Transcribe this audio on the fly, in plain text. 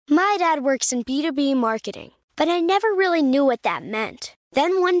My dad works in B2B marketing, but I never really knew what that meant.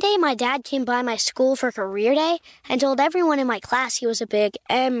 Then one day, my dad came by my school for career day and told everyone in my class he was a big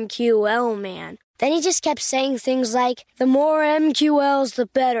MQL man. Then he just kept saying things like, the more MQLs, the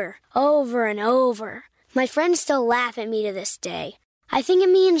better, over and over. My friends still laugh at me to this day. I think it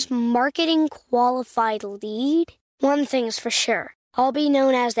means marketing qualified lead. One thing's for sure, I'll be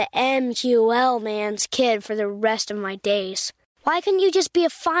known as the MQL man's kid for the rest of my days. Why couldn't you just be a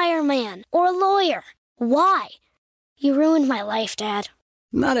fireman or a lawyer? Why? You ruined my life, Dad.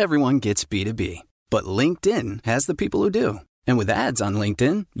 Not everyone gets B2B, but LinkedIn has the people who do. And with ads on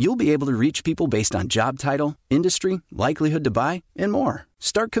LinkedIn, you'll be able to reach people based on job title, industry, likelihood to buy, and more.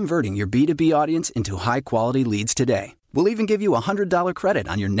 Start converting your B2B audience into high-quality leads today. We'll even give you a $100 credit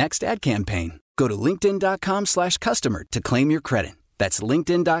on your next ad campaign. Go to linkedin.com/customer to claim your credit. That's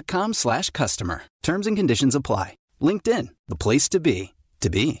linkedin.com/customer. Terms and conditions apply. LinkedIn, the place to be, to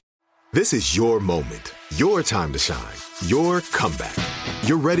be. This is your moment, your time to shine, your comeback.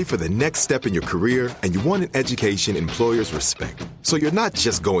 You're ready for the next step in your career, and you want an education employers respect. So you're not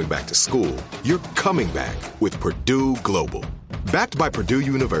just going back to school, you're coming back with Purdue Global. Backed by Purdue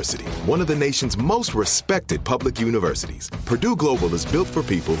University, one of the nation's most respected public universities, Purdue Global is built for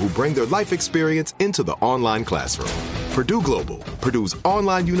people who bring their life experience into the online classroom. Purdue Global, Purdue's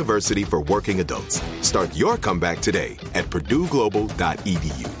online university for working adults. Start your comeback today at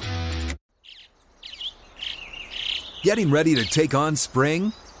purdueglobal.edu. Getting ready to take on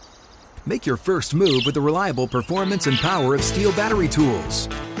spring? Make your first move with the reliable performance and power of Steel battery tools.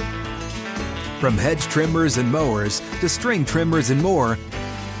 From hedge trimmers and mowers to string trimmers and more,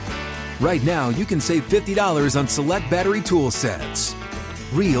 right now you can save $50 on select battery tool sets.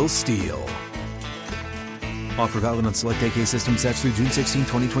 Real Steel. Offer valid on select AK system sets through June 16,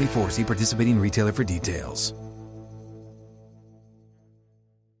 2024. See participating retailer for details.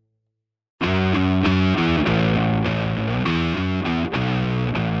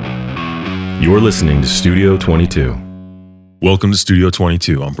 You're listening to Studio 22. Welcome to Studio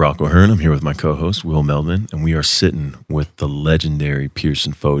 22. I'm Brock O'Hearn. I'm here with my co-host, Will Meldman, and we are sitting with the legendary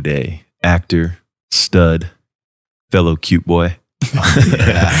Pierson Fodé, actor, stud, fellow cute boy.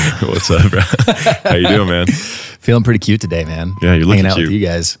 Yeah. What's up, bro? How you doing, man? Feeling pretty cute today, man. Yeah, you're looking hanging out cute with you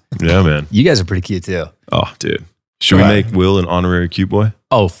guys. Yeah, man. You guys are pretty cute too. Oh, dude. Should we make Will an honorary cute boy?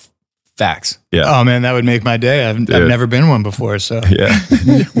 Oh, facts. Yeah. Oh man, that would make my day. I've never been one before, so yeah.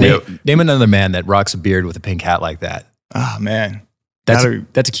 Name another man that rocks a beard with a pink hat like that. Oh man, that's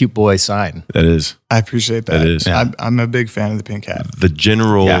a cute boy sign. That is. I appreciate that. That is. Yeah. I'm a big fan of the pink hat. The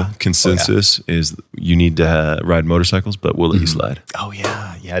general consensus is you need to ride motorcycles, but we'll let you slide. Oh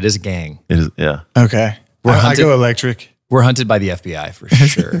yeah, yeah. It is a gang. It is. Yeah. Okay. I go electric. We're hunted by the FBI for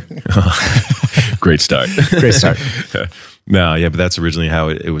sure. Great start. Great start. No, yeah, but that's originally how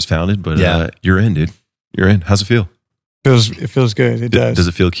it was founded. But you're in, dude. You're in. How's it feel? It feels good. It does. Does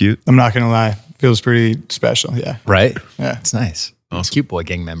it feel cute? I'm not gonna lie. Feels pretty special. Yeah. Right? Yeah. It's nice. Awesome. Cute boy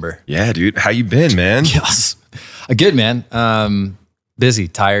gang member. Yeah, dude. How you been, man? Yes. Good, man. Busy,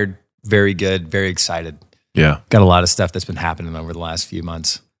 tired, very good, very excited. Yeah. Got a lot of stuff that's been happening over the last few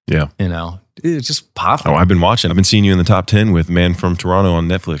months. Yeah. You know, it's just popping. Oh, I've been watching. I've been seeing you in the top 10 with Man from Toronto on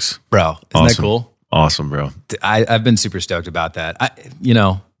Netflix. Bro, isn't that cool? Awesome, bro. I've been super stoked about that.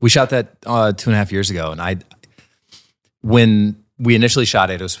 We shot that 2.5 years ago, and when we initially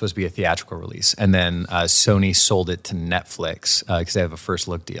shot it, it was supposed to be a theatrical release, and then Sony sold it to Netflix because they have a first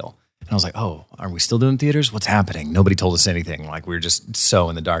look deal. And I was like, oh, are we still doing theaters? What's happening? Nobody told us anything. Like, we were just so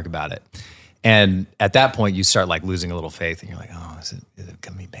in the dark about it. And at that point, you start like losing a little faith, and you're like, oh, is it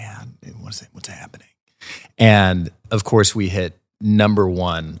gonna be bad? What's happening? And of course, we hit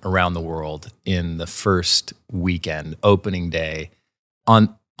 #1 around the world in the first weekend, opening day.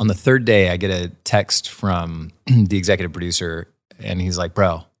 On the third day, I get a text from the executive producer, and he's like,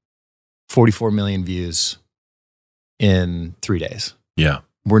 bro, 44 million views in 3 days. Yeah.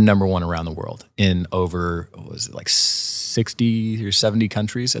 We're #1 around the world in over, what was it, like 60 or 70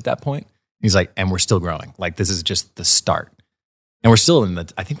 countries at that point. He's like, and we're still growing. Like, this is just the start. And we're still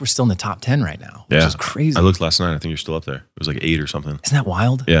I think we're still in the top 10 right now, which is crazy. I looked last night. I think you're still up there. It was like 8 or something. Isn't that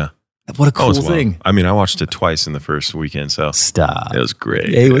wild? Yeah. What a cool thing. I mean, I watched it twice in the first weekend, so. Stop. It was great.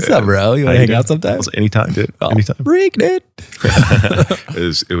 Hey, what's up, bro? You want to hang out sometime? Anytime, dude. Anytime. Break it.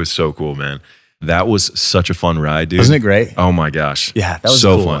 It was so cool, man. That was such a fun ride, dude. Wasn't it great? Oh my gosh. Yeah, that was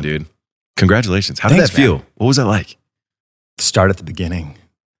so a cool fun, one. dude. Congratulations. How did that feel? Man. What was that like? Start at the beginning.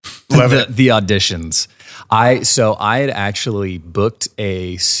 Love it. The auditions. I had actually booked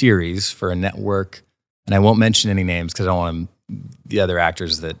a series for a network, and I won't mention any names because I don't want the other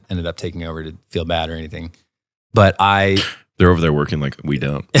actors that ended up taking over to feel bad or anything. But there's They're over there working like we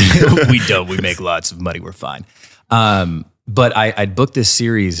don't. We don't. We make lots of money. We're fine. But I'd booked this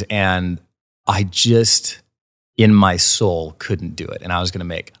series and I just, in my soul, couldn't do it. And I was going to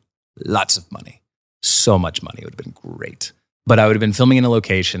make lots of money. So much money. It would have been great. But I would have been filming in a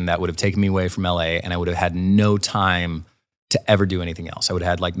location that would have taken me away from LA and I would have had no time to ever do anything else. I would have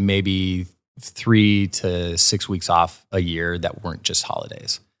had like maybe 3 to 6 weeks off a year that weren't just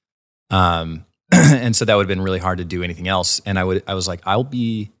holidays. And so that would have been really hard to do anything else. And I was like, I'll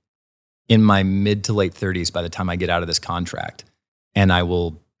be in my mid to late 30s by the time I get out of this contract. And I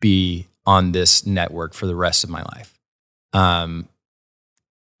will be on this network for the rest of my life. And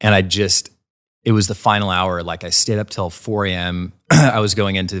it was the final hour. Like I stayed up till 4 a.m. I was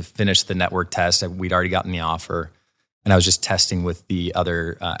going in to finish the network test. We'd already gotten the offer. And I was just testing with the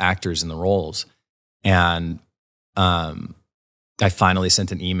other actors in the roles. And I finally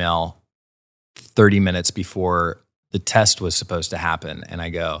sent an email 30 minutes before the test was supposed to happen. And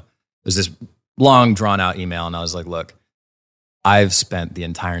it was this long drawn out email. And I was like, look, I've spent the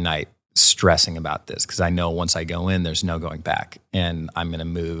entire night stressing about this because I know once I go in, there's no going back and I'm going to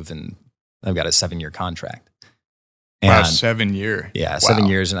move and I've got a 7-year contract. And wow, 7 year. Yeah, wow. 7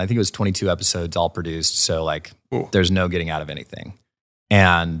 years. And I think it was 22 episodes all produced. So like there's no getting out of anything.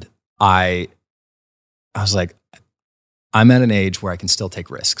 And I was like, I'm at an age where I can still take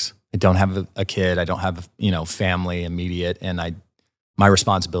risks. I don't have a kid. I don't have family immediate. And my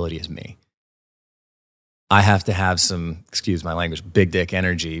responsibility is me. I have to have some, excuse my language, big dick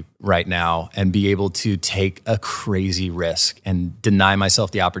energy right now and be able to take a crazy risk and deny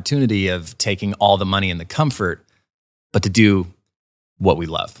myself the opportunity of taking all the money and the comfort, but to do what we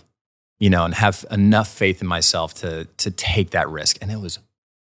love, and have enough faith in myself to take that risk. And it was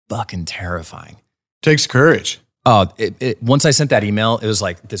fucking terrifying. Takes courage. Oh, once I sent that email, it was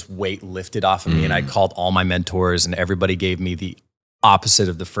like this weight lifted off of me and I called all my mentors and everybody gave me the opposite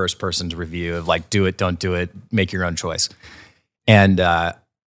of the first person's review of like, do it, don't do it, make your own choice. And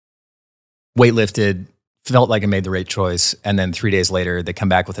weight lifted, felt like I made the right choice. And then 3 days later, they come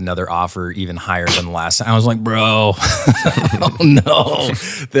back with another offer even higher than the last. I was like, bro, oh no.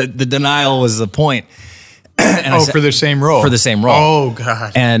 The denial was the point. And for the same role? For the same role. Oh,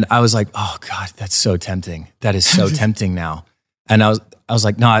 God. And I was like, oh, God, that's so tempting. That is so tempting now. And I was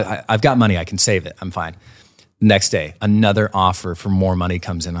like, no, I've got money. I can save it. I'm fine. Next day, another offer for more money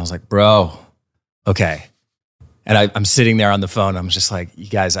comes in. I was like, bro, okay. And I'm sitting there on the phone. I'm just like, you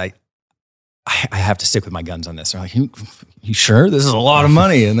guys, I have to stick with my guns on this. They're like, you sure? This is a lot of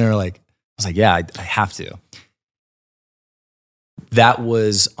money. And they're like, I was like, yeah, I have to. That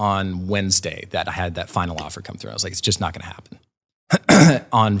was on Wednesday that I had that final offer come through. I was like, it's just not going to happen.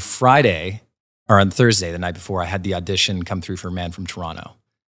 On Friday, or on Thursday, the night before, I had the audition come through for Man from Toronto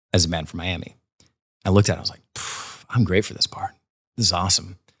as a Man from Miami. I looked at it, I was like, I'm great for this part. This is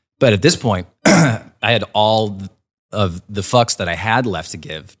awesome. But at this point, I had all of the fucks that I had left to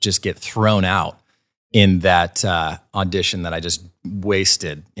give just get thrown out in that audition that I just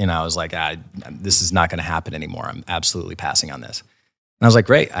wasted. And I was like, this is not going to happen anymore. I'm absolutely passing on this. And I was like,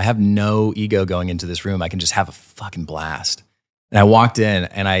 great. I have no ego going into this room. I can just have a fucking blast. And I walked in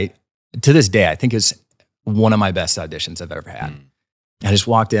and to this day, I think it's one of my best auditions I've ever had. I just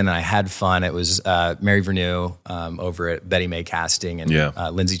walked in and I had fun. It was Mary Vernew over at Betty May Casting and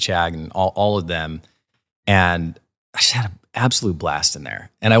Lindsay Chag and all of them. And I just had an absolute blast in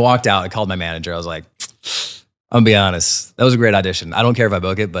there. And I walked out, I called my manager. I was like, I'm gonna be honest, that was a great audition. I don't care if I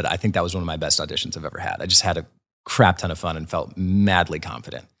book it, but I think that was one of my best auditions I've ever had. I just had a crap ton of fun and felt madly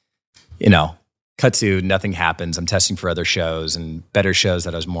confident. Cut to nothing happens. I'm testing for other shows and better shows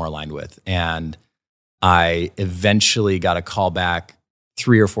that I was more aligned with. And I eventually got a call back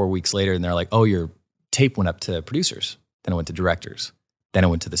 3 or 4 weeks later and they're like, oh, your tape went up to producers. Then it went to directors. Then it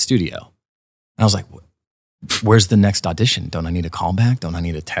went to the studio. And I was like, where's the next audition? Don't I need a callback? Don't I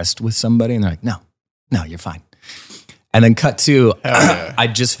need a test with somebody? And they're like, no, you're fine. And then cut to, I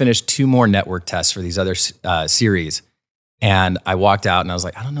just finished 2 more network tests for these other series. And I walked out and I was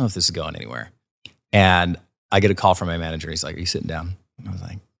like, I don't know if this is going anywhere. And I get a call from my manager. He's like, are you sitting down? And I was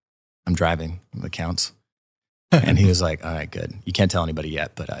like, I'm driving. It counts. And he was like, all right, good. You can't tell anybody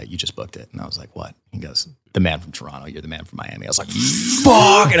yet, but you just booked it. And I was like, what? He goes, the Man from Toronto, you're the Man from Miami. I was like,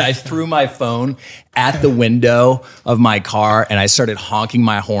 fuck. And I threw my phone at the window of my car and I started honking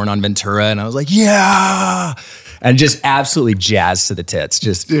my horn on Ventura. And I was like, yeah. And just absolutely jazzed to the tits,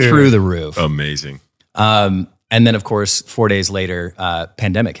 just through the roof. Amazing. And then, of course, 4 days later,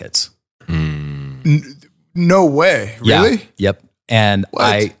 pandemic hits. No way. Really? Yeah. Yep. And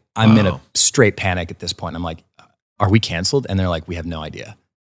what? I'm in a straight panic at this point. I'm like, are we canceled? And they're like, we have no idea.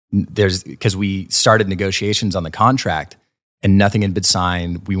 Because we started negotiations on the contract and nothing had been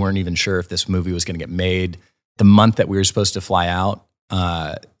signed. We weren't even sure if this movie was going to get made. The month that we were supposed to fly out,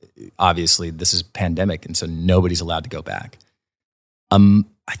 obviously this is pandemic, and so nobody's allowed to go back. I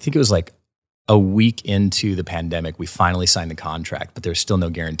think it was like a week into the pandemic, we finally signed the contract, but there's still no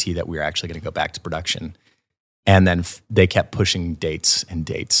guarantee that we were actually going to go back to production. And then they kept pushing dates and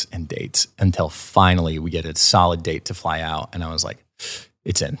dates and dates until finally we get a solid date to fly out. And I was like,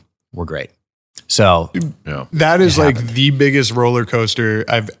 it's in. We're great. So that is like the biggest roller coaster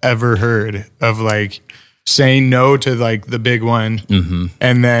I've ever heard of, like saying no to like the big one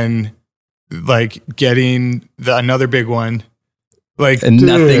and then like getting another big one. Like, and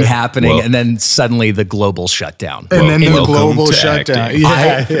nothing happening, and then suddenly the global shutdown. And then the global shutdown.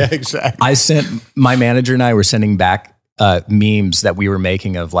 Yeah, exactly. I sent, my manager and I were sending back memes that we were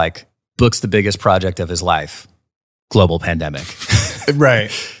making of like, book's the biggest project of his life. Global pandemic.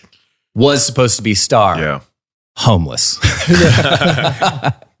 Right. Was supposed to be star. Yeah. Homeless.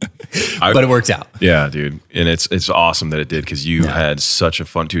 But it worked out. Yeah, dude. And it's awesome that it did, because you had such a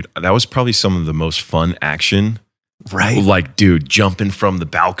fun, dude. That was probably some of the most fun action. Right. Like, dude, jumping from the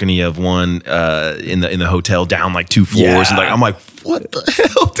balcony of one in the hotel down like 2 floors. And like, I'm like, what the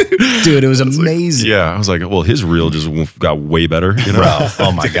hell, dude? Dude, it was amazing. Like, I was like, well, his reel just got way better, you know? Bro,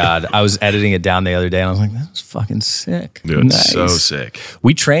 oh my God. I was editing it down the other day and I was like, that was fucking sick. Dude, nice. So sick.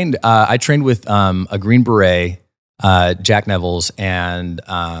 We trained, I trained with a Green Beret, Jack Nevels, and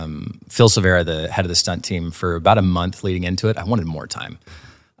Phil Silvera, the head of the stunt team, for about a month leading into it. I wanted more time.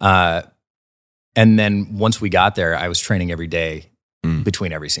 And then once we got there, I was training every day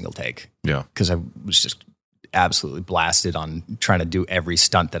between every single take. Yeah. Because I was just absolutely blasted on trying to do every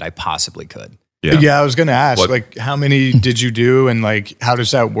stunt that I possibly could. Yeah, I was going to ask, like, how many did you do, and like, how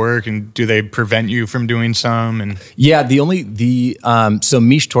does that work, and do they prevent you from doing some? And yeah, so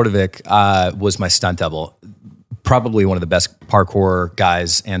Mish Tordovic was my stunt double, probably one of the best parkour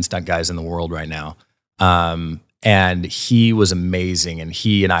guys and stunt guys in the world right now. And he was amazing, and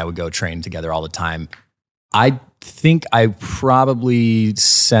he and I would go train together all the time. I think I probably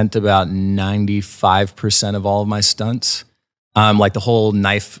sent about 95% of all of my stunts. Like the whole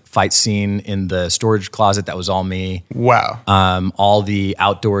knife fight scene in the storage closet, that was all me. Wow. All the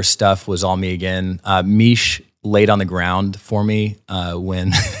outdoor stuff was all me again. Mish laid on the ground for me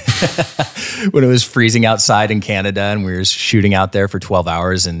when when it was freezing outside in Canada and we were shooting out there for 12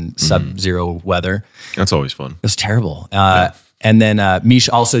 hours in sub-zero weather. That's always fun. It was terrible. And then Mish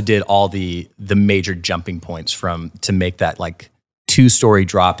also did all the major jumping points to make that like 2-story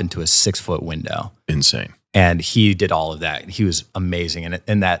drop into a 6-foot window. Insane. And he did all of that. He was amazing.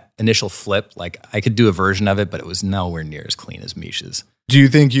 And that initial flip, like I could do a version of it, but it was nowhere near as clean as Mish's. Do you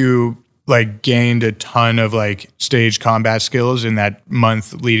think you like gained a ton of like stage combat skills in that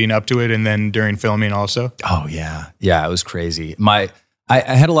month leading up to it, and then during filming also? Oh yeah. Yeah, it was crazy. I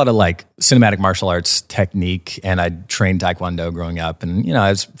had a lot of like cinematic martial arts technique, and I trained Taekwondo growing up, and I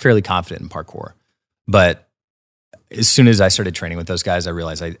was fairly confident in parkour. But as soon as I started training with those guys, I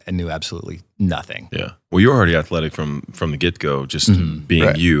realized I knew absolutely nothing. Yeah. Well, you're already athletic from the get-go, just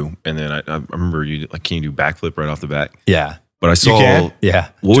being you. And then I remember you, like, can you do backflip right off the bat? Yeah. But I saw,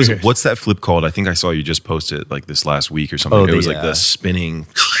 what's that flip called? I think I saw you just post it like this last week or something. It was like the spinning.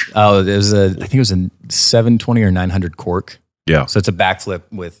 Oh, I think it was a 720 or 900 cork. Yeah. So it's a backflip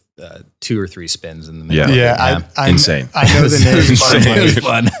with 2 or 3 spins in the middle. Yeah. Insane. I know the names. It was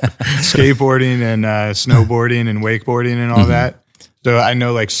fun. Skateboarding and snowboarding and wakeboarding and all that. So I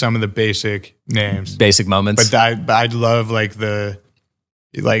know like some of the basic names. Basic moments. But I'd love like the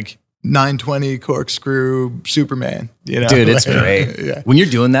 920 corkscrew Superman, Dude, it's great. Yeah. When you're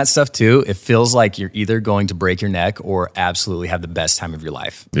doing that stuff too, it feels like you're either going to break your neck or absolutely have the best time of your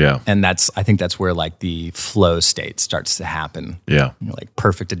life. Yeah. And I think that's where like the flow state starts to happen. Yeah. Like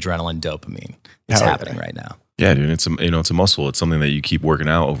perfect adrenaline, dopamine. It's happening right now. Yeah, dude, it's a muscle. It's something that you keep working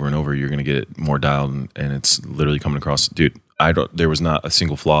out over and over. You're going to get it more dialed, and it's literally coming across. Dude, there was not a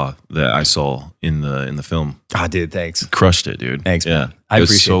single flaw that I saw in the film. Ah, dude, thanks. Crushed it, dude. Thanks, yeah. Man. I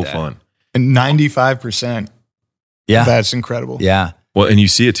appreciate it was that. so fun. And 95%. Yeah. That's incredible. Yeah. Well, and you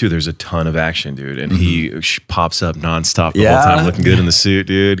see it too. There's a ton of action, dude. And he pops up nonstop the whole time, looking good in the suit,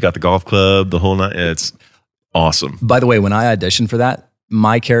 dude. Got the golf club, the whole night. It's awesome. By the way, when I auditioned for that,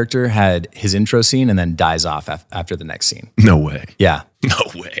 my character had his intro scene and then dies off after the next scene. No way. Yeah. No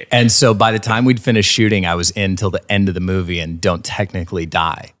way. And so by the time we'd finished shooting, I was in till the end of the movie and don't technically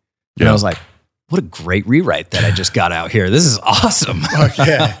die. And I was like, what a great rewrite that I just got out here. This is awesome.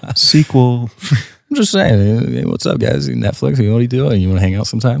 Okay. Sequel. I'm just saying, hey, what's up, guys? Netflix, what are you doing? You want to hang out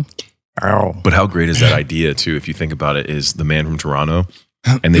sometime? Ow. But how great is that idea, too, if you think about it, is The Man from Toronto.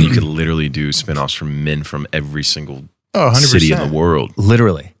 And then you could literally do spinoffs from men from every single city in the world.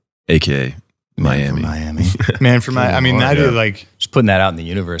 Literally. AKA Miami. Man for Miami. I mean, that is like... Just putting that out in the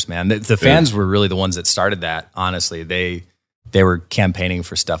universe, man. The fans were really the ones that started that, honestly. They were campaigning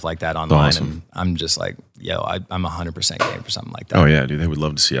for stuff like that online. Awesome. And I'm just like, yo, I'm 100% game for something like that. Oh, yeah, dude. They would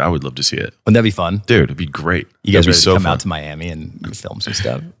love to see it. I would love to see it. Wouldn't that be fun? Dude, it'd be great. You guys ready to come out to Miami and film some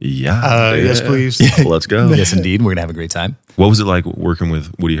stuff? Yeah. Yes, please. Let's go. Yes, indeed. We're going to have a great time. What was it like working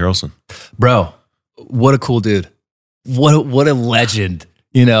with Woody Harrelson? Bro, what a cool dude. What a legend.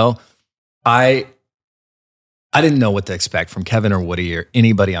 You know, I didn't know what to expect from Kevin or Woody or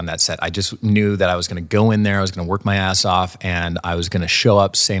anybody on that set. I just knew that I was going to go in there, I was going to work my ass off, and I was going to show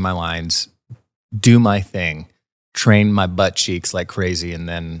up, say my lines, do my thing, train my butt cheeks like crazy, and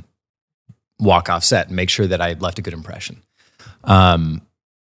then walk off set and make sure that I had left a good impression. And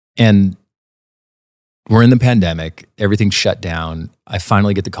we're in the pandemic. Everything's shut down. I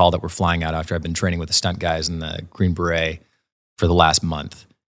finally get the call that we're flying out after I've been training with the stunt guys in the Green Beret for the last month.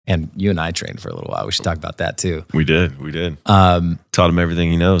 And you and I trained for a little while. We should talk about that too. We did. Taught him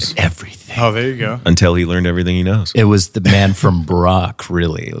everything he knows. Everything. Oh, there you go. Until he learned everything he knows. It was the man from Brock,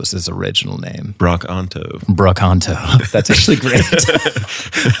 really. It was his original name. Brock Anto. That's actually great.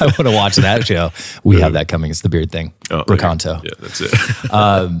 I want to watch that show. We have that coming. It's the beard thing. Oh, Brock Anto. Yeah, that's it.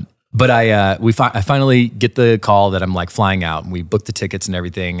 But I finally get the call that I'm like flying out, and we booked the tickets and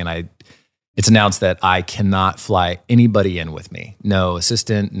everything. And it's announced that I cannot fly anybody in with me. No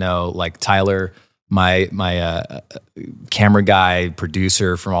assistant, no like Tyler, my camera guy,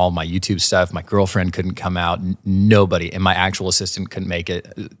 producer from all my YouTube stuff. My girlfriend couldn't come out. Nobody, and my actual assistant couldn't make it.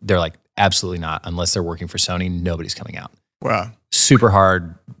 They're like, absolutely not, unless they're working for Sony. Nobody's coming out. Wow, super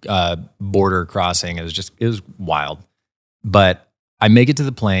hard border crossing. It was wild, but I make it to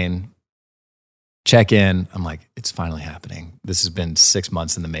the plane, check in. I'm like, it's finally happening. This has been 6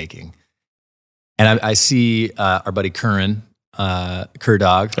 months in the making. And I see our buddy Curran, Cur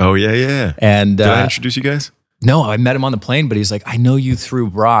Dog. Oh, yeah. And did I introduce you guys? No, I met him on the plane, but he's like, I know you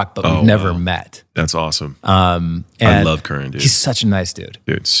through Brock, but we've never met. That's awesome. And I love Curran, dude. He's such a nice dude.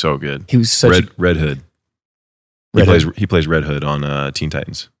 Dude, so good. He was such Red Hood. He plays Red Hood on Teen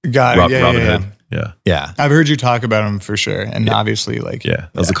Titans. Got it. Robin Hood. Yeah. I've heard you talk about him for sure. And obviously like... Yeah,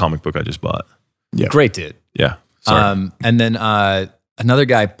 that was the comic book I just bought. Yeah. Great dude. Yeah. Sorry. And then another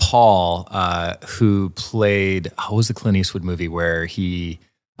guy, Paul, who played, what was the Clint Eastwood movie where he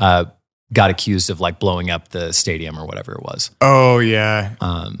got accused of like blowing up the stadium or whatever it was? Oh, yeah.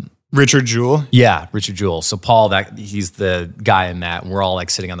 Richard Jewell? Yeah, Richard Jewell. So Paul, he's the guy in that. And we're all like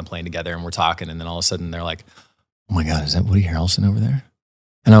sitting on the plane together and we're talking. And then all of a sudden they're like, oh my God, is that Woody Harrelson over there?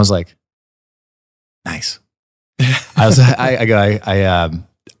 And I was like, nice.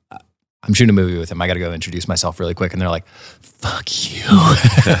 I'm shooting a movie with him. I got to go introduce myself really quick. And they're like, fuck you.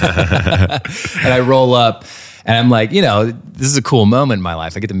 And I roll up and I'm like, this is a cool moment in my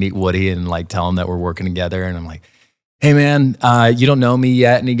life. I get to meet Woody and like tell him that we're working together. And I'm like, hey man, you don't know me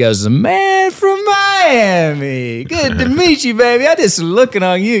yet. And he goes, man from Miami. Good to meet you, baby. I just looking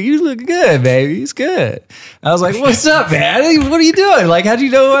on you. You look good, baby. It's good. I was like, what's up, man? What are you doing? Like, how'd you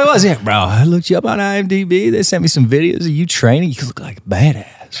know who I was? Yeah, bro, I looked you up on IMDb. They sent me some videos of you training. You look like a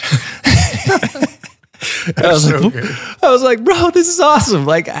badass. I was like, bro, this is awesome.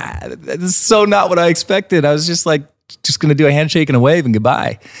 Like, this is so not what I expected. I was just like, going to do a handshake and a wave and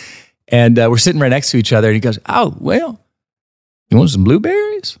goodbye. And we're sitting right next to each other. And he goes, oh, well, you want some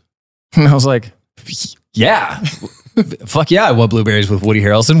blueberries? And I was like, yeah, fuck yeah, I want blueberries with Woody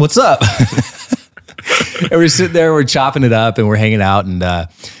Harrelson. What's up? And we're sitting there, we're chopping it up and we're hanging out. And I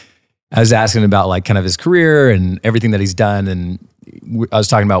was asking about like kind of his career and everything that he's done. And I was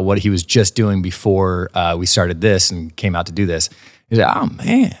talking about what he was just doing before we started this and came out to do this. He said, oh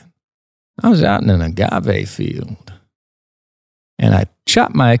man, I was out in an agave field and I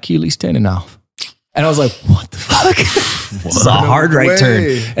chopped my Achilles tendon off. And I was like, what the fuck? This is a hard right turn.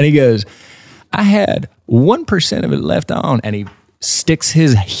 And he goes, I had 1% of it left on. And he sticks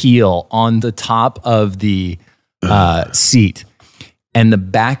his heel on the top of the seat. And the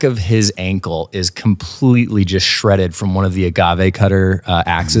back of his ankle is completely just shredded from one of the agave cutter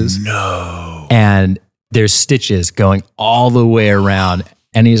axes. No. And there's stitches going all the way around.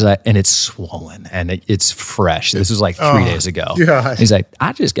 And he's like, and it's swollen and it's fresh. This was like 3 days ago. God. He's like,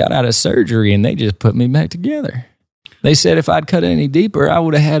 I just got out of surgery and they just put me back together. They said if I'd cut it any deeper, I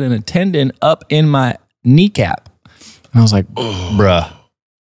would have had a tendon up in my kneecap. And I was like, bruh,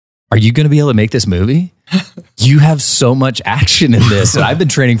 are you going to be able to make this movie? You have so much action in this. And I've been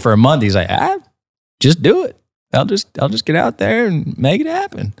training for a month. He's like, just do it. I'll just get out there and make it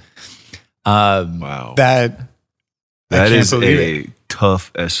happen. Wow. That is a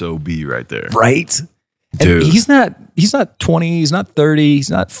tough SOB right there. Right? And he's not 20, he's not 30, he's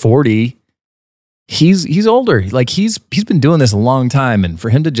not 40. He's older. Like he's been doing this a long time, and for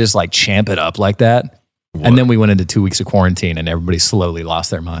him to just like champ it up like that. What? And then we went into 2 weeks of quarantine and everybody slowly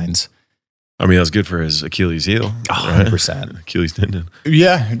lost their minds. I mean, that was good for his Achilles heel. 100%. Achilles tendon.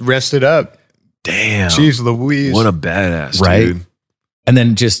 Yeah, rested up. Damn. Jeez Louise. What a badass, right? dude. And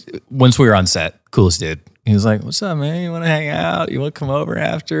then just once we were on set, coolest dude. He was like, what's up, man? You want to hang out? You want to come over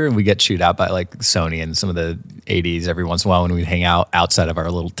after? And we get chewed out by like Sony and some of the 80s every once in a while when we'd hang out outside of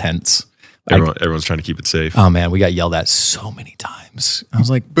our little tents. Everyone's trying to keep it safe. Oh man, we got yelled at so many times. I was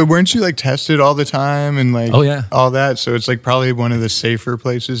like, but weren't you like tested all the time and like all that? So it's like probably one of the safer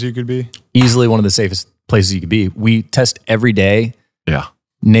places you could be. Easily one of the safest places you could be. We test every day. Yeah.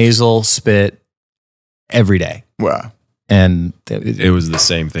 Nasal, spit, every day. Wow. And it was the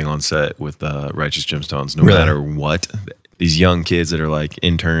same thing on set with Righteous Gemstones. No matter what, these young kids that are like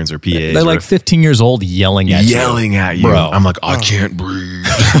interns or PAs. They're like 15 years old yelling at you. Bro. I'm like, I can't breathe.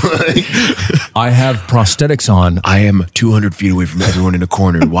 I have prosthetics on. I am 200 feet away from everyone in a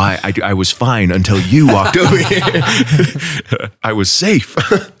corner. Why? I was fine until you walked over here. I was safe.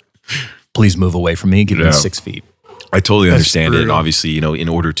 Please move away from me. Give me 6 feet. I totally understand it. And obviously, you know, in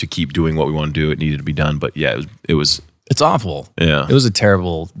order to keep doing what we want to do, it needed to be done. But yeah, it was. It's awful. Yeah. It was a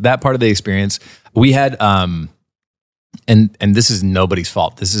terrible, that part of the experience. We had, and this is nobody's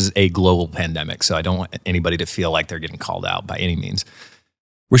fault. This is a global pandemic. So I don't want anybody to feel like they're getting called out by any means.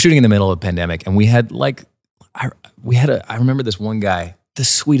 We're shooting in the middle of a pandemic, and we had like, I remember this one guy, the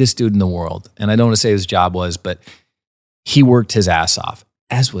sweetest dude in the world. And I don't want to say his job was, but he worked his ass off,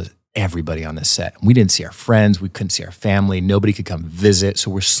 as was everybody on this set. We didn't see our friends. We couldn't see our family. Nobody could come visit. So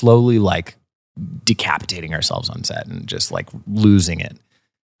we're slowly like decapitating ourselves on set and just like losing it.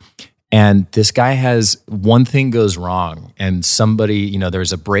 And this guy has one thing goes wrong, and somebody, you know,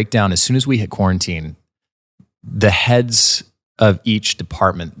 there's a breakdown. As soon as we hit quarantine, the heads of each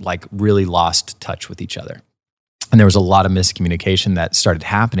department like really lost touch with each other. And there was a lot of miscommunication that started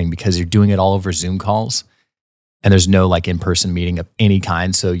happening because you're doing it all over Zoom calls and there's no like in-person meeting of any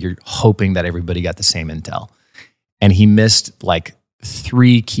kind. So you're hoping that everybody got the same intel. And he missed like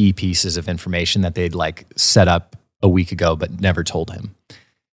 3 key pieces of information that they'd like set up a week ago, but never told him.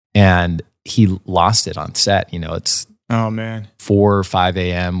 And he lost it on set. You know, it's 4 or 5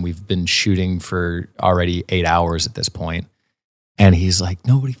 a.m. We've been shooting for already 8 hours at this point. And he's like,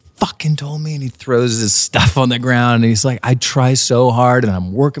 nobody fucking told me. And he throws his stuff on the ground. And he's like, I try so hard and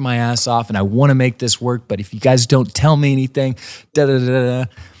I'm working my ass off and I want to make this work. But if you guys don't tell me anything, But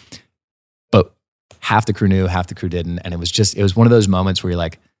half the crew knew, half the crew didn't. And it was one of those moments where you're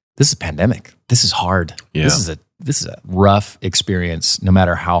like, this is a pandemic. This is hard. Yeah. This is a rough experience, no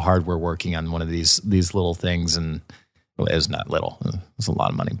matter how hard we're working on one of these little things. And well, it was not little. It was a lot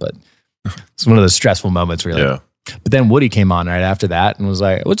of money, but it's one of those stressful moments where you're like, but then Woody came on right after that and was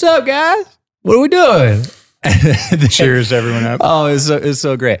like, what's up, guys? What are we doing? Cheers everyone up. Oh, it's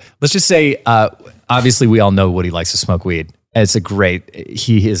so great. Let's just say, obviously we all know Woody likes to smoke weed.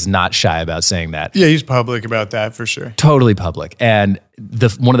 He is not shy about saying that. Yeah, he's public about that for sure. Totally public. And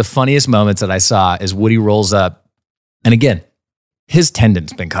one of the funniest moments that I saw is Woody rolls up, and again, his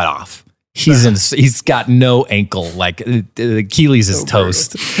tendon's been cut off. He's got no ankle, like the Achilles is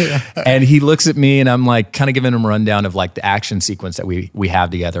toast. And he looks at me and I'm like kind of giving him a rundown of like the action sequence that we have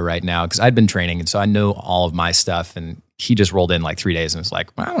together right now. Cause I'd been training. And so I know all of my stuff. And he just rolled in like 3 days and was like,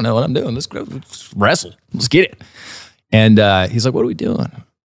 I don't know what I'm doing. Let's go wrestle. Let's get it. And he's like, what are we doing?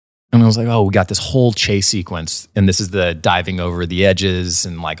 And I was like, oh, we got this whole chase sequence. And this is the diving over the edges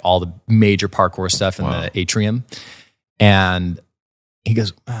and like all the major parkour stuff in the atrium. And he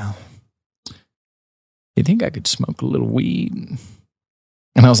goes, wow. You think I could smoke a little weed?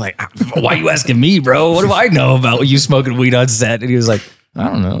 And I was like, why are you asking me, bro? What do I know about you smoking weed on set? And he was like, I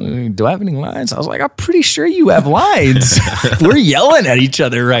don't know. Do I have any lines? I was like, I'm pretty sure you have lines. We're yelling at each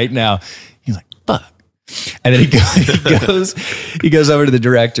other right now. He's like, fuck. And then he goes over to the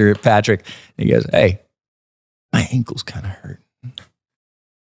director, Patrick, and he goes, hey, my ankle's kind of hurt. Can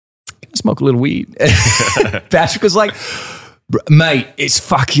I smoke a little weed? Patrick was like, mate, it's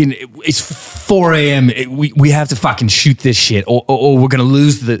 4 a.m. We have to fucking shoot this shit or we're going to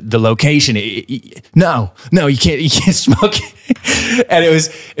lose the location. No, you can't smoke it. And it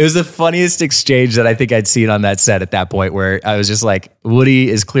was the funniest exchange that I think I'd seen on that set at that point, where I was just like, Woody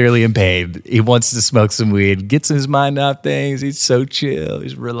is clearly in pain. He wants to smoke some weed, gets his mind off things. He's so chill.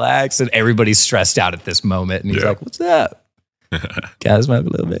 He's relaxed. And everybody's stressed out at this moment. And he's like, what's up? Guys, smoke a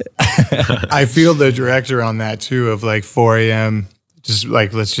little bit. I feel the director on that too, of like 4 a.m. Just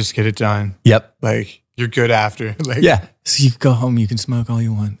like, let's just get it done. Yep. Like, you're good after. Like, Yeah. So you can go home, you can smoke all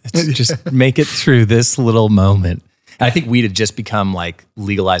you want. It's just make it through this little moment. And I think weed had just become like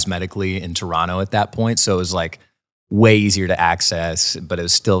legalized medically in Toronto at that point. So it was like way easier to access, but it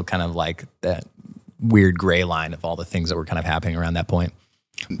was still kind of like that weird gray line of all the things that were kind of happening around that point.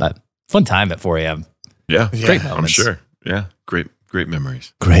 But fun time at 4 a.m. Yeah. Great moments. I'm sure. Yeah. Great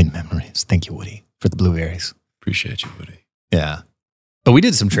memories. Great memories. Thank you, Woody, for the blueberries. Appreciate you, Woody. Yeah. But we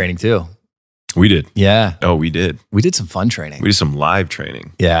did some training too. We did. Yeah. Oh, we did. We did some fun training. We did some live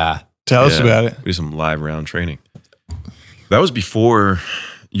training. Yeah. Tell us about it. We did some live round training. That was before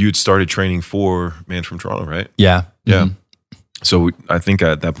you'd started training for Man from Toronto, right? Yeah. Yeah. Mm-hmm. So I think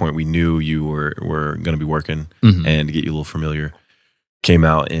at that point we knew you were going to be working, and to get you a little familiar, came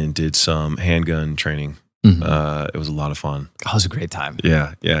out and did some handgun training. It was a lot of fun. Oh, it was a great time.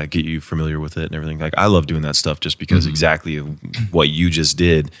 Yeah. Get you familiar with it and everything. Like, I love doing that stuff just because exactly what you just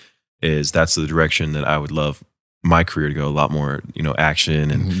did that's the direction that I would love my career to go. A lot more,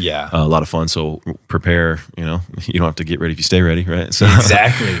 action and a lot of fun. So prepare. You don't have to get ready if you stay ready, right? So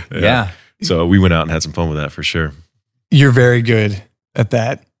Exactly. Yeah. So we went out and had some fun with that for sure. You're very good at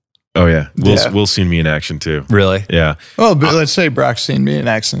that. Oh yeah, Will's seen me in action too. Really? Yeah. Well, but let's say Brock's seen me in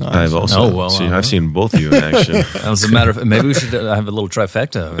action. I've also I've seen both of you in action. As a matter of, maybe we should have a little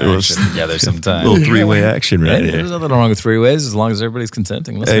trifecta of action together sometime. A little three-way action, right? Hey, there's nothing wrong with 3 ways as long as everybody's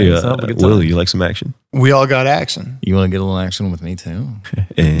consenting. Let's Hey, have a good time. Will, you like some action? We all got action. You want to get a little action with me too?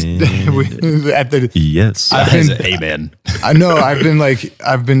 Yes. Amen. I know.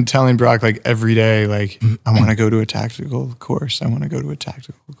 I've been telling Brock like every day, like, I want to go to a tactical course. I want to go to a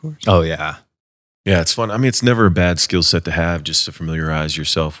tactical course. Oh yeah. Yeah, it's fun. I mean, it's never a bad skill set to have, just to familiarize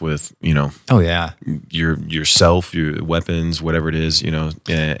yourself with, Oh yeah. yourself, your weapons, whatever it is,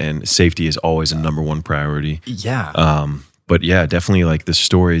 and safety is always a number one priority. Yeah. But yeah, definitely like the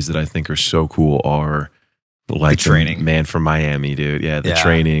stories that I think are so cool are like The training. the Man from Miami, dude. Yeah, the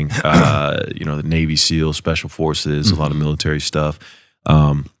training, the Navy SEAL, Special Forces, a lot of military stuff.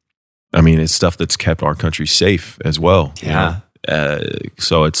 I mean, it's stuff that's kept our country safe as well. Yeah.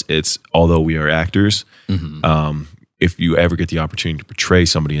 So it's although we are actors, if you ever get the opportunity to portray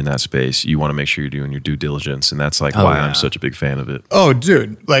somebody in that space, you want to make sure you're doing your due diligence, and that's like why I'm such a big fan of it. Oh,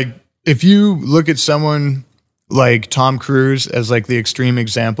 dude! Like, if you look at someone like Tom Cruise as like the extreme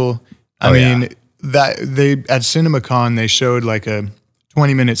example, I mean that they at CinemaCon they showed like a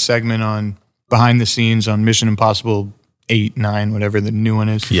 20-minute segment on behind the scenes on Mission Impossible 8, 9, whatever the new one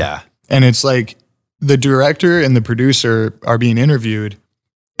is. Yeah. And it's like the director and the producer are being interviewed,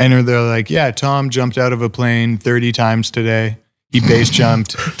 and they're like, yeah, Tom jumped out of a plane 30 times today. He base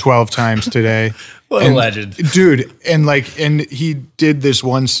jumped 12 times today. What a legend. Dude, and he did this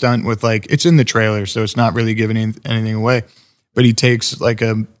one stunt with like, it's in the trailer, so it's not really giving anything away, but he takes like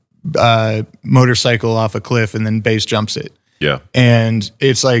a motorcycle off a cliff and then base jumps it. Yeah. And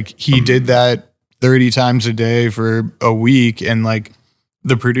it's like he did that 30 times a day for a week, and like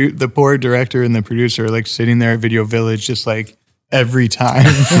the poor director and the producer are like sitting there at Video Village just like every time.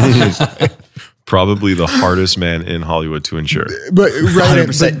 Probably the hardest man in Hollywood to insure. But right,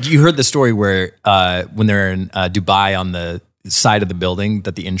 100%. You heard the story where when they're in Dubai on the side of the building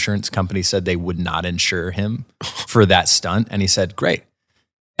that the insurance company said they would not insure him for that stunt, and he said, great.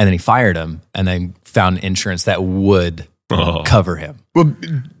 And then he fired him, and then found insurance that would cover him. Well,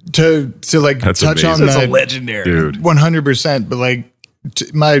 to like That's touch amazing. on That's that, legendary. Dude. 100%. But like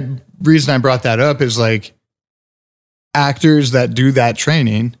my reason I brought that up is like actors that do that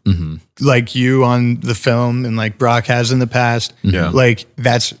training, like you on the film and like Brock has in the past, like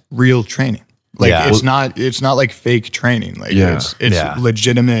that's real training. Like it's not like fake training. Like it's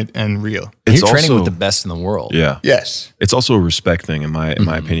legitimate and real. You're training with the best in the world. Yeah. Yes. It's also a respect thing in my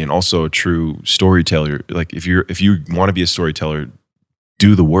opinion. Also a true storyteller. Like if you want to be a storyteller,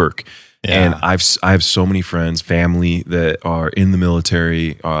 do the work. Yeah. And I have so many friends, family that are in the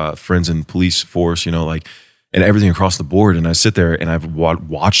military, friends in police force, and everything across the board. And I sit there and I've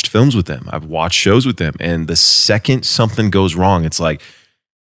watched films with them. I've watched shows with them. And the second something goes wrong, it's like,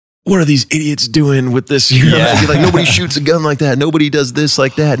 what are these idiots doing with this? Like nobody shoots a gun like that. Nobody does this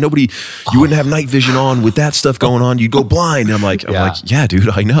like that. You wouldn't have night vision on with that stuff going on. You'd go blind. And I'm like, yeah, dude,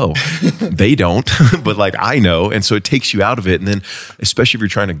 I know. They don't, but like I know. And so it takes you out of it. And then especially if you're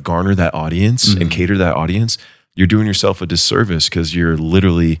trying to garner that audience and cater that audience, you're doing yourself a disservice because you're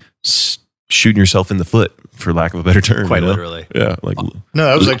literally shooting yourself in the foot, for lack of a better term. Quite literally. Yeah. Like no,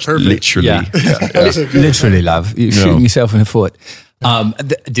 that was like perfect. Literally. Yeah. Literally, love. You're shooting yourself in the foot.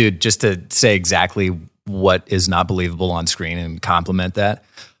 Dude, just to say exactly what is not believable on screen and compliment that,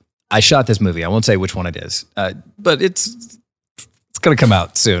 I shot this movie. I won't say which one it is, but it's going to come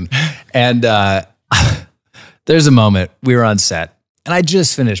out soon. And there's a moment we were on set and I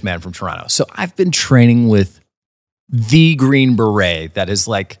just finished Man from Toronto. So I've been training with the Green Beret that is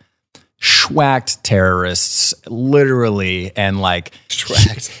like schwacked terrorists, literally. And like,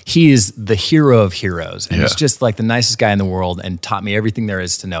 he is the hero of heroes. And he's just like the nicest guy in the world and taught me everything there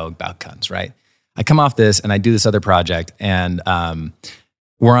is to know about guns, right? I come off this and I do this other project and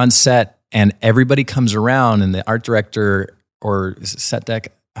we're on set and everybody comes around and the art director or set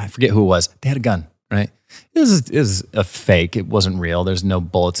deck, I forget who it was, they had a gun, right? It was a fake. It wasn't real. There's no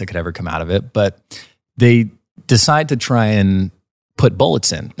bullets that could ever come out of it. But they decide to try and put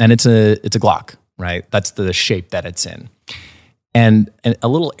bullets in. And it's a Glock, right? That's the shape that it's in. And a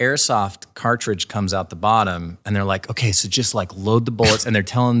little airsoft cartridge comes out the bottom and they're like, okay, so just like load the bullets. And they're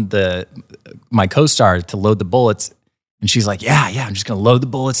telling my co-star to load the bullets. And she's like, yeah, I'm just going to load the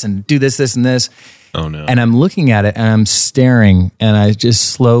bullets and do this, and this. Oh no. And I'm looking at it and I'm staring and I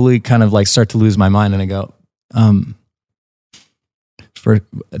just slowly kind of like start to lose my mind. And I go,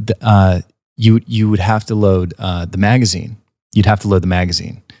 you would have to load the magazine. You'd have to load the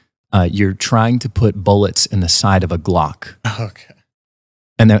magazine. You're trying to put bullets in the side of a Glock. Okay.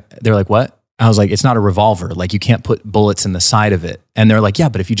 And they're like, what? I was like, it's not a revolver. Like you can't put bullets in the side of it. And they're like, yeah,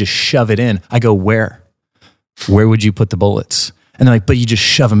 but if you just shove it in. I go, where? Where would you put the bullets? And they're like, but you just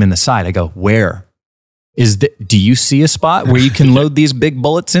shove them in the side. I go, where? Do you see a spot where you can load these big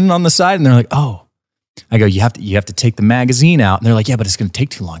bullets in on the side? And they're like, oh. I go, you have to take the magazine out. And they're like, yeah, but it's going to take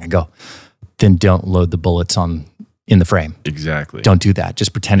too long. I go, then don't load the bullets in the frame. Exactly. Don't do that.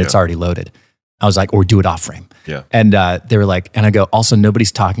 Just pretend it's already loaded. I was like, or do it off frame. Yeah. And they were like, and I go, also,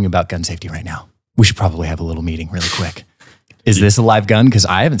 nobody's talking about gun safety right now. We should probably have a little meeting really quick. Is this a live gun? Because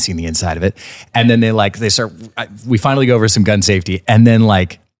I haven't seen the inside of it. And then we finally go over some gun safety. And then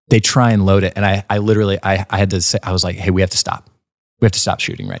like they try and load it. And I literally had to say, I was like, hey, we have to stop. We have to stop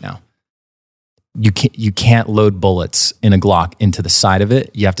shooting right now. You can't load bullets in a Glock into the side of it.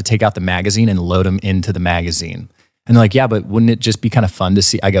 You have to take out the magazine and load them into the magazine. And they're like, yeah, but wouldn't it just be kind of fun to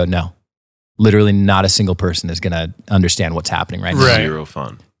see? I go, no. Literally not a single person is going to understand what's happening right now. Right. Zero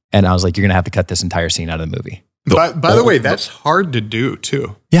fun. And I was like, you're going to have to cut this entire scene out of the movie. By the way, that's hard to do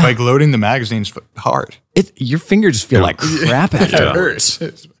too. Yeah. Like loading the magazine's hard. Your fingers feel like crap after It hurts.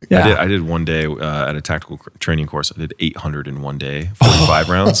 Yeah. I did one day at a tactical training course. I did 800 in one day, 45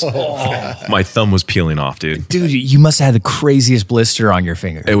 rounds. My thumb was peeling off, dude. Dude, you must have had the craziest blister on your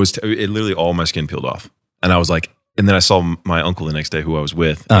finger. It literally all my skin peeled off. And I was like, and then I saw my uncle the next day who I was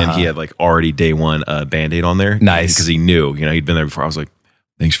with, and he had like already day one Band-Aid on there. Nice. Because he knew, he'd been there before. I was like,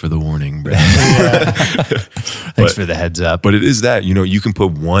 thanks for the warning, bro. Thanks for the heads up. But it is that, you can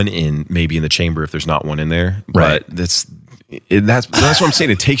put one in maybe in the chamber if there's not one in there. Right. But that's what I'm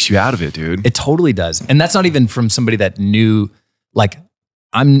saying. It takes you out of it, dude. It totally does. And that's not even from somebody that knew, like,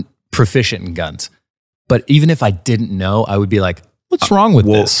 I'm proficient in guns. But even if I didn't know, I would be like, what's wrong with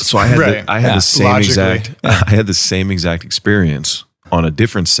this? So I had the same exact experience on a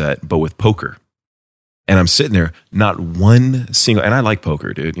different set, but with poker. And I'm sitting there, not one single, and I like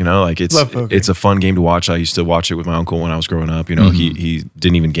poker, dude. It's a fun game to watch. I used to watch it with my uncle when I was growing up. He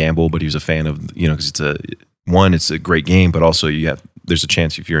didn't even gamble, but he was a fan of, because it's a great game, but also there's a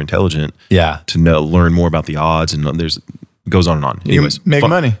chance if you're intelligent, to learn more about the odds, and it goes on and on. Anyways, you make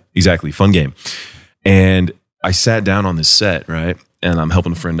money. Exactly, fun game. And I sat down on this set, right, and I'm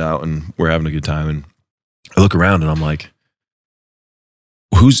helping a friend out, and we're having a good time, and I look around, and I'm like,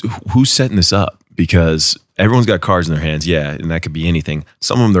 who's setting this up? Because everyone's got cards in their hands, and that could be anything.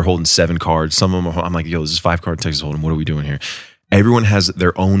 Some of them, they're holding 7 cards. Some of them, I'm like, yo, this is 5-card Texas Hold'em. What are we doing here? Everyone has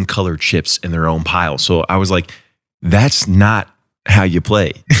their own colored chips in their own pile. So I was like, that's not how you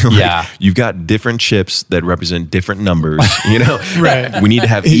play. You've got different chips that represent different numbers, Right. We need to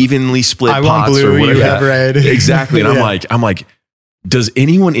have evenly split I pots. want blue, or whatever. you have red. Exactly. And I'm like, does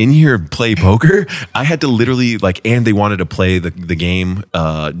anyone in here play poker? I had to literally and they wanted to play the game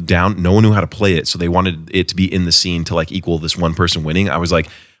down. No one knew how to play it. So they wanted it to be in the scene to equal this one person winning. I was like,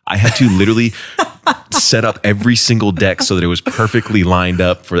 I had to literally set up every single deck so that it was perfectly lined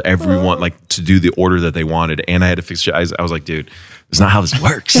up for everyone, to do the order that they wanted. And I had to fix it. I was like, dude, that's not how this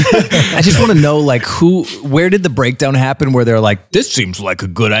works. I just want to know, where did the breakdown happen where they're like, this seems like a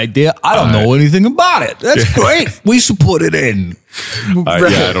good idea. I don't know anything about it. That's great. We should put it in.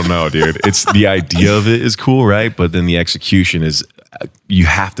 I don't know, dude. It's the idea of it is cool, right? But then the execution is, you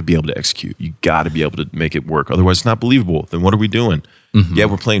have to be able to execute. You got to be able to make it work. Otherwise, it's not believable. Then what are we doing? Mm-hmm. Yeah,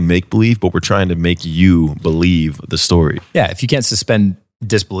 we're playing make-believe, but we're trying to make you believe the story. Yeah, if you can't suspend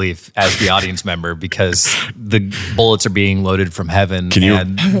disbelief as the audience member because the bullets are being loaded from heaven Can you-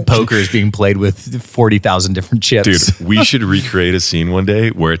 and poker is being played with 40,000 different chips. Dude, we should recreate a scene one day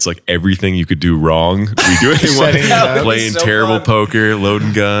where it's like everything you could do wrong. We do it in one, Setting it up. playing So terrible fun. poker,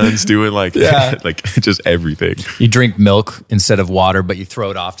 loading guns, doing like like just everything. You drink milk instead of water, but you throw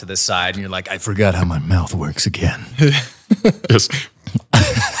it off to the side and you're like, I forgot how my mouth works again. Just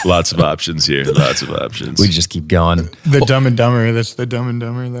lots of options here. Lots of options. We just keep going. The Dumb and Dumber. That's the Dumb and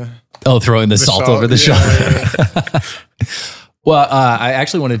Dumber. Throwing the salt over the shoulder. Yeah. Well, I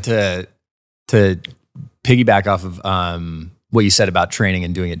actually wanted to piggyback off of what you said about training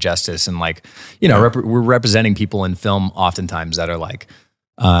and doing it justice. And like, you know, we're representing people in film oftentimes that are like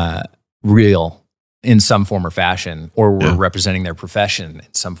real in some form or fashion, or we're representing their profession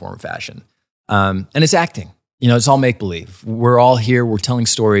in some form or fashion. And it's acting. You know, it's all make-believe. We're all here, we're telling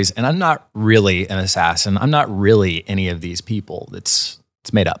stories, and I'm not really an assassin. I'm not really any of these people. It's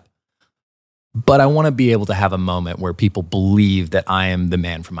made up. But I want to be able to have a moment where people believe that I am the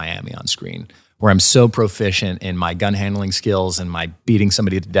man from Miami on screen, where I'm so proficient in my gun handling skills and my beating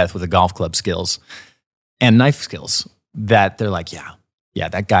somebody to death with a golf club skills and knife skills that they're like, yeah,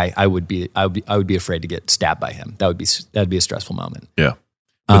 that guy, I would be afraid to get stabbed by him. That'd be a stressful moment. Yeah.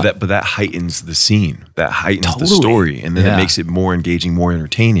 But that heightens the scene. That heightens the Totally. story, and then it makes it more engaging, more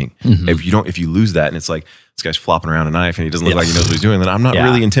entertaining. Mm-hmm. If you lose that, and it's like this guy's flopping around a knife, and he doesn't look like he knows what he's doing, then I'm not Yeah.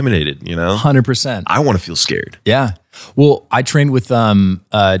 really intimidated. You know, 100%. I want to feel scared. Yeah. Well, I trained with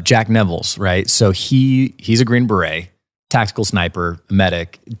Jack Nevels, right? So he's a Green Beret, tactical sniper,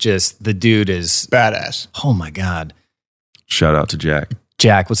 medic. Just the dude is, Badass. oh my God. Shout out to Jack.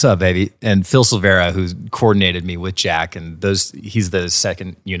 Jack, what's up, baby? And Phil Silvera, who coordinated me with Jack, and he's the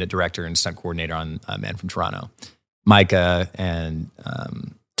second unit director and stunt coordinator on Man from Toronto. Micah and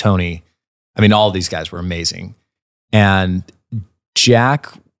Tony. I mean, all of these guys were amazing. And Jack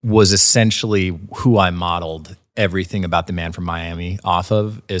was essentially who I modeled everything about the Man from Miami off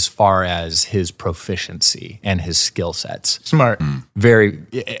of, as far as his proficiency and his skill sets. Smart.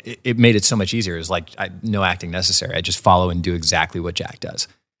 It made it so much easier. It was like no acting necessary. I just follow and do exactly what Jack does.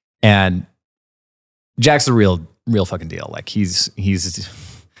 And Jack's the real fucking deal. Like he's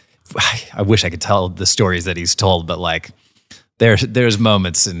I wish I could tell the stories that he's told, but like there's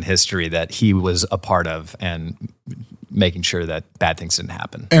moments in history that he was a part of and making sure that bad things didn't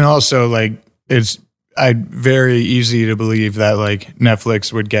happen. And also, like, it's very easy to believe that like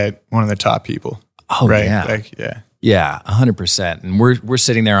Netflix would get one of the top people. Oh, right? yeah. Like, yeah. Yeah, 100%. And we're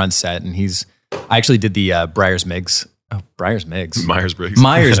sitting there on set, and I actually did the Myers-Briggs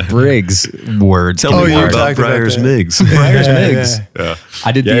Myers-Briggs. words. Tell Oh, me you more were about talking about Myers-Briggs. Myers-Briggs. Yeah.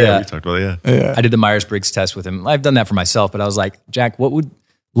 I did we the talked about it. Yeah. I did the Myers-Briggs test with him. I've done that for myself, but I was like, Jack,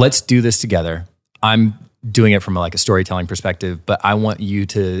 let's do this together. I'm doing it from like a storytelling perspective, but I want you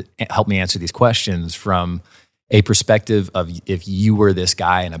to help me answer these questions from a perspective of if you were this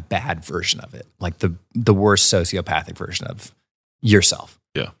guy in a bad version of it, like the worst sociopathic version of yourself.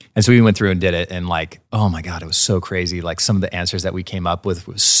 Yeah. And so we went through and did it, and like, oh my God, it was so crazy. Like some of the answers that we came up with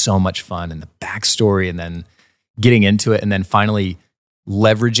was so much fun, and the backstory, and then getting into it, and then finally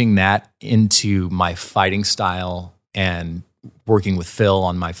leveraging that into my fighting style and working with Phil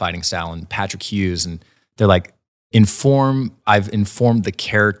on my fighting style and Patrick Hughes. And they're like, I've informed the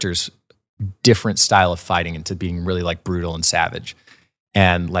character's different style of fighting into being really like brutal and savage,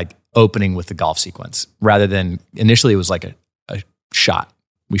 and like opening with the golf sequence rather than initially it was like a shot.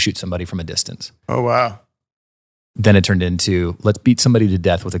 We shoot somebody from a distance. Oh, wow. Then it turned into let's beat somebody to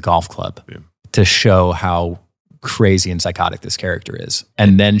death with a golf club to show how crazy and psychotic this character is,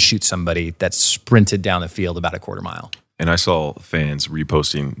 and then shoot somebody that's sprinted down the field about a quarter mile. And I saw fans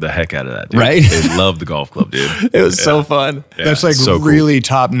reposting the heck out of that, dude. Right? They love the golf club, dude. It was so fun. Yeah, That's like so cool. really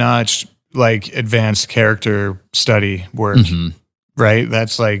top-notch, like advanced character study work, right?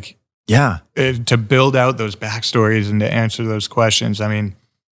 That's like, Yeah. to build out those backstories and to answer those questions. I mean,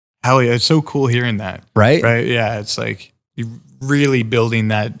 hell yeah, it's so cool hearing that. Right? Right? Yeah, it's like you're really building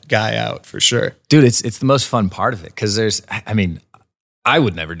that guy out for sure. Dude, it's the most fun part of it because I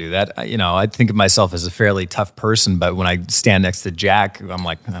would never do that. I think of myself as a fairly tough person, but when I stand next to Jack, I'm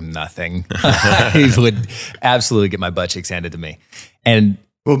like, I'm nothing. He would absolutely get my butt cheeks handed to me. And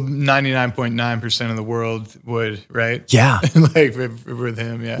Well, 99.9% of the world would, right? yeah, Like with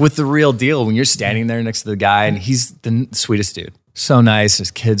him, yeah. with the real deal, when you're standing there next to the guy and he's the sweetest dude. So nice.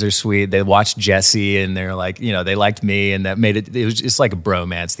 His kids are sweet. They watched Jesse and they're like, they liked me, and that made it was just like a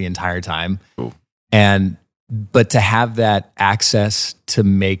bromance the entire time. Cool. But to have that access to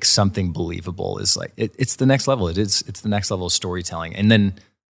make something believable is like, it's the next level. It's the next level of storytelling. And then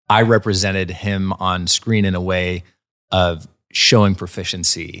I represented him on screen in a way of showing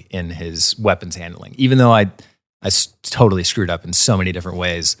proficiency in his weapons handling, even though I totally screwed up in so many different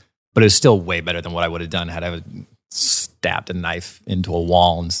ways, but it was still way better than what I would have done had I stabbed a knife into a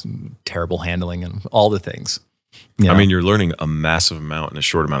wall and some terrible handling and all the things. You know? I mean, you're learning a massive amount in a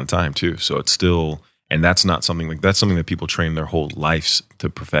short amount of time too. So it's still, and that's not something that's something that people train their whole lives to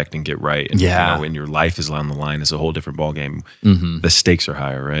perfect and get right. And when your life is on the line, it's a whole different ballgame. The stakes are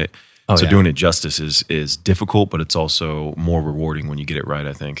higher, right? So doing it justice is difficult, but it's also more rewarding when you get it right,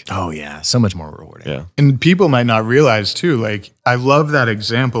 I think. Oh yeah, so much more rewarding. Yeah. And people might not realize too, like, I love that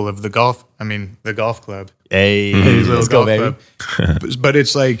example of the golf club. Hey, let's go, baby. But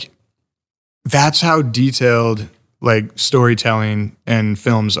it's like, that's how detailed like storytelling and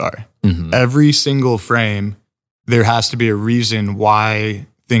films are. Every single frame, there has to be a reason why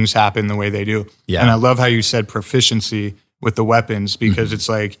things happen the way they do. Yeah. And I love how you said proficiency with the weapons, because it's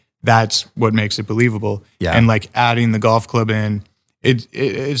like, that's what makes it believable. Yeah. And like adding the golf club in, it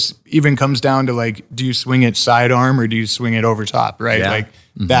even comes down to like, do you swing it sidearm or do you swing it over top, right? Yeah. Like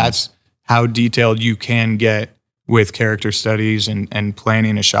that's how detailed you can get with character studies and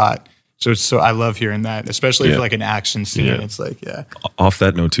planning a shot. So I love hearing that, especially for like an action scene. Yeah. It's like, Off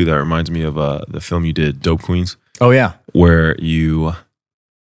that note too, that reminds me of the film you did, Dope Queens. Oh yeah. Where you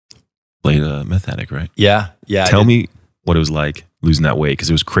played a meth addict, right? Yeah. Tell me what it was like losing that weight, because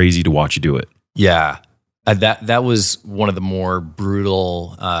it was crazy to watch you do it. Yeah. That was one of the more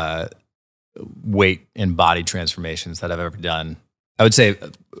brutal weight and body transformations that I've ever done. I would say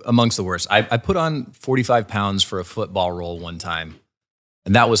amongst the worst. I put on 45 pounds for a football roll one time,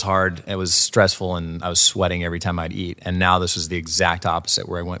 and that was hard. It was stressful, and I was sweating every time I'd eat. And now this was the exact opposite,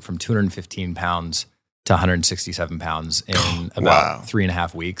 where I went from 215 pounds to 167 pounds in about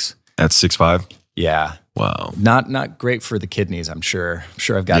 3.5 weeks. That's 6'5"? Yeah. Wow. Not great for the kidneys, I'm sure. I'm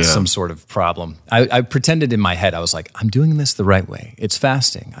sure I've got some sort of problem. I pretended in my head, I was like, I'm doing this the right way. It's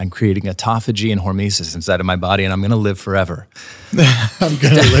fasting. I'm creating autophagy and hormesis inside of my body, and I'm going to live forever. I'm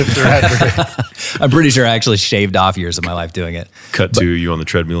going to live forever. I'm pretty sure I actually shaved off years of my life doing it. Cut to you on the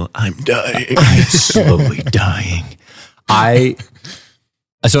treadmill. I'm dying. I'm slowly dying.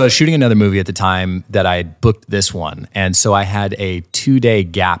 So I was shooting another movie at the time that I had booked this one. And so I had a 2-day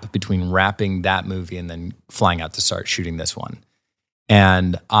gap between wrapping that movie and then flying out to start shooting this one.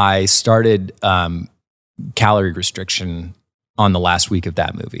 And I started calorie restriction on the last week of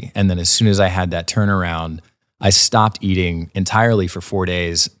that movie. And then as soon as I had that turnaround, I stopped eating entirely for 4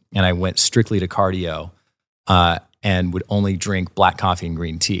 days. And I went strictly to cardio and would only drink black coffee and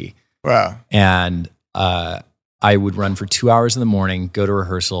green tea. Wow. And I would run for 2 hours in the morning, go to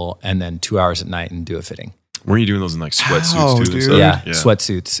rehearsal, and then 2 hours at night and do a fitting. Were you doing those in like sweatsuits too? Dude. Yeah,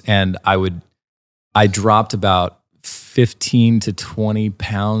 sweatsuits. And I dropped about 15 to 20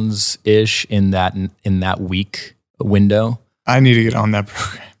 pounds ish in that week window. I need to get on that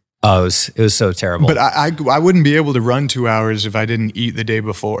program. Oh, it was so terrible. But I wouldn't be able to run 2 hours if I didn't eat the day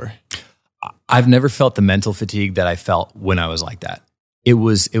before. I've never felt the mental fatigue that I felt when I was like that. It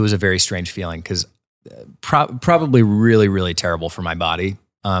was a very strange feeling, because probably really, really terrible for my body.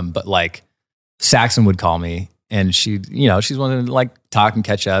 But like Saxon would call me, and she's wanting to like talk and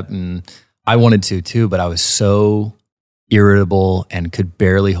catch up, and I wanted to too, but I was so irritable and could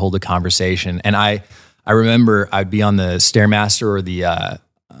barely hold a conversation. And I remember I'd be on the Stairmaster or the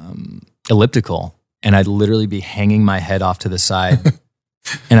elliptical, and I'd literally be hanging my head off to the side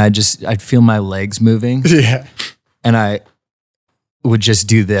and I'd feel my legs moving. Yeah. And I would just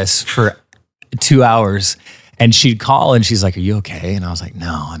do this for 2 hours, and she'd call and she's like, "Are you okay?" And I was like,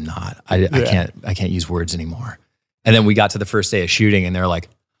 "No, I'm not. I can't use words anymore." And then we got to the first day of shooting, and they're like,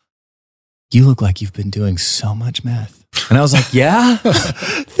 "You look like you've been doing so much meth." And I was like, "Yeah,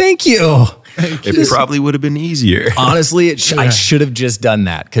 thank you." It probably would have been easier. Honestly, I should have just done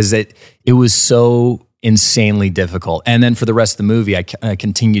that, because it was so insanely difficult. And then for the rest of the movie, I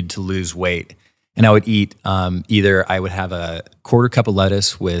continued to lose weight. And I would eat either I would have a quarter cup of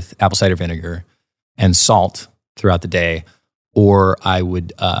lettuce with apple cider vinegar and salt throughout the day, or I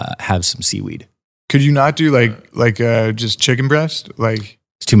would have some seaweed. Could you not do like just chicken breast? Like,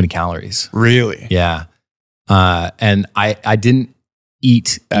 it's too many calories. Really? Yeah. And I didn't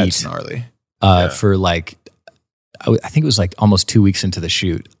eat. That's gnarly. For like, I think it was like almost 2 weeks into the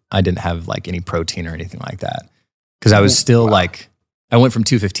shoot. I didn't have like any protein or anything like that, because I was still like, I went from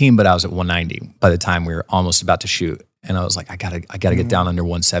 215, but I was at 190 by the time we were almost about to shoot. And I was like, I gotta get down under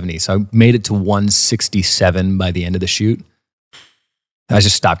 170. So I made it to 167 by the end of the shoot. I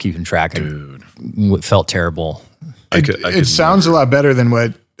just stopped keeping track. Dude. It felt terrible. It sounds a lot better than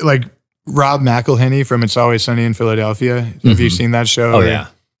what, like, Rob McElhenney from It's Always Sunny in Philadelphia. Have you seen that show? Oh, yeah.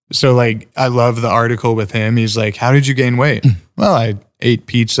 So like, I love the article with him. He's like, how did you gain weight? Well, I ate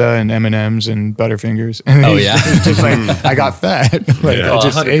pizza and M&Ms and Butterfingers. And it's just like, I got fat. Like, I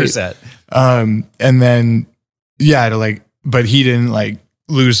just 100%. Ate. And then, but he didn't like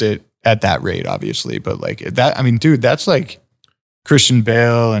lose it at that rate, obviously. But like that, I mean, dude, that's like Christian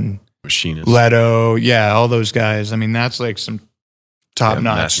Bale and Machinist. Leto. Yeah. All those guys. I mean, that's like some top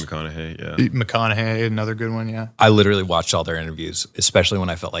notch. Matthew McConaughey. Yeah. McConaughey, another good one. Yeah. I literally watched all their interviews, especially when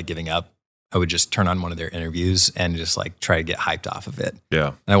I felt like giving up. I would just turn on one of their interviews and just like try to get hyped off of it. Yeah.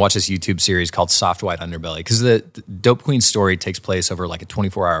 And I watched this YouTube series called Soft White Underbelly because the Dope Queen story takes place over like a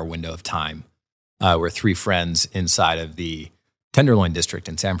 24-hour window of time where three friends inside of the Tenderloin district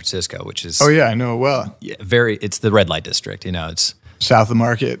in San Francisco, which is... Oh yeah, I know it well. Yeah, it's the red light district, it's... South of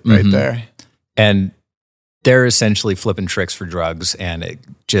Market, right there. And they're essentially flipping tricks for drugs, and it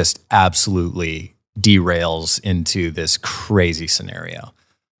just absolutely derails into this crazy scenario.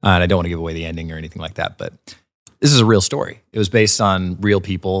 And I don't want to give away the ending or anything like that, but this is a real story. It was based on real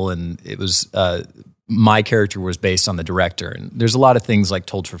people, and it was my character was based on the director. And there's a lot of things like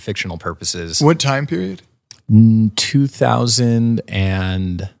told for fictional purposes. What time period? 2000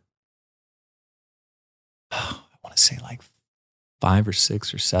 and I want to say like 5 or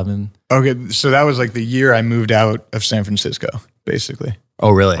 6 or 7. Okay, so that was like the year I moved out of San Francisco, basically. Oh,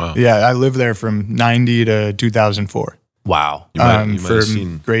 really? Wow. Yeah, I lived there from 90 to 2004. Wow. You might have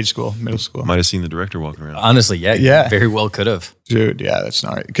seen grade school, middle school. Might have seen the director walking around. Honestly, yeah. Very well could have. Dude, yeah, that's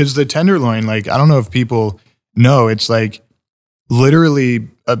not right. Because the Tenderloin, like, I don't know if people know, it's like literally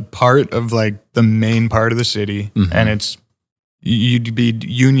a part of like the main part of the city. Mm-hmm. And it's, you'd be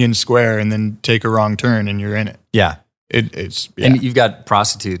Union Square and then take a wrong turn and you're in it. Yeah. It's And you've got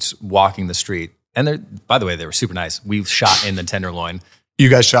prostitutes walking the street. And they're, by the way, they were super nice. We shot in the Tenderloin. You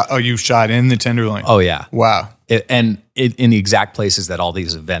guys shot, you shot in the Tenderloin? Oh, yeah. Wow. In the exact places that all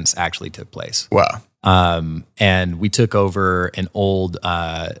these events actually took place. Wow. And we took over an old,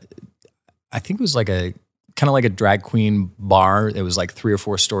 I think it was like a, kind of like a drag queen bar. It was like 3 or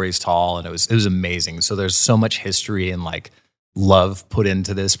 4 stories tall, and it was amazing. So there's so much history and like love put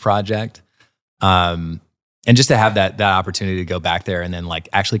into this project. And just to have that opportunity to go back there and then like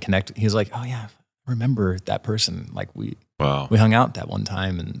actually connect. He was like, oh yeah, I remember that person. Like we hung out that one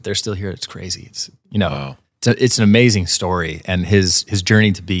time and they're still here. It's crazy. It's, wow. It's an amazing story, and his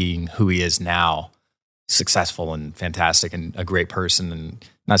journey to being who he is now, successful and fantastic and a great person. And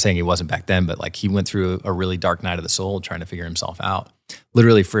not saying he wasn't back then, but like he went through a really dark night of the soul trying to figure himself out.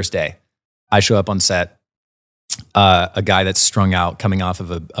 Literally first day, I show up on set, a guy that's strung out coming off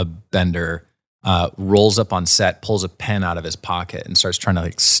of a bender, rolls up on set, pulls a pen out of his pocket and starts trying to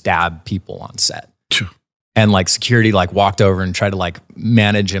like stab people on set. And like security like walked over and tried to like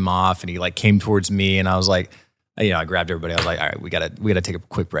manage him off, and he like came towards me, and I was like, I grabbed everybody. I was like, all right, we gotta take a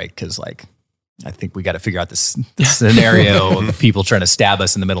quick break because like I think we got to figure out this scenario of people trying to stab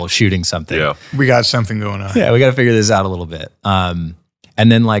us in the middle of shooting something. Yeah, we got something going on. Yeah, we got to figure this out a little bit. And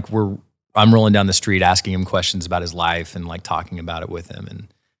then like I'm rolling down the street asking him questions about his life and like talking about it with him, and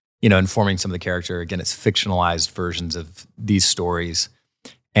informing some of the character. Again, it's fictionalized versions of these stories,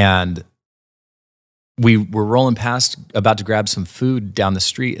 and we were rolling past, about to grab some food down the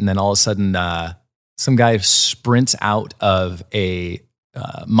street, and then all of a sudden, some guy sprints out of a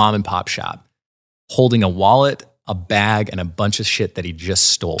mom and pop shop, holding a wallet, a bag, and a bunch of shit that he just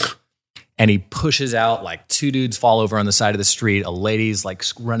stole. And he pushes out, like 2 dudes fall over on the side of the street. A lady's like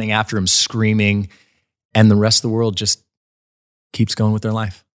running after him, screaming, and the rest of the world just keeps going with their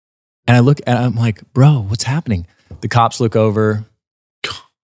life. And I look, and I'm like, bro, what's happening? The cops look over.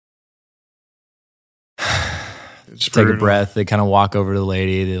 Take a breath. They kind of walk over to the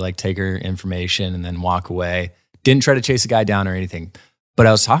lady. They like take her information and then walk away. Didn't try to chase the guy down or anything. But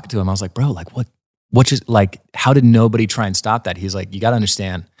I was talking to him. I was like, bro, like what just like, how did nobody try and stop that? He's like, you got to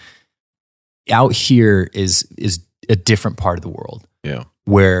understand, out here is a different part of the world. Yeah.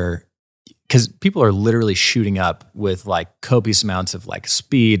 Where, because people are literally shooting up with like copious amounts of like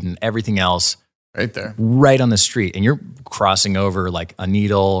speed and everything else. Right there. Right on the street. And you're crossing over like a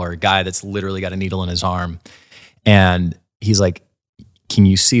needle, or a guy that's literally got a needle in his arm. And he's like, can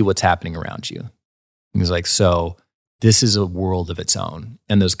you see what's happening around you? He's like, so this is a world of its own.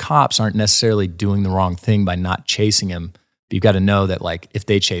 And those cops aren't necessarily doing the wrong thing by not chasing him. But you've got to know that like, if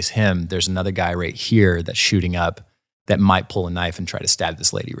they chase him, there's another guy right here that's shooting up that might pull a knife and try to stab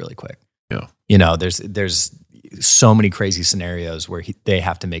this lady really quick. Yeah. There's so many crazy scenarios where they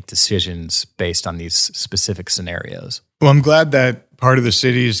have to make decisions based on these specific scenarios. Well, I'm glad that part of the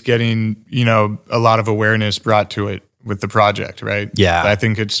city is getting, a lot of awareness brought to it with the project, right? Yeah. I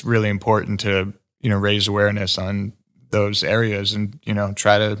think it's really important to, raise awareness on those areas and,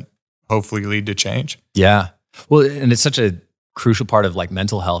 try to hopefully lead to change. Yeah. Well, and it's such a crucial part of like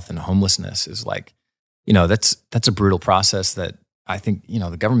mental health and homelessness is like, that's a brutal process that I think,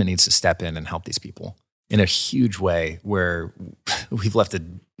 the government needs to step in and help these people in a huge way, where we've left a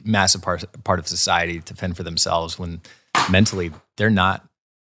massive part of society to fend for themselves when mentally they're not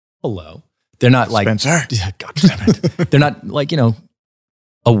hello. They're not like, Spencer. God damn it. They're not like,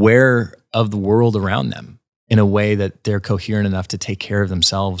 aware of the world around them in a way that they're coherent enough to take care of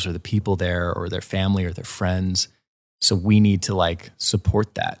themselves or the people there or their family or their friends. So we need to like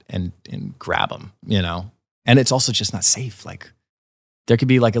support that and grab them, and it's also just not safe. Like there could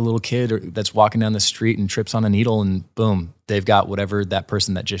be like a little kid that's walking down the street and trips on a needle and boom, they've got whatever that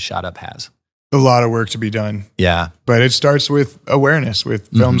person that just shot up has. A lot of work to be done. Yeah. But it starts with awareness with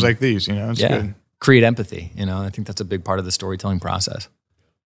films like these, it's good. Create empathy, I think that's a big part of the storytelling process.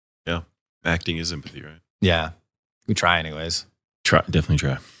 Yeah. Acting is empathy, right? Yeah. We try anyways. Definitely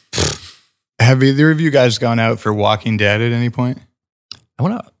try. Have either of you guys gone out for Walking Dead at any point? I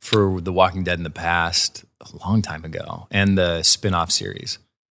went out for The Walking Dead in the past a long time ago, and the spin-off series.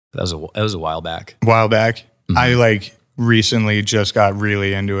 That was a while back. Mm-hmm. I like recently just got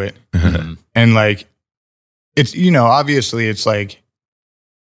really into it. Mm-hmm. And like, it's, obviously it's like,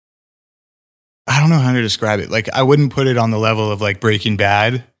 I don't know how to describe it. Like I wouldn't put it on the level of like Breaking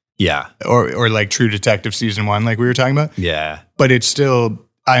Bad. Yeah. Or like True Detective season 1, like we were talking about. Yeah. But it's still,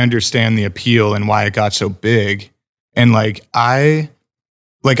 I understand the appeal and why it got so big. And like, I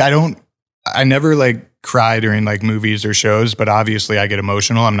never like cry during like movies or shows, but obviously I get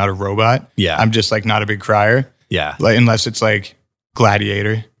emotional. I'm not a robot. Yeah. I'm just like not a big crier. Yeah. Like, unless it's like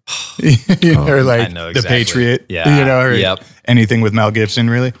Gladiator or like exactly. The Patriot, yeah. Or anything with Mel Gibson,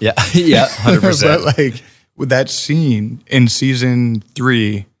 really. Yeah. Yeah. 100%. But like with that scene in season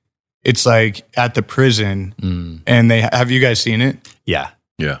 3, it's like at the prison and have you guys seen it? Yeah.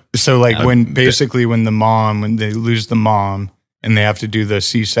 Yeah. So like when they lose the mom and they have to do the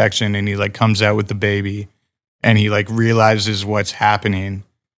C-section and he like comes out with the baby and he like realizes what's happening.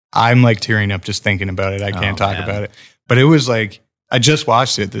 I'm like tearing up just thinking about it. I can't talk about it. But it was like, I just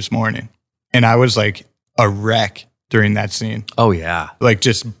watched it this morning and I was like a wreck during that scene. Oh yeah. Like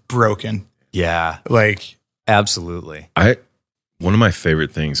just broken. Yeah. Like absolutely. One of my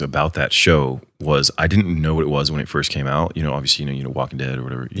favorite things about that show was I didn't know what it was when it first came out. Obviously, Walking Dead or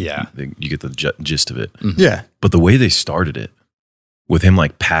whatever. Yeah. You get the gist of it. Mm-hmm. Yeah. But the way they started it, with him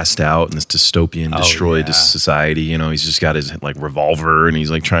like passed out in this dystopian, destroyed society, he's just got his like revolver and he's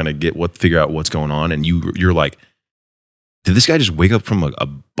like trying to figure out what's going on. And you're like, did this guy just wake up from a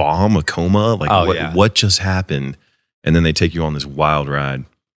bomb, a coma? Like what just happened? And then they take you on this wild ride.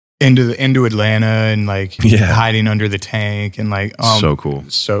 Into Atlanta and like hiding under the tank and like so cool.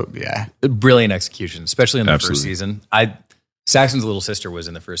 So yeah, brilliant execution, especially in the first season. Saxon's little sister was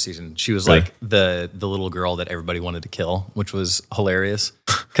in the first season. She was like the little girl that everybody wanted to kill, which was hilarious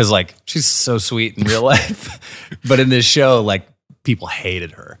because like she's so sweet in real life, but in this show like people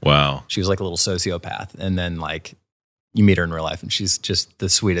hated her. Wow, she was like a little sociopath, and then like you meet her in real life and she's just the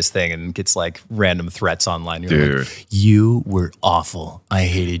sweetest thing and gets like random threats online. You're like, you were awful. I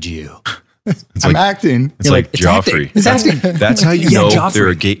hated you. I'm acting. It's like Joffrey. It's acting. That's how you know they're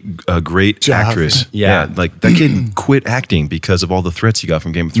a great actress. Yeah. Like that kid quit acting because of all the threats he got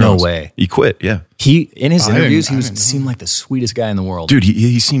from Game of Thrones. No way. He quit, yeah. He, in his interviews, he seemed like the sweetest guy in the world. Dude,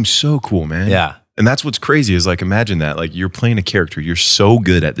 he seems so cool, man. Yeah. And that's what's crazy is like, imagine that. Like you're playing a character. You're so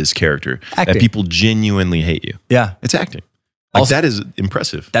good at this character that people genuinely hate you. Yeah. It's acting. Like also, that is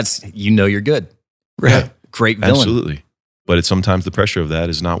impressive. That's, you're good. Right. Yeah. Great villain. Absolutely. But it's sometimes the pressure of that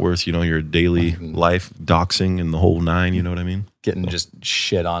is not worth, your daily life, doxing and the whole 9, you know what I mean? Getting just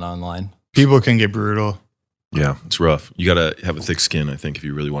shit on online. People can get brutal. Yeah, it's rough. You got to have a thick skin, I think, if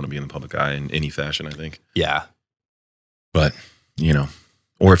you really want to be in the public eye in any fashion, I think. Yeah. But,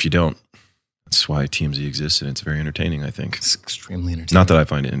 or if you don't, that's why TMZ exists and it's very entertaining, I think. It's extremely entertaining. Not that I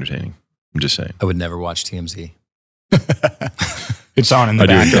find it entertaining. I'm just saying. I would never watch TMZ. It's on in the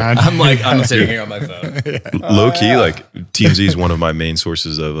background. I'm sitting here on my phone. Low key, like TMZ is one of my main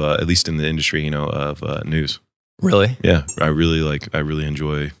sources of, at least in the industry, of news. Really? Yeah, I really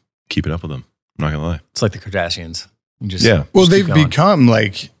enjoy keeping up with them. I'm not gonna lie. It's like the Kardashians. Well, they've become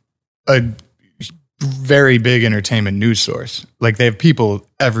like a very big entertainment news source. Like they have people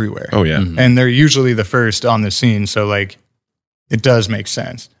everywhere. Oh yeah, mm-hmm. And they're usually the first on the scene. So like, it does make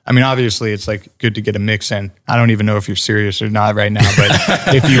sense. I mean, obviously, it's like good to get a mix in. I don't even know if you're serious or not right now,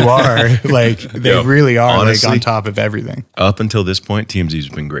 but if you are, like, they really are honestly, like on top of everything. Up until this point, TMZ has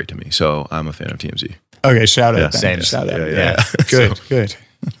been great to me, so I'm a fan of TMZ. Okay, shout out. Same. Shout out. Yeah. Good, good.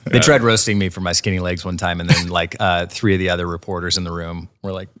 They tried roasting me for my skinny legs one time, and then like 3 of the other reporters in the room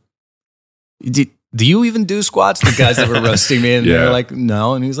were like, do you even do squats? The guys that were roasting me, and they were like,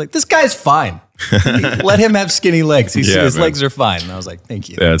 no. And he was like, this guy's fine. Let him have skinny legs. His legs are fine. And I was like, thank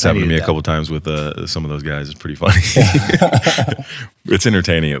you. Yeah, it's happened to me a couple times with some of those guys. It's pretty funny. It's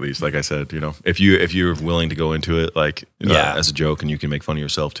entertaining, at least. Like I said, if you're willing to go into it like as a joke, and you can make fun of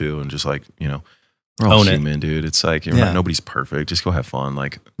yourself too, and just like we're all human, dude. It's like nobody's perfect. Just go have fun.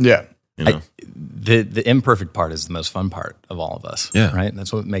 Like the imperfect part is the most fun part of all of us. Yeah, right.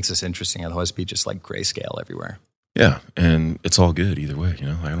 That's what makes us interesting. Otherwise, be just like grayscale everywhere. Yeah, and it's all good either way.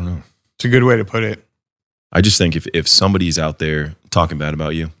 I don't know. It's a good way to put it. I just think if somebody's out there talking bad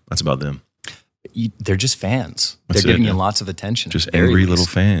about you, that's about them. They're just fans. They're giving you lots of attention. Just angry little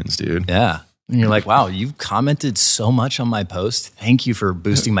fans, dude. Yeah. And you're like, wow, you've commented so much on my post. Thank you for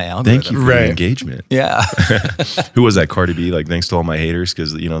boosting my algorithm. Thank you for the engagement. Yeah. Who was that? Cardi B? Like, thanks to all my haters,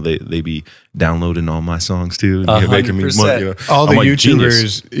 because they be downloading all my songs too, and making me money. All the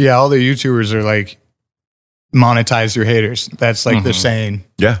YouTubers, all the YouTubers are like, monetize your haters. That's like the saying.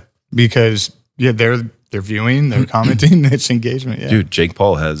 Yeah. Because they're viewing, they're commenting, it's engagement. Yeah. Dude, Jake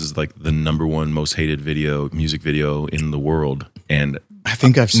Paul has like the #1 most hated music video in the world, and I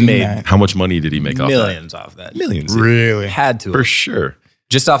think I've seen that. How much money did he make Millions off that? Millions. Really? Had to. For sure.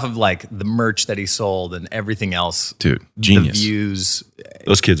 Just off of like the merch that he sold and everything else. Dude, genius. The views.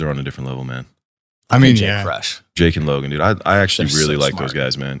 Those kids are on a different level, man. I mean, Fresh. Jake and Logan, dude. I actually really like those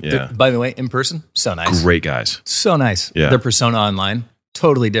guys, man. Yeah. By the way, in person, so nice. Great guys. So nice. Yeah. Their persona online,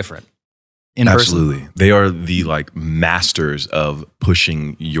 totally different. Absolutely. They are the like masters of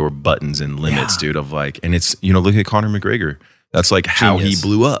pushing your buttons and limits, dude, of like, and it's, look at Conor McGregor. That's like how he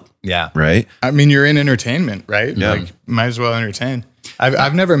blew up. Yeah. Right? I mean, you're in entertainment, right? Yeah. Like, might as well entertain.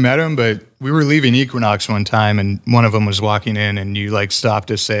 I've never met him, but we were leaving Equinox one time, and one of them was walking in, and you like stopped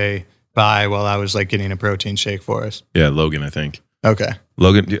to say bye while I was like getting a protein shake for us. Yeah, Logan, I think. Okay.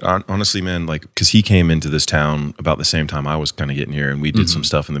 Logan, honestly, man, like, because he came into this town about the same time I was kind of getting here, and we did some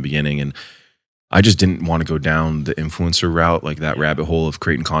stuff in the beginning, and I just didn't want to go down the influencer route, like that rabbit hole of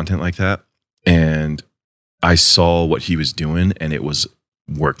creating content like that. And I saw what he was doing, and it was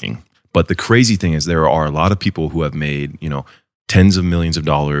working. But the crazy thing is, there are a lot of people who have made, tens of millions of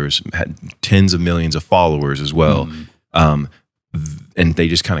dollars, had tens of millions of followers as well. And they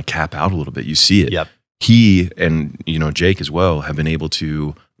just kind of cap out a little bit. You see it. Yep. He and, Jake as well have been able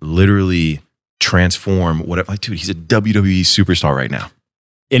to literally transform whatever. Like, dude, he's a WWE superstar right now.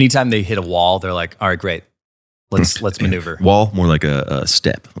 Anytime they hit a wall, they're like, all right, great. Let's maneuver. Wall, more like a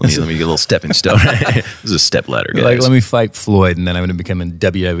step. Let me get a little stepping stone. This is a step ladder, guys. Like, let me fight Floyd, and then I'm going to become a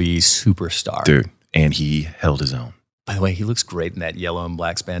WWE superstar. Dude, and he held his own. By the way, he looks great in that yellow and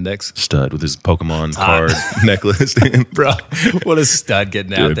black spandex. Stud with his Pokemon card necklace. Bro, what a stud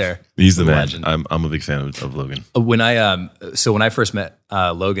getting out there. He's the man. Legend. I'm a big fan of Logan. When I first met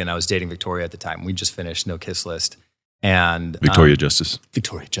Logan, I was dating Victoria at the time. We just finished No Kiss List. And Victoria Justice.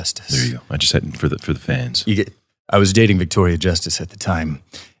 Victoria Justice. There you go. I just had for the fans. I was dating Victoria Justice at the time.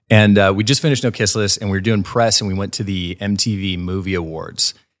 And we just finished No Kiss List, and we were doing press, and we went to the MTV Movie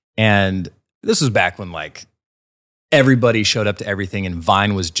Awards. And this was back when like everybody showed up to everything, and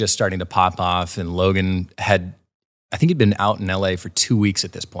Vine was just starting to pop off, and Logan I think he'd been out in LA for 2 weeks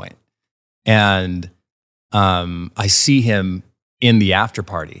at this point. And I see him in the after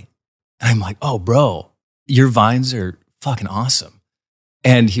party, and I'm like, oh, bro, your Vines are fucking awesome.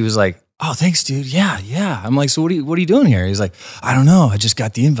 And he was like, oh, thanks, dude. Yeah. I'm like, so what are you doing here? He's like, I don't know. I just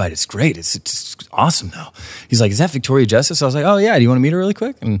got the invite. It's great. It's awesome though. He's like, is that Victoria Justice? I was like, oh yeah. Do you want to meet her really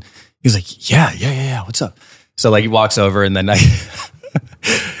quick? And he's like, yeah. What's up? So like he walks over, and then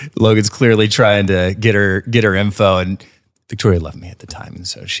Logan's clearly trying to get her info, and Victoria loved me at the time. And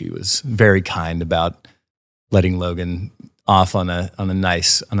so she was very kind about letting Logan off on a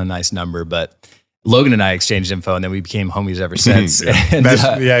nice number. But Logan and I exchanged info, and then we became homies ever since. And,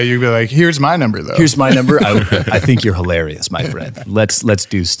 you'd be like, here's my number, though. Here's my number. I think you're hilarious, my friend. Let's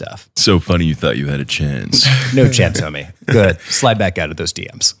do stuff. So funny you thought you had a chance. No chance, homie. Good. Slide back out of those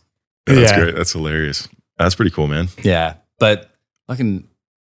DMs. That's great. That's hilarious. That's pretty cool, man. Yeah. But fucking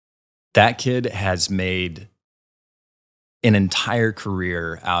that kid has made an entire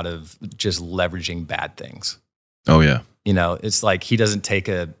career out of just leveraging bad things. Oh, yeah. It's like he doesn't take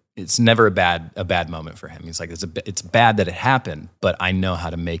it's never a bad moment for him. He's like, it's bad that it happened, but I know how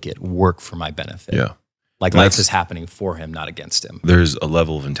to make it work for my benefit. Yeah. Like life is happening for him, not against him. There's a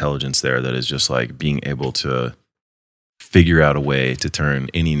level of intelligence there that is just like being able to figure out a way to turn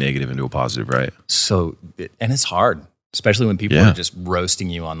any negative into a positive, right? So, and it's hard, especially when people are just roasting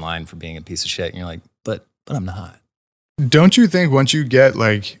you online for being a piece of shit. And you're like, but I'm not. Don't you think once you get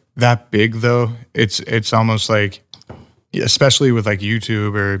like that big though, it's almost like, especially with like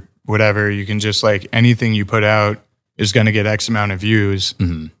YouTube or whatever, you can just like anything you put out is going to get X amount of views.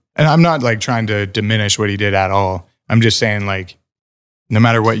 Mm-hmm. And I'm not like trying to diminish what he did at all. I'm just saying like, no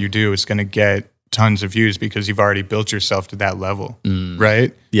matter what you do, it's going to get tons of views because you've already built yourself to that level,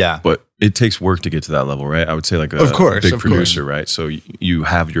 right? Yeah. But it takes work to get to that level, right? I would say like a big producer, right? So you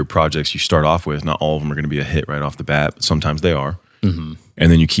have your projects you start off with. Not all of them are going to be a hit right off the bat, but sometimes they are. Mm-hmm.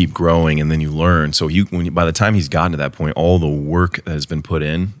 And then you keep growing and then you learn. So by the time he's gotten to that point, all the work that has been put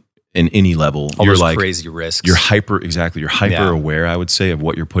in any level, all you're those like crazy risks. You're hyper aware, I would say, of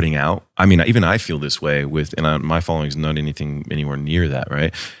what you're putting out. I mean, even I feel this way my following is not anything anywhere near that,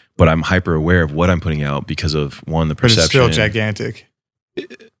 right? But I'm hyper aware of what I'm putting out because of one, the perception. But it's still gigantic.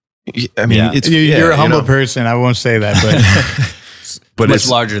 I mean, you're a humble person. I won't say that, but much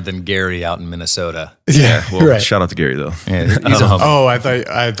larger than Gary out in Minnesota. Yeah. Well, shout out to Gary though. Yeah, he's a humble. Oh, I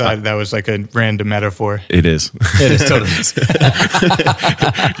thought that was like a random metaphor. It is. It is totally.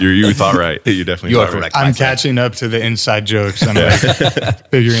 You thought right. You definitely are correct. I'm catching up to the inside jokes. I'm like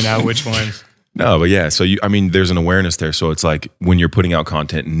figuring out which ones. No, but yeah. So there's an awareness there. So it's like when you're putting out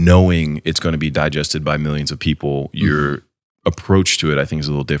content, knowing it's going to be digested by millions of people, your approach to it, I think, is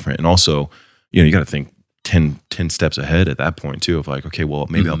a little different. And also, you got to think 10 steps ahead at that point too, of like, okay, well,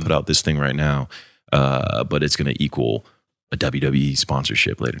 maybe I'll put out this thing right now, but it's going to equal a WWE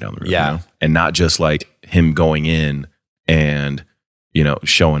sponsorship later down the road. Yeah. And not just like him going in and,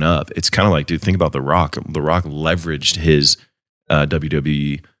 showing up. It's kind of like, dude, think about The Rock. The Rock leveraged his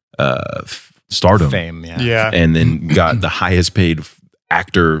WWE stardom, fame, yeah, and then got the highest paid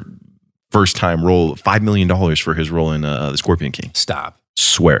actor first time role, $5 million for his role in The Scorpion King. Stop.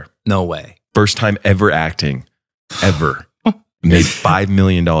 Swear. No way. First time ever acting, ever. Made $5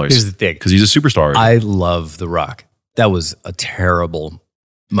 million. Here's the thing. Because he's a superstar. I love The Rock. That was a terrible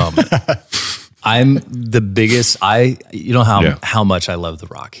moment. I'm the biggest, how much I love The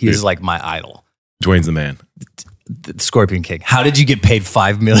Rock. He is like my idol. Dwayne's the man. The Scorpion King. How did you get paid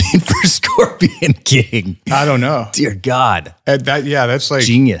 $5 million for Scorpion King? I don't know. Dear God. That's like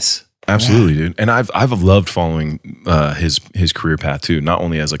genius. Absolutely, dude. And I've loved following his career path too. Not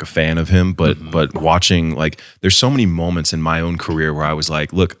only as like a fan of him, but watching, like, there's so many moments in my own career where I was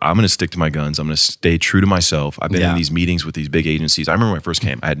like, look, I'm going to stick to my guns. I'm going to stay true to myself. I've been in these meetings with these big agencies. I remember when I first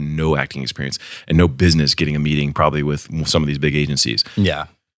came, I had no acting experience and no business getting a meeting probably with some of these big agencies. Yeah.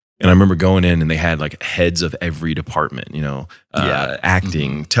 And I remember going in and they had like heads of every department,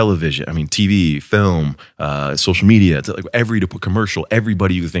 acting, television, TV, film, social media, like every commercial,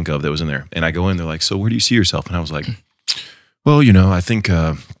 everybody you could think of that was in there. And I go in, they're like, so where do you see yourself? And I was like, well, I think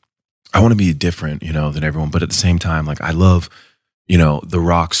I want to be different, than everyone. But at the same time, like I love, The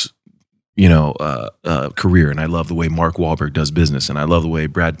Rock's, career. And I love the way Mark Wahlberg does business. And I love the way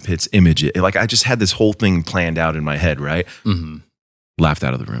Brad Pitt's image. Like I just had this whole thing planned out in my head, right? Mm-hmm. Laughed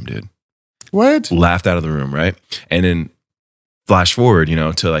out of the room, dude. What? Laughed out of the room, right? And then flash forward,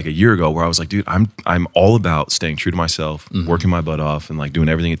 to like a year ago where I was like, dude, I'm all about staying true to myself, working my butt off and like doing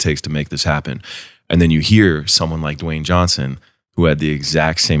everything it takes to make this happen. And then you hear someone like Dwayne Johnson who had the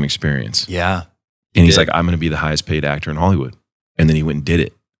exact same experience. Yeah. And he's like, I'm going to be the highest paid actor in Hollywood. And then he went and did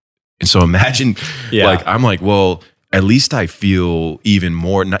it. And so imagine, like, I'm like, well, at least I feel even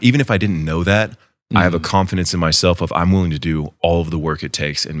more, even if I didn't know that, I have a confidence in myself of I'm willing to do all of the work it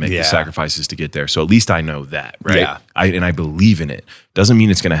takes and make the sacrifices to get there. So at least I know that, right? Yeah. I believe in it. Doesn't mean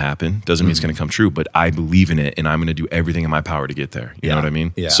it's going to happen. Doesn't mean it's going to come true, but I believe in it and I'm going to do everything in my power to get there. You know what I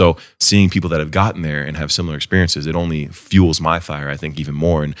mean? Yeah. So seeing people that have gotten there and have similar experiences, it only fuels my fire, I think, even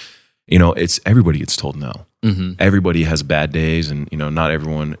more. And, it's everybody gets told no. Mm-hmm. Everybody has bad days and, not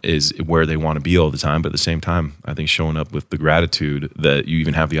everyone is where they want to be all the time. But at the same time, I think showing up with the gratitude that you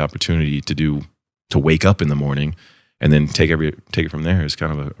even have the opportunity to wake up in the morning and then take it from there is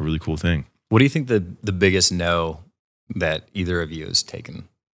kind of a really cool thing. What do you think the biggest no that either of you has taken?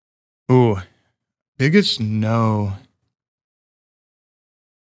 Ooh, biggest no.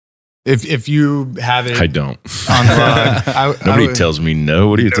 If you have it, I don't. Nobody tells me no.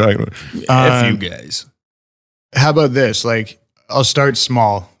 What are you talking about? F you guys. How about this? Like, I'll start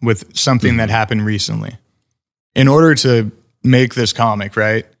small with something that happened recently. In order to make this comic,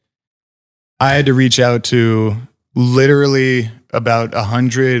 right? I had to reach out to literally about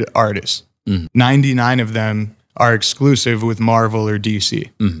 100 artists. 99 of them are exclusive with Marvel or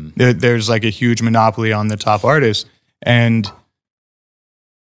DC. There's like a huge monopoly on the top artists. And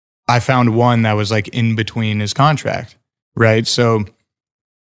I found one that was like in between his contract, right? So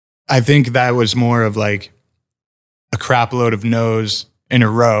I think that was more of like a crap load of no's in a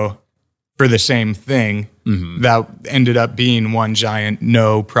row for the same thing. that ended up being one giant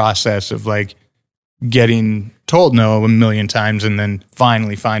no process of like getting told no a million times and then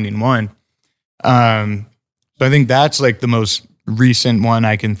finally finding one. So I think that's like the most recent one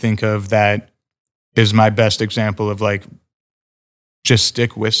I can think of that is my best example of like, just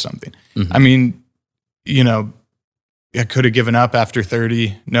stick with something. I mean, you know, I could have given up after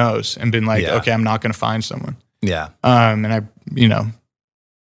 30 no's and been like, okay, I'm not going to find someone. Yeah. And I, you know,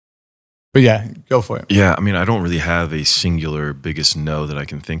 but yeah, go for it. Yeah. I mean, I don't really have a singular biggest no that I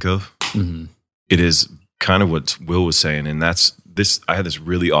can think of. It is kind of what Will was saying. And that's this, I had this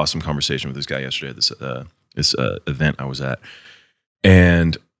really awesome conversation with this guy yesterday at this event I was at.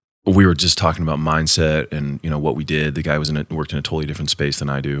 And we were just talking about mindset and, you know, what we did. The guy worked in a totally different space than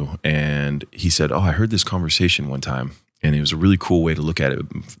I do. And he said, I heard this conversation one time. And it was a really cool way to look at it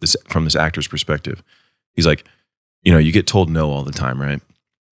from this actor's perspective. He's like, you know, you get told no all the time, right?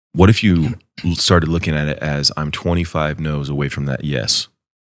 What if you started looking at it as I'm 25 no's away from that yes?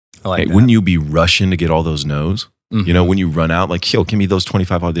 I like that. Wouldn't you be rushing to get all those no's? You know, when you run out, like, yo, give me those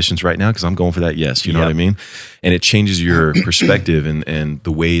 25 auditions right now because I'm going for that yes. You know what I mean? And it changes your perspective and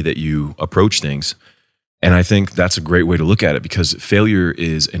the way that you approach things. And I think that's a great way to look at it because failure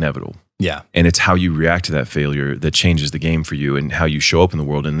is inevitable. Yeah. And it's how you react to that failure that changes the game for you and how you show up in the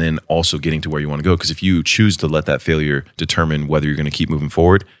world and then also getting to where you want to go. Because if you choose to let that failure determine whether you're going to keep moving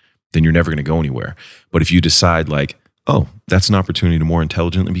forward, then you're never going to go anywhere. But if you decide like, oh, that's an opportunity to more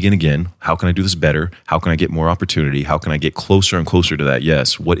intelligently begin again. How can I do this better? How can I get more opportunity? How can I get closer and closer to that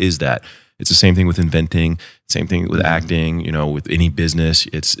yes? What is that? It's the same thing with inventing, same thing with acting, you know, with any business.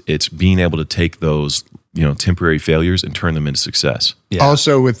 It's being able to take those, you know, temporary failures and turn them into success. Yeah.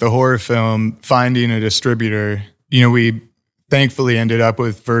 Also with the horror film, finding a distributor, you know, we thankfully ended up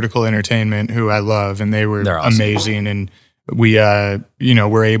with Vertical Entertainment, who I love, and they're awesome. Amazing. And we, you know,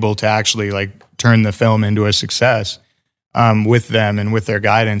 were able to actually like turn the film into a success with them and with their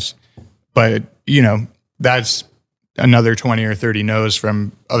guidance. But, you know, that's another 20 or 30 no's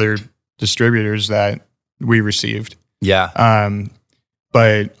from other distributors that we received. Yeah.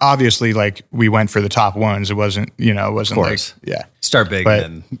 But obviously, like, we went for the top ones. It wasn't, you know, it wasn't like, yeah. Start big and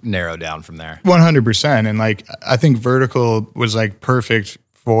then narrow down from there. 100%. And like, I think Vertical was like perfect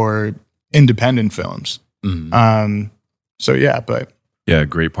for independent films. So yeah, but. Yeah,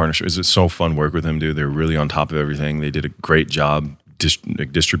 great partnership. It's so fun work with them, dude. They're really on top of everything. They did a great job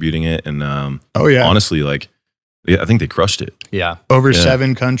distributing it. And honestly, like, I think they crushed it. Yeah. Over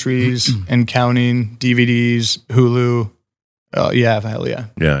 7 countries and counting, DVDs, Hulu. Oh, yeah, hell yeah.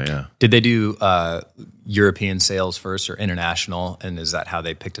 Yeah. Did they do European sales first or international? And is that how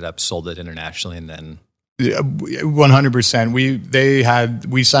they picked it up, sold it internationally, and then? 100%.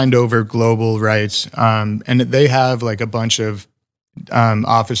 We signed over global rights, and they have like a bunch of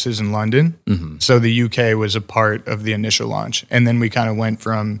offices in London. So the UK was a part of the initial launch. And then we kind of went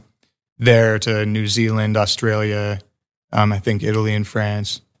from there to New Zealand, Australia, I think Italy and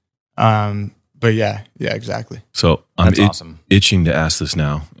France. But yeah, exactly. So I'm itching to ask this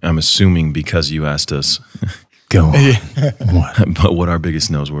now. I'm assuming because you asked us. Go on. But what our biggest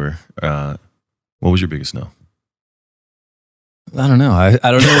no's were. What was your biggest no? I don't know.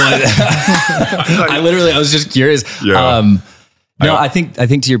 I don't know. I was just curious. Yeah. No, I think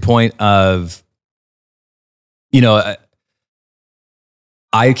to your point of, you know,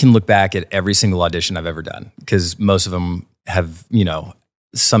 I can look back at every single audition I've ever done because most of them have, you know,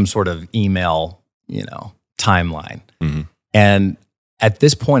 some sort of email, you know, timeline. And at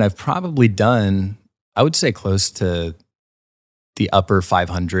this point, I've probably done, I would say, close to the upper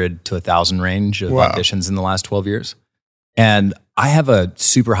 500 to 1,000 range of auditions in the last 12 years. And I have a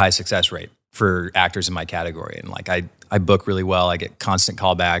super high success rate for actors in my category. And like, I book really well. I get constant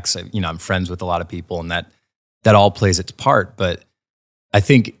callbacks. I'm friends with a lot of people, and that all plays its part. But I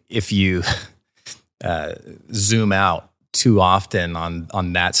think if you zoom out too often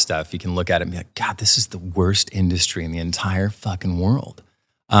on that stuff, you can look at it and be like, God, this is the worst industry in the entire fucking world.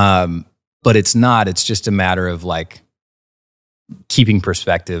 But it's not. It's just a matter of like keeping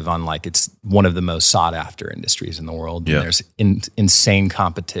perspective on like it's one of the most sought after industries in the world. Yeah. And there's insane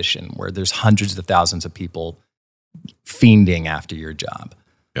competition where there's hundreds of thousands of people fiending after your job.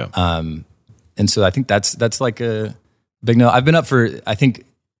 Yeah. And so I think that's like a big no. I've been up for, I think,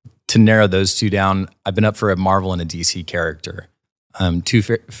 to narrow those two down, I've been up for a Marvel and a DC character, 2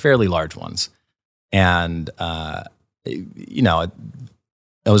 fairly large ones. And, you know,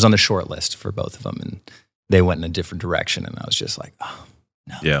 I was on the short list for both of them, and they went in a different direction. And I was just like, oh,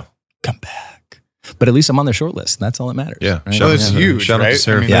 no, come back. But at least I'm on the short list, and that's all that matters. Yeah. Right? Well, it's huge, Shout out right? to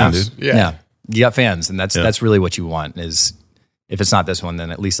Sarah yeah. Fan, dude. Yeah. You got fans, and that's really what you want is if it's not this one,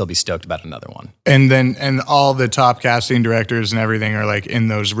 then at least they'll be stoked about another one. And all the top casting directors and everything are like in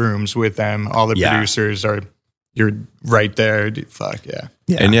those rooms with them. All the producers are, you're right there. Fuck yeah.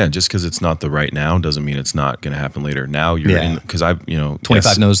 And just because it's not the right now doesn't mean it's not going to happen later. Now you're in, because I've,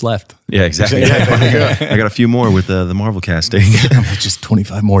 25 no's left. Yeah, exactly. I got a few more with the Marvel casting. Just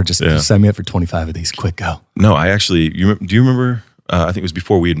 25 more. Just sign me up for 25 of these. Quick, go. No, I actually, do you remember, I think it was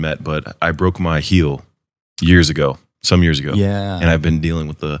before we had met, but I broke my heel some years ago. Yeah. And I've been dealing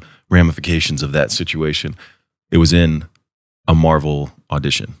with the ramifications of that situation. It was in a Marvel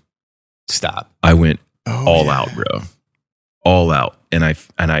audition. Stop. I went all out, bro. All out. And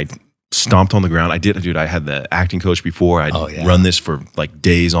I stomped on the ground. I had the acting coach before. I'd run this for like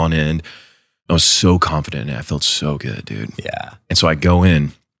days on end. I was so confident and I felt so good, dude. Yeah. And so I go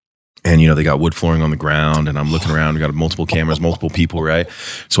in and, they got wood flooring on the ground and I'm looking around. We got multiple cameras, multiple people, right?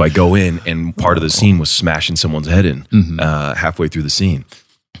 So I go in and part of the scene was smashing someone's head in halfway through the scene.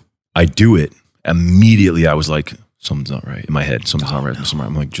 I do it. Immediately I was like, something's not right. In my head, something's not right. No.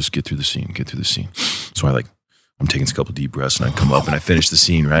 I'm like, just get through the scene. So I'm taking a couple deep breaths and I come up and I finish the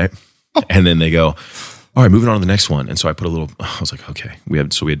scene, right? And then they go, all right, moving on to the next one. And so I was like, okay, we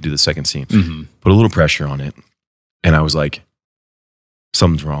had to do the second scene. Put a little pressure on it. And I was like,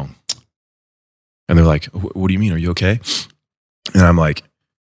 something's wrong. And they're like, what do you mean? Are you okay? And I'm like,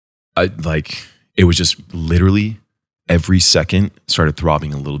 it was just literally every second started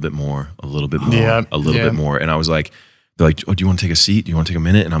throbbing a little bit more, a little bit more. And I was like, they're like, oh, do you want to take a seat? Do you want to take a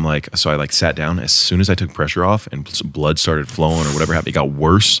minute? And I'm like, so I sat down. As soon as I took pressure off and some blood started flowing or whatever happened, it got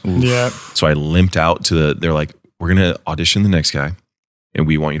worse. Yeah. So I limped out they're like, we're going to audition the next guy and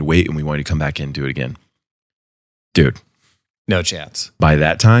we want you to wait and we want you to come back in and do it again. Dude. No chance. By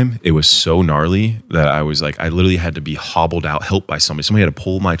that time, it was so gnarly that I was like, I literally had to be hobbled out, helped by somebody. Somebody had to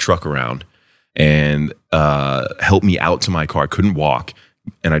pull my truck around and help me out to my car. I couldn't walk.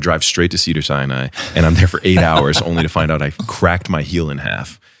 And I drive straight to Cedars-Sinai, and I'm there for 8 hours only to find out I cracked my heel in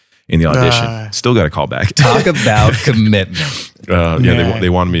half in the audition. Still got a call back. Talk about commitment. They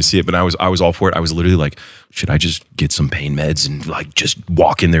wanted me to see it, but I was all for it. I was literally like, should I just get some pain meds and like just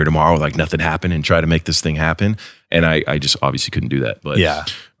walk in there tomorrow like nothing happened and try to make this thing happen? And I just obviously couldn't do that. But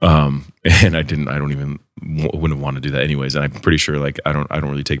and I wouldn't want to do that anyways. And I'm pretty sure like I don't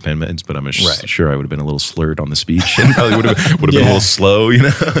really take pain meds, but I'm sure I would have been a little slurred on the speech and probably would have been a little slow,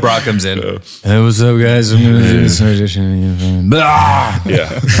 Brock comes in. Hey, what's up, guys? I'm gonna do this audition.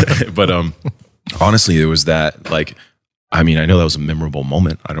 But honestly, it was that like. I mean, I know that was a memorable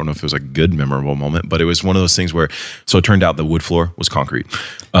moment. I don't know if it was a good memorable moment, but it was one of those things where, so it turned out the wood floor was concrete.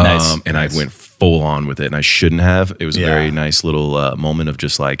 And I went full on with it and I shouldn't have. It was a very nice little moment of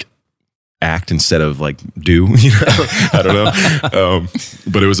just like act instead of like do, I don't know.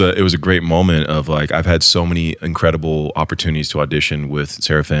 But it was a great moment of like, I've had so many incredible opportunities to audition with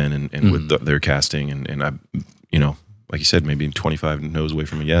Seraphin and with their casting and I, like you said, maybe 25 no's away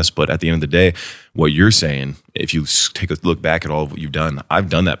from a yes. But at the end of the day, what you're saying, if you take a look back at all of what you've done, I've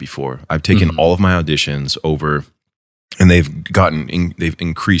done that before. I've taken all of my auditions over, and they've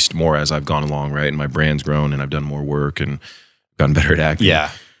increased more as I've gone along, right? And my brand's grown, and I've done more work and gotten better at acting.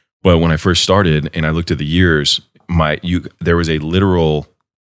 Yeah. But when I first started, and I looked at the years, there was a literal.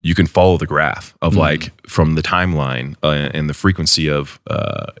 You can follow the graph of like from the timeline and the frequency of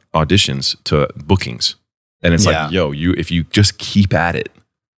auditions to bookings. And it's like, if you just keep at it,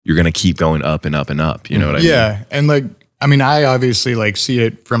 you're going to keep going up and up and up. You know what I mean? Yeah. And like, I mean, I obviously like see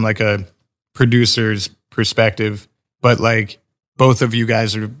it from like a producer's perspective, but like both of you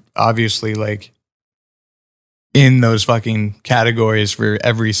guys are obviously like in those fucking categories for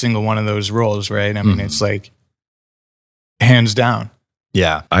every single one of those roles, right? I mean, it's like hands down.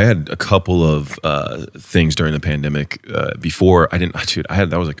 Yeah. I had a couple of things during the pandemic before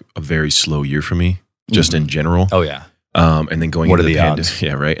that was like a very slow year for me. Just in general. Oh yeah. And then going into the pandemic.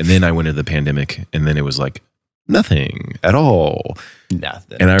 Yeah, right. And then I went into the pandemic and then it was like nothing at all.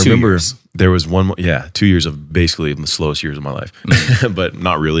 Nothing. And I remember there was 2 years of basically the slowest years of my life. But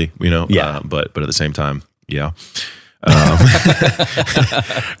not really, Yeah. But at the same time, yeah.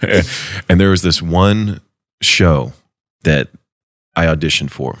 And there was this one show that I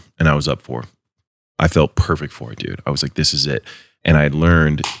auditioned for and I was up for. I felt perfect for it, dude. I was like, this is it. And I had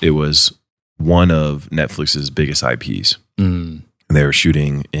learned it was one of Netflix's biggest IPs. And they were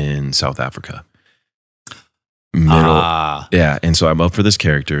shooting in South Africa. Yeah. And so I'm up for this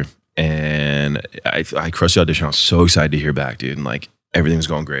character and I crushed the audition. I was so excited to hear back, dude. And like everything was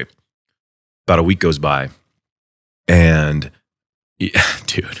going great. About a week goes by and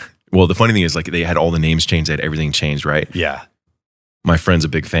dude. Well, the funny thing is like they had all the names changed. They had everything changed, right? Yeah. My friend's a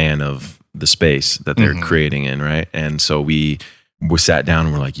big fan of the space that they're creating in, right? And so we we sat down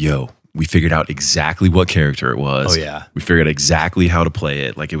and we're like, yo, we figured out exactly what character it was. Oh, yeah. We figured out exactly how to play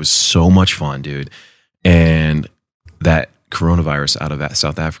it. Like, it was so much fun, dude. And that coronavirus out of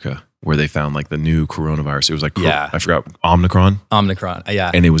South Africa, where they found like the new coronavirus. It was like, I forgot, Omicron.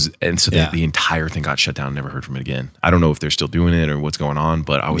 Yeah. And so the entire thing got shut down. Never heard from it again. I don't know if they're still doing it or what's going on,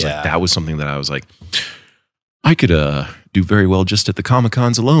 but I was like, that was something that I was like, I could do very well just at the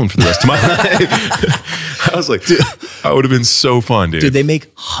Comic-Cons alone for the rest of my life. I was like, dude, that would have been so fun, dude. Dude, they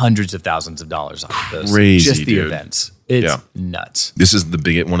make hundreds of thousands of dollars off of those. Crazy, just the dude. Events. It's nuts. This is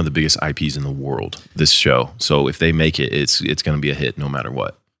one of the biggest IPs in the world, this show. So if they make it, it's going to be a hit no matter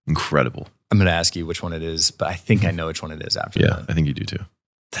what. Incredible. I'm going to ask you which one it is, but I think I know which one it is after that. Yeah, I think you do too.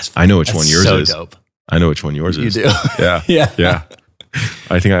 That's fun. I know which one yours is. So dope. I know which one yours is. You do? Yeah. Yeah.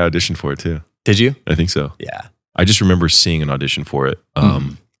 I think I auditioned for it too. Did you? I think so. Yeah. I just remember seeing an audition for it.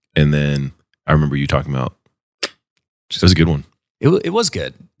 And then I remember you talking about it was a good one. It was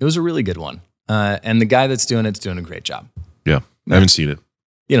good. It was a really good one. And the guy that's doing it's doing a great job. Yeah. I haven't seen it.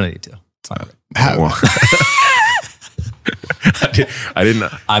 You don't need to. It's not great. I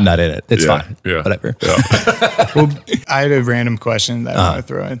didn't. I'm not in it. It's fine. Yeah. Whatever. Yeah. Well, I had a random question that I want to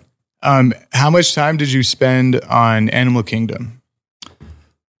throw in. How much time did you spend on Animal Kingdom?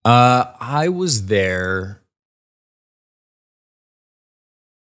 I was there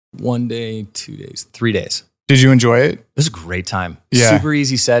 1 day, 2 days, 3 days. Did you enjoy it? It was a great time. Yeah. Super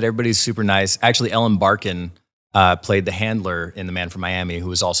easy set. Everybody's super nice. Actually, Ellen Barkin played the handler in The Man from Miami, who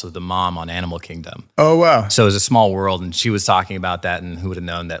was also the mom on Animal Kingdom. Oh, wow. So it was a small world, and she was talking about that, and who would have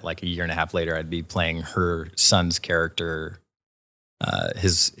known that like a year and a half later I'd be playing her son's character,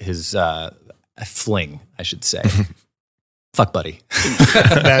 his fling, I should say. Fuck buddy.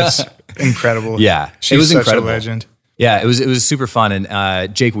 That's incredible. Yeah. She's it was such incredible. a legend. Yeah, it was super fun,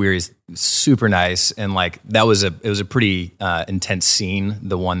 and Jake Weary's super nice, and like it was a pretty intense scene,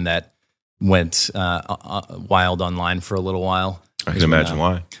 the one that went wild online for a little while. I can imagine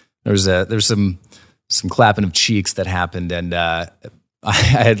why. There's some clapping of cheeks that happened, and I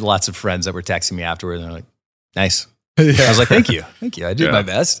had lots of friends that were texting me afterward, and they're like, "Nice." Yeah. I was like, "Thank you." I did my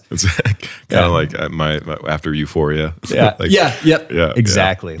best. It's kind of like my after Euphoria. Yeah, like, yeah,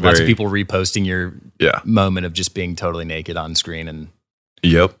 exactly. Yeah. Lots of people reposting your moment of just being totally naked on screen, and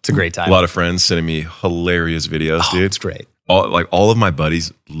it's a great time. A lot of friends sending me hilarious videos, dude. It's great. All of my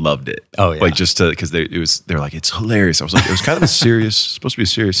buddies loved it. Oh yeah, like just because they're like, it's hilarious. I was like, it was kind of supposed to be a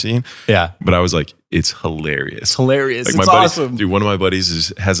serious scene. Yeah, but I was like, it's hilarious. It's hilarious. Like it's my buddy, awesome. dude, one of my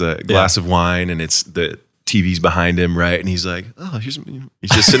buddies has a glass of wine, and it's the TV's behind him, right? And he's like, oh, he's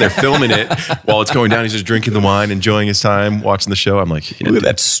just sitting there filming it while it's going down. He's just drinking the wine, enjoying his time, watching the show. I'm like, look at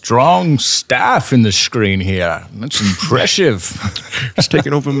that strong staff in the screen here. That's impressive. It's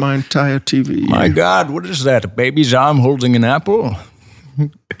taking over my entire TV. My God, what is that? A baby's arm holding an apple?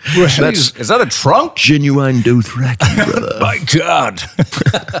 Is that a trunk? Genuine Dothraki, brother. My God.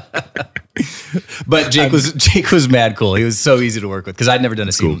 But Jake was mad cool. He was so easy to work with because I'd never done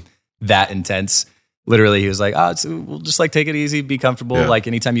a scene that intense. Literally, he was like, we'll just like take it easy, be comfortable. Yeah. Like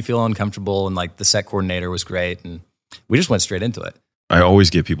anytime you feel uncomfortable, and like the set coordinator was great, and we just went straight into it. I always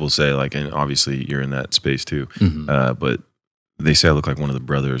get people say like, and obviously you're in that space too, but they say I look like one of the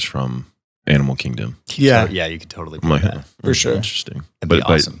brothers from Animal Kingdom. Yeah, so, yeah, you could totally I'm like, that for sure. Interesting. That'd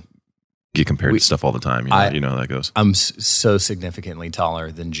be awesome. Get compared to stuff all the time. You know how that goes. I'm so significantly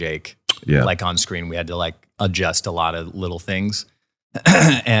taller than Jake. Yeah, like on screen, we had to like adjust a lot of little things.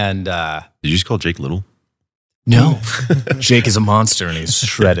 And did you just call Jake little? No, Jake is a monster, and he's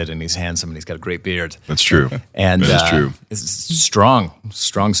shredded, and he's handsome, and he's got a great beard. That's true. And that is true. It's strong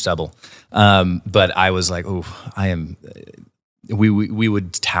stubble. But I was like, oh, I am. We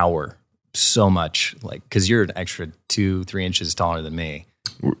would tower so much, like because you're an extra 2-3 inches taller than me.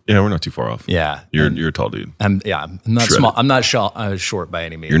 We're not too far off. Yeah, you're a tall dude. I'm not shredded. Small. I'm not short by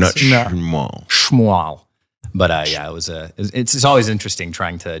any means. You're not small. Schmal. But it's always interesting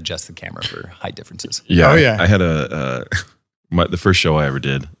trying to adjust the camera for height differences. Yeah. Oh yeah. I had the first show I ever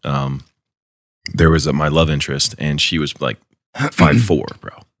did. There was my love interest, and she was like 5'4",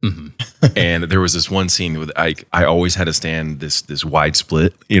 bro. Mm-hmm. And there was this one scene with I always had to stand this wide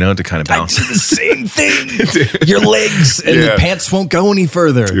split, to kind of bounce. I do the same thing. Your legs and the pants won't go any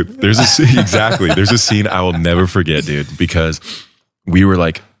further. Dude, there's a scene, exactly. There's a scene I will never forget, dude, because we were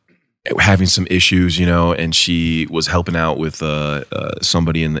like having some issues, and she was helping out with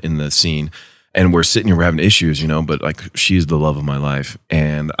somebody in the scene, and we're sitting here, we're having issues, but like she's the love of my life,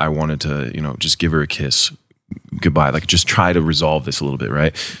 and I wanted to, just give her a kiss goodbye. Like, just try to resolve this a little bit,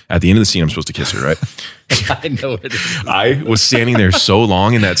 right? At the end of the scene, I'm supposed to kiss her, right? I know it is. I was standing there so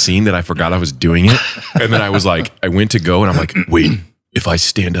long in that scene that I forgot I was doing it. And then I was like, I went to go and I'm like, wait, if I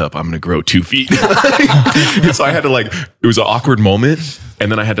stand up, I'm going to grow 2 feet. And so I had to like, it was an awkward moment.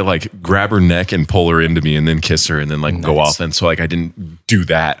 And then I had to like grab her neck and pull her into me and then kiss her and then like go off. And so like, I didn't do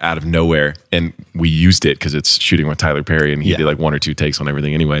that out of nowhere. And we used it because it's shooting with Tyler Perry and he did like 1 or 2 takes on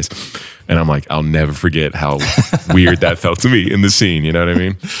everything anyways. And I'm like, I'll never forget how weird that felt to me in the scene. You know what I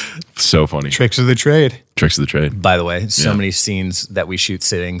mean? So funny. Tricks of the trade. Tricks of the trade. By the way, so many scenes that we shoot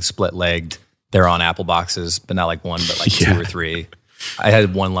sitting, split-legged. They're on Apple boxes, but not like one, but like 2 or 3. I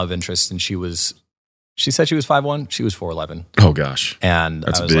had one love interest and she said she was 5'1", she was 4'11". Oh gosh. And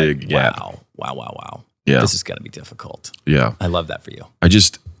that's I was big. like, wow. Yeah. This is going to be difficult. Yeah. I love that for you.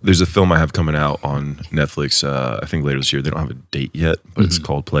 There's a film I have coming out on Netflix, I think later this year. They don't have a date yet, but it's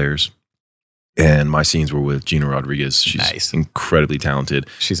called Players. And my scenes were with Gina Rodriguez. She's incredibly talented.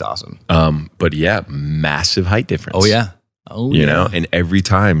 She's awesome. But yeah, massive height difference. Oh yeah. You know, and every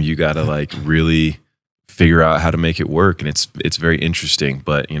time you got to like really figure out how to make it work. And it's very interesting,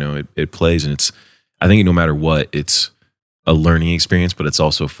 but you know, it plays and I think no matter what, it's a learning experience, but it's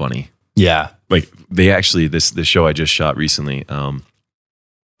also funny. Yeah. Like they actually, this show I just shot recently,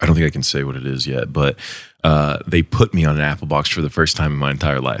 I don't think I can say what it is yet, but they put me on an Apple box for the first time in my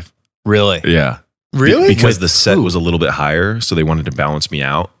entire life. Really? Yeah. Really? Because the set was a little bit higher, so they wanted to balance me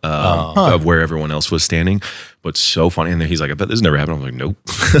out of where everyone else was standing. But so funny. And then he's like, I bet this never happened. I'm like, nope.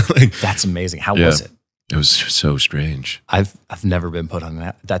 Like, that's amazing. How was it? It was so strange. I've never been put on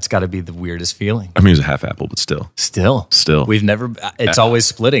that. That's got to be the weirdest feeling. I mean, it was a half apple, but still. We've never, it's always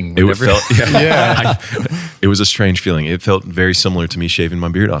splitting. It was a strange feeling. It felt very similar to me shaving my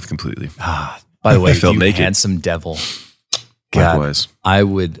beard off completely. By the way, I felt naked. Handsome devil. God, likewise. I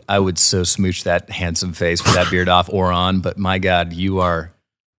would so smooch that handsome face with that beard off or on, but my God, you are.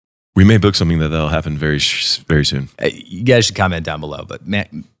 We may book something that'll happen very, very soon. You guys should comment down below, but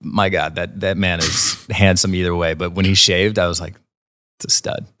man, my God, that man is handsome either way. But when he shaved, I was like, it's a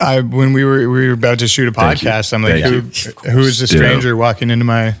stud. When we were about to shoot a podcast, I'm like, who is the stranger walking into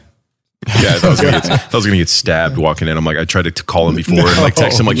my... Yeah, I was gonna get stabbed walking in. I'm like, I tried to call him before and like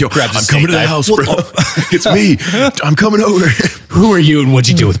text him like, yo, I'm coming to the house, bro. It's me. I'm coming over. Who are you and what'd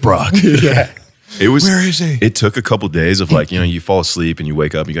you do with Brock? Yeah. Where is he? It took a couple days of like, you know, you fall asleep and you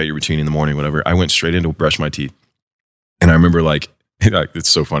wake up, you got your routine in the morning, whatever. I went straight in to brush my teeth. And I remember like, it's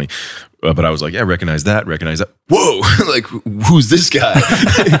so funny. But I was like, yeah, recognize that. Whoa, like, who's this guy?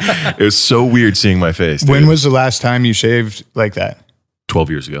 It was so weird seeing my face. When was the last time you shaved like that?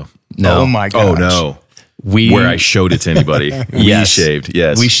 12 years ago. No. Oh my gosh. Oh no. Where I showed it to anybody. We shaved.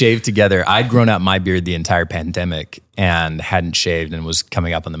 Yes. We shaved together. I'd grown out my beard the entire pandemic and hadn't shaved and was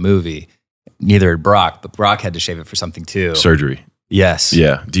coming up on the movie. Neither had Brock, but Brock had to shave it for something too. Surgery. Yes.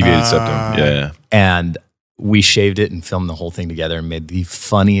 Yeah. Deviated septum. Yeah. And we shaved it and filmed the whole thing together and made the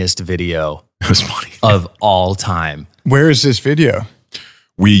funniest video of all time. Where is this video?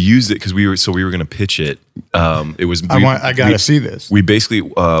 We used it because we were going to pitch it. It was. I gotta see this. We basically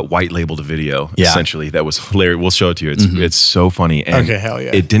white labeled a video essentially that was hilarious. We'll show it to you. It's so funny. And okay, hell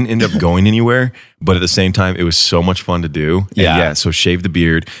yeah. It didn't end up going anywhere, but at the same time, it was so much fun to do. And so shave the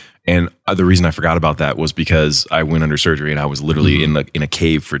beard. And the reason I forgot about that was because I went under surgery and I was literally in a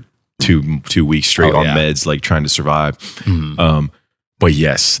cave for two weeks straight on meds, like trying to survive. But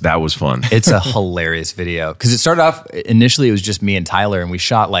yes, that was fun. It's a hilarious video because it started off initially. It was just me and Tyler, and we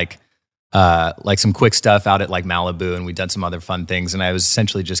shot like some quick stuff out at like Malibu, and we'd done some other fun things. And I was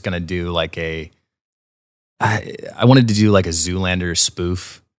essentially just gonna do like I wanted to do like a Zoolander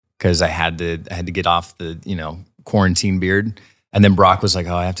spoof because I had to get off the quarantine beard. And then Brock was like,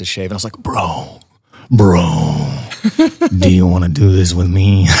 "Oh, I have to shave," and I was like, "Bro, do you want to do this with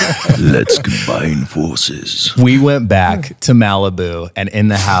me? Let's combine forces." We went back to Malibu and in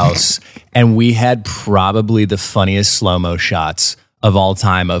the house, and we had probably the funniest slow-mo shots of all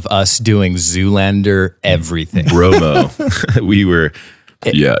time of us doing Zoolander everything. Bromo. We were,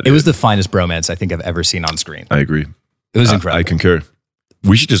 It was the finest bromance I think I've ever seen on screen. I agree. It was incredible. I concur.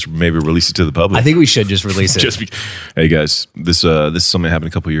 We should just maybe release it to the public. I think we should just release it. Hey guys, this is something that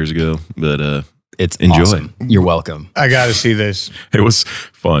happened a couple years ago, but it's enjoy. Awesome. You're welcome. I got to see this. It was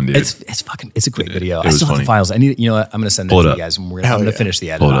fun, dude. It's a great video. I still have funny. the files. I need, I'm going to send it to you guys, and I'm going to finish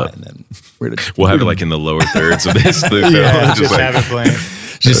the edit on it, and then we'll have it like in the lower thirds of this. Just have it playing.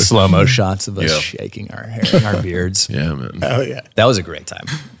 Just slow-mo shots of us shaking our hair and our beards. Yeah, man. Hell yeah. That was a great time.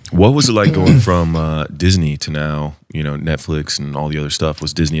 What was it like going from Disney to now, Netflix and all the other stuff?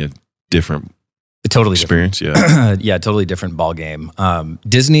 Was Disney a different totally experience? Different. Yeah. Yeah, totally different ball game.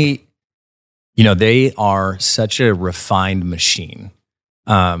 Disney, You know, they are such a refined machine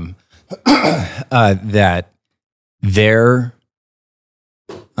that their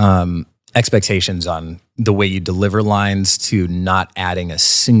expectations on the way you deliver lines to not adding a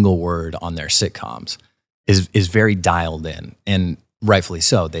single word on their sitcoms is very dialed in, and rightfully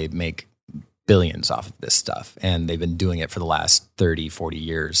so. They make billions off of this stuff, and they've been doing it for the last 30, 40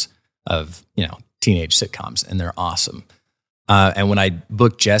 years of, you know, teenage sitcoms, and they're awesome. And when I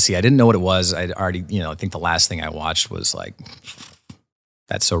booked Jesse, I didn't know what it was. I'd already, you know, I think the last thing I watched was like,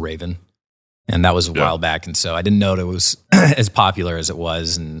 That's So Raven. And that was a while back. And so I didn't know that it was as popular as it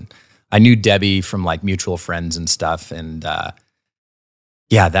was. And I knew Debbie from like mutual friends and stuff. And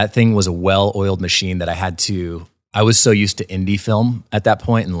that thing was a well-oiled machine that I was so used to indie film at that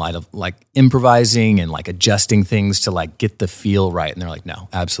point, in light of like improvising and like adjusting things to like get the feel right. And they're like, no,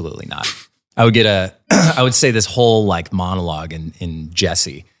 absolutely not. I would say this whole like monologue in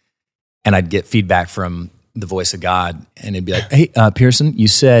Jesse, and I'd get feedback from the voice of God, and it'd be like, hey, Pierson, you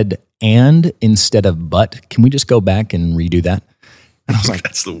said and instead of but. Can we just go back and redo that? And I was like,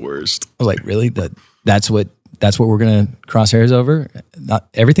 that's the worst. I was like, really? That's what we're going to cross hairs over?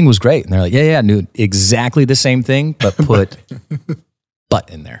 Everything was great. And they're like, yeah, knew exactly the same thing, but put but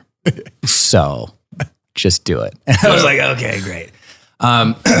in there. So just do it. And I was like, okay, great.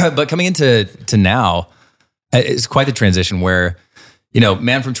 But coming into now, it's quite the transition where, you know,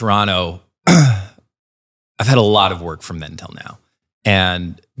 Man from Toronto, I've had a lot of work from then till now.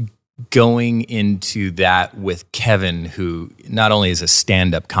 And going into that with Kevin, who not only is a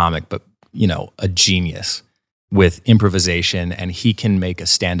stand-up comic, but, you know, a genius with improvisation, and he can make a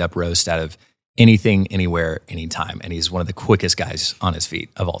stand-up roast out of anything, anywhere, anytime. And he's one of the quickest guys on his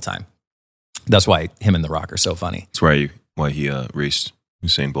feet of all time. That's why him and The Rock are so funny. That's why he raced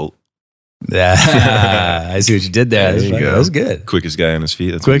Usain Bolt. I see what you did there. That was good. Quickest guy on his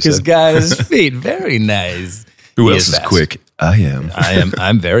feet. That's quickest guy on his feet. Very nice. Who else is quick? I am.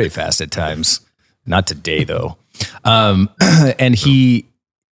 I'm very fast at times. Not today though. And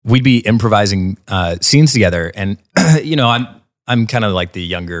we'd be improvising scenes together, and you know, I'm kind of like the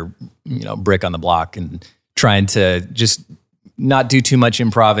younger, you know, brick on the block, and trying to just not do too much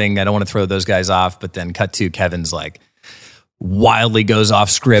improving. I don't want to throw those guys off, but then cut to Kevin's like wildly goes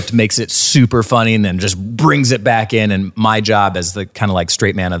off script, makes it super funny, and then just brings it back in. And my job as the kind of like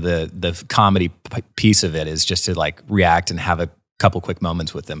straight man of the comedy piece of it is just to like react and have a couple quick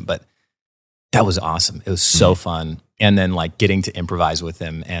moments with him. But that was awesome. It was so fun. And then like getting to improvise with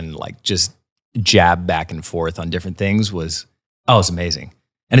him and like just jab back and forth on different things was amazing.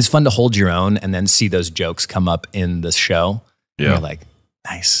 And it's fun to hold your own and then see those jokes come up in the show. Yeah. And you're like,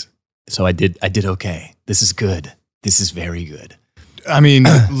 nice. So I did okay. This is good. This is very good. I mean,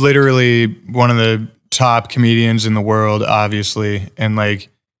 literally one of the top comedians in the world, obviously, and like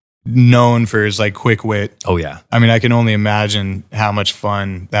known for his like quick wit. Oh yeah. I mean, I can only imagine how much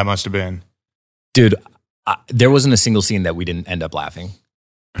fun that must have been. Dude, there wasn't a single scene that we didn't end up laughing.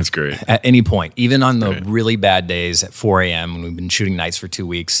 That's great. At any point, even on the really bad days at 4 a.m. when we've been shooting nights for 2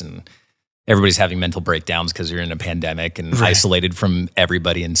 weeks and everybody's having mental breakdowns because you're in a pandemic and isolated from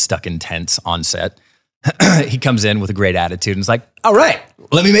everybody and stuck in tents on set. He comes in with a great attitude and is like, all right,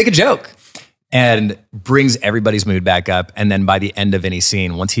 let me make a joke, and brings everybody's mood back up. And then by the end of any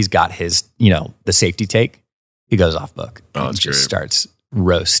scene, once he's got his, you know, the safety take, he goes off book and just starts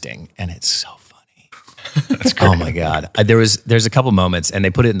roasting. And it's so funny. That's great. Oh my God. There's a couple moments, and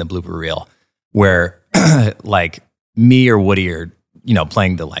they put it in the blooper reel, where like me or Woody are, you know,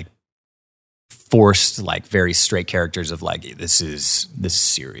 playing the like forced, like very straight characters of like, this is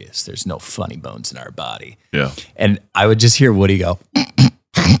serious. There's no funny bones in our body. Yeah. And I would just hear Woody go,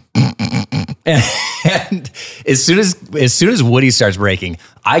 and as soon as Woody starts breaking,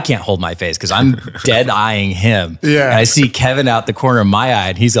 I can't hold my face because I'm dead eyeing him. Yeah. And I see Kevin out the corner of my eye,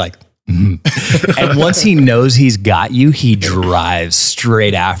 and he's like, and once he knows he's got you, he drives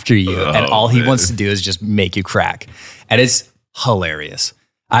straight after you. And all he wants to do is just make you crack. And it's hilarious.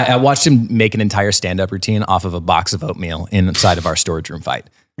 I watched him make an entire stand-up routine off of a box of oatmeal inside of our storage room fight.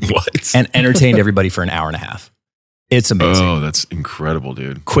 What? And entertained everybody for an hour and a half. It's amazing. Oh, that's incredible,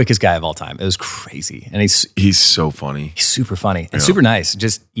 dude. Quickest guy of all time. It was crazy. And he's so funny. He's super funny and super nice.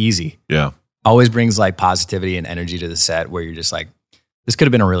 Just easy. Yeah. Always brings like positivity and energy to the set, where you're just like, this could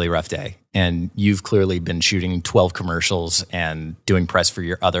have been a really rough day. And you've clearly been shooting 12 commercials and doing press for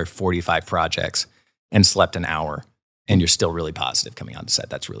your other 45 projects and slept an hour. And you're still really positive coming on set.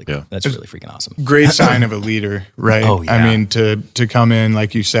 That's really cool. That's really freaking awesome. Great sign of a leader, right? Oh, yeah. I mean, to come in,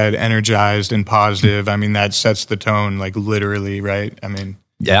 like you said, energized and positive. I mean, that sets the tone, like literally, right? I mean,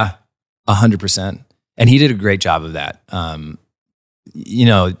 yeah, 100%. And he did a great job of that. You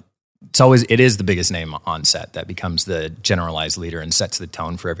know, it is the biggest name on set that becomes the generalized leader and sets the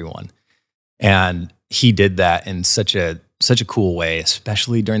tone for everyone. And he did that in such a cool way,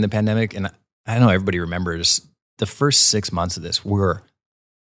 especially during the pandemic. And I know everybody remembers the first 6 months of this were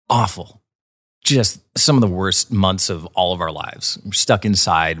awful. Just some of the worst months of all of our lives. We're stuck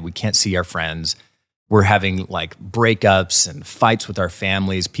inside. We can't see our friends. We're having like breakups and fights with our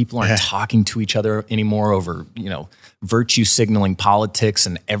families. People aren't talking to each other anymore over, virtue signaling politics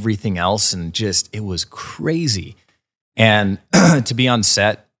and everything else. And just, it was crazy. And to be on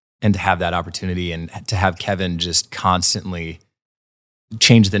set and to have that opportunity and to have Kevin just constantly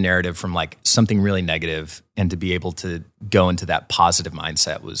change the narrative from like something really negative and to be able to go into that positive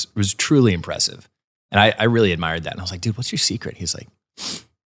mindset was truly impressive. And I really admired that. And I was like, dude, what's your secret? He's like,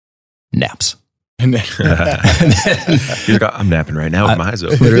 naps. He's like, I'm napping right now with my eyes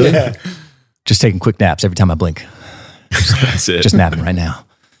open. Literally. Just taking quick naps every time I blink. That's it. Just napping right now.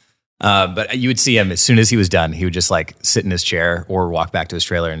 But you would see him as soon as he was done, he would just like sit in his chair or walk back to his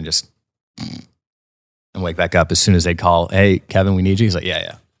trailer and just and wake back up as soon as they'd call, hey, Kevin, we need you. He's like,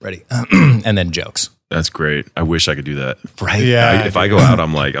 yeah, ready. And then jokes. That's great. I wish I could do that. Right? Yeah. If I go out,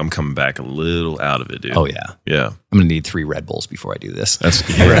 I'm coming back a little out of it, dude. Oh, yeah. Yeah. I'm going to need 3 Red Bulls before I do this. That's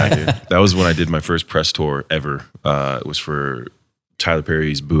dude. That was when I did my first press tour ever. It was for Tyler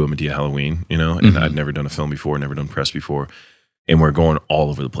Perry's Boo Medea Halloween, and I'd never done a film before, never done press before. And we're going all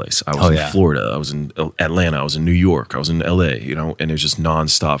over the place. I was in Florida. I was in Atlanta. I was in New York. I was in LA, and it was just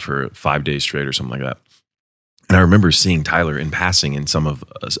nonstop for 5 days straight or something like that. And I remember seeing Tyler in passing in some of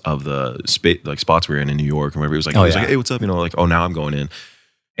the spots we were in New York and whatever. He was like, hey, what's up? Like, oh, now I'm going in.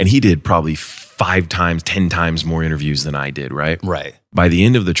 And he did probably 5 times, 10 times more interviews than I did, right? Right. By the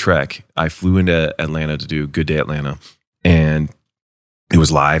end of the trek, I flew into Atlanta to do Good Day Atlanta. And it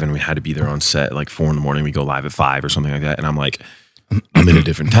was live and we had to be there on set at like 4 a.m. We go live at 5 or something like that. And I'm like, I'm in a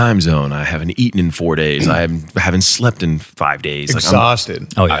different time zone. I haven't eaten in 4 days. I haven't slept in 5 days.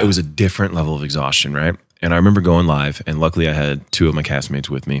 Exhausted. It was a different level of exhaustion, right? And I remember going live, and luckily I had 2 of my castmates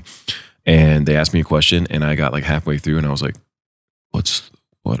with me, and they asked me a question, and I got like halfway through, and I was like, what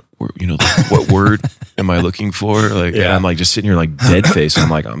word am I looking for? Like, and I'm like just sitting here like dead face. And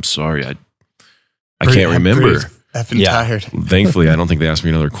I'm like, I'm sorry, I can't remember. Effing tired. Thankfully, I don't think they asked me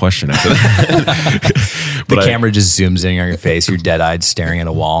another question after that. But the camera just zooms in on your face. You're dead-eyed staring at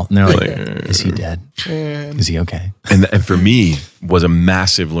a wall. And they're like, is he dead? Is he okay? And for me, was a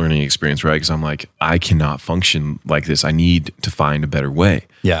massive learning experience, right? Because I'm like, I cannot function like this. I need to find a better way.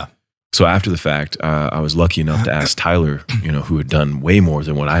 Yeah. So after the fact, I was lucky enough to ask Tyler, who had done way more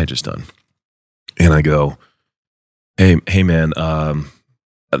than what I had just done. And I go, hey man,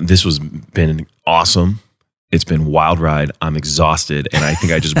 this was been awesome. It's been a wild ride. I'm exhausted. And I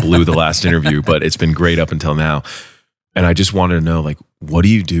think I just blew the last interview, but it's been great up until now. And I just wanted to know, like, what do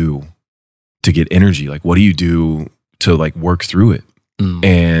you do to get energy? Like, what do you do to like work through it?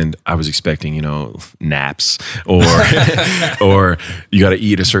 And I was expecting, naps or you got to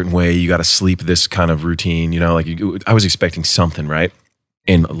eat a certain way. You got to sleep this kind of routine, I was expecting something, right?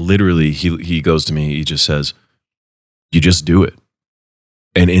 And literally he goes to me, he just says, you just do it.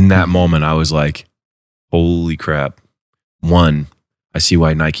 And in that moment, I was like, holy crap. 1, I see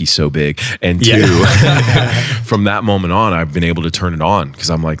why Nike's so big. And 2, from that moment on, I've been able to turn it on because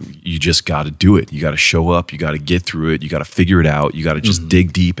I'm like, you just got to do it. You got to show up. You got to get through it. You got to figure it out. You got to just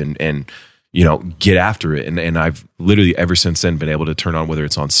dig deep and get after it. And I've literally ever since then been able to turn on, whether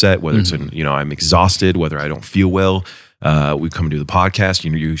it's on set, whether it's in, I'm exhausted, whether I don't feel well. We come and do the podcast,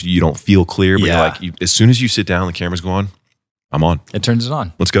 you don't feel clear, but you're like, as soon as you sit down, the camera's go on, I'm on. It turns it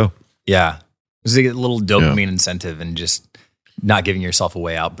on. Let's go. Yeah. It's like a little dopamine incentive and just not giving yourself a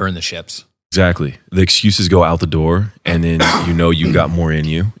way out, burn the ships. Exactly. The excuses go out the door and then you've got more in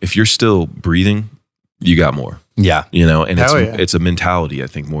you. If you're still breathing, you got more. Yeah. And it's a mentality, I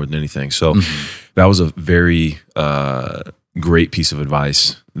think, more than anything. So that was a very great piece of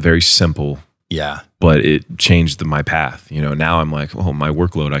advice. Very simple. Yeah. But it changed my path. Now I'm like, oh, my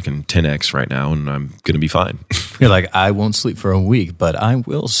workload, I can 10X right now and I'm going to be fine. You're like, I won't sleep for a week, but I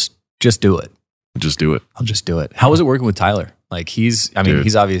will just do it. Just do it. I'll just do it. How was it working with Tyler? Like he's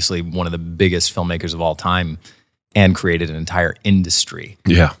obviously one of the biggest filmmakers of all time and created an entire industry.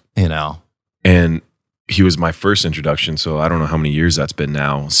 Yeah. And he was my first introduction. So I don't know how many years that's been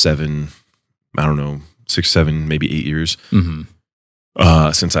now. 6, 7, maybe 8 years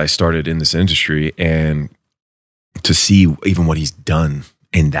since I started in this industry. And to see even what he's done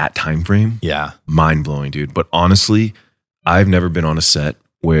in that time frame. Yeah. Mind blowing, dude. But honestly, I've never been on a set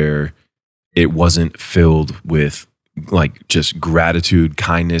where it wasn't filled with like just gratitude,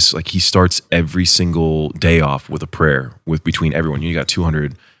 kindness. Like he starts every single day off with a prayer between everyone. You got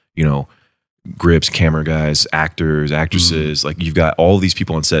 200 grips, camera guys, actors, actresses. Like you've got all these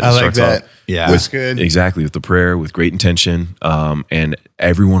people on set. I like that. That's good. Exactly, with the prayer, with great intention, and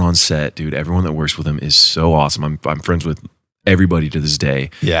everyone on set, dude. Everyone that works with him is so awesome. I'm friends with everybody to this day.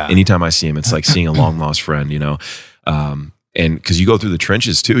 Yeah. Anytime I see him, it's like seeing a long lost friend. And because you go through the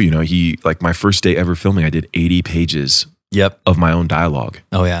trenches too. He like my first day ever filming, I did 80 pages. Of my own dialogue.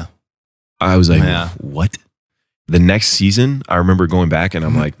 Oh yeah. I was like, what? The next season, I remember going back and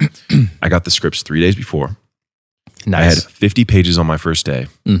I'm like, I got the scripts 3 days before. Nice. I had 50 pages on my first day.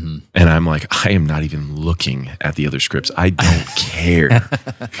 Mm-hmm. And I'm like, I am not even looking at the other scripts. I don't care.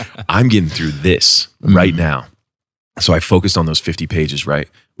 I'm getting through this right now. So I focused on those 50 pages, right?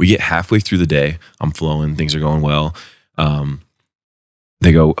 We get halfway through the day. I'm flowing. Things are going well.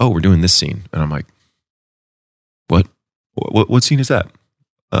 They go, oh, we're doing this scene. And I'm like, what scene is that?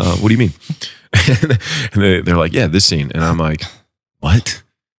 What do you mean? And they're like, yeah, this scene. And I'm like, what?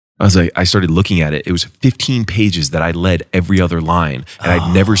 I was like, I started looking at it. It was 15 pages that I led every other line. And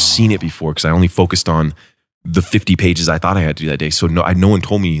I'd never seen it before because I only focused on the 50 pages I thought I had to do that day. So no one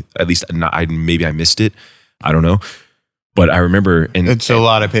told me, at least maybe I missed it. I don't know. But I remember. It's a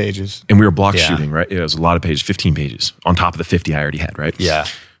lot of pages. And we were block shooting, right? It was a lot of pages, 15 pages on top of the 50 I already had, right? Yeah.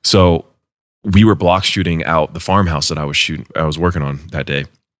 So we were block shooting out the farmhouse that I was working on that day,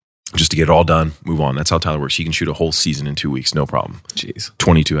 just to get it all done, move on. That's how Tyler works. He can shoot a whole season in 2 weeks, no problem. Jeez.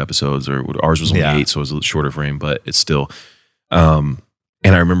 22 episodes, or ours was only 8, so it was a little shorter frame, but it's still. And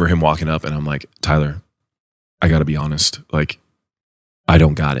I remember him walking up, and I'm like, Tyler, I got to be honest. Like, I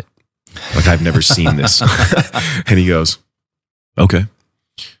don't got it. Like, I've never seen this. And he goes, okay.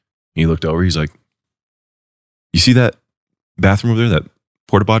 He looked over. He's like, you see that bathroom over there, that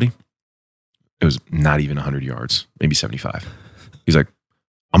porta potty? It was not even 100 yards, maybe 75. He's like,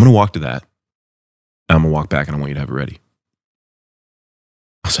 I'm going to walk to that. And I'm going to walk back and I want you to have it ready.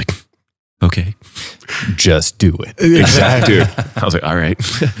 I was like, okay. Just do it. Exactly. Dude. I was like, all right.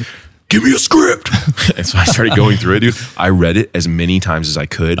 Give me a script. And so I started going through it, dude. I read it as many times as I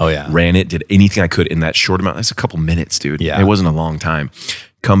could. Oh, yeah. Ran it, did anything I could in that short amount. That's a couple minutes, dude. Yeah. It wasn't a long time.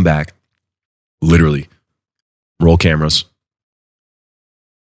 Come back, literally, roll cameras,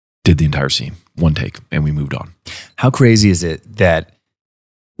 did the entire scene, one take, and we moved on. How crazy is it that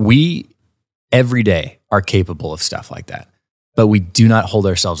we every day are capable of stuff like that, but we do not hold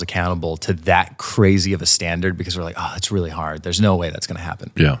ourselves accountable to that crazy of a standard because we're like, oh, it's really hard. There's no way that's going to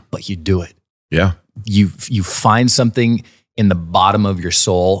happen. Yeah. But you do it. Yeah. You find something in the bottom of your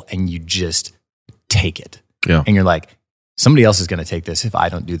soul and you just take it. Yeah. And you're like, somebody else is going to take this if I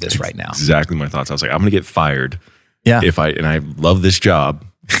don't do this right now. Exactly my thoughts. I was like, I'm going to get fired. Yeah. And I love this job.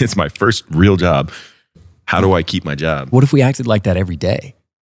 It's my first real job. How do I keep my job? What if we acted like that every day?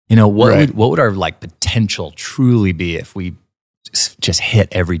 What would our like potential truly be if we just hit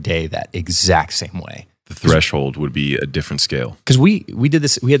every day that exact same way? The threshold would be a different scale. Because we did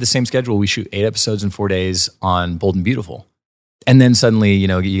this. We had the same schedule. We shoot 8 episodes in 4 days on Bold and Beautiful, and then suddenly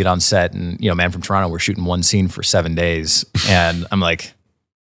you get on set and Man from Toronto, we're shooting one scene for 7 days, and I'm like,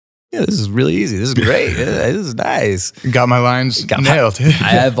 yeah, this is really easy. This is great. This is nice. Got my lines nailed. I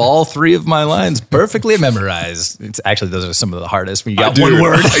have all 3 of my lines perfectly memorized. It's actually, those are some of the hardest when you got one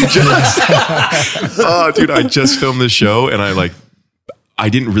word. I just filmed this show and I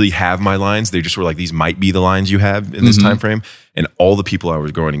didn't really have my lines. They just were like, these might be the lines you have in this time frame. And all the people I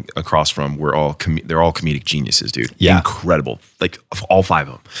was going across from were they're all comedic geniuses, dude. Yeah. Incredible. Like all 5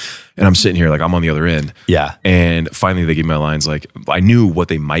 of them. And I'm sitting here like I'm on the other end. Yeah. And finally they gave me my lines. Like I knew what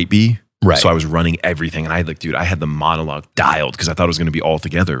they might be. Right. So I was running everything. And I had the monologue dialed because I thought it was going to be all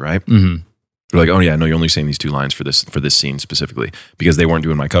together. Right. Mm-hmm. They're like, oh yeah, no, you're only saying these 2 lines for this scene specifically because they weren't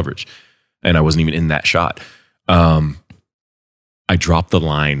doing my coverage. And I wasn't even in that shot. I dropped the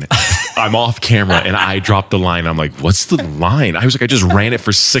line. I'm off camera and I dropped the line. I'm like, what's the line? I was like, I just ran it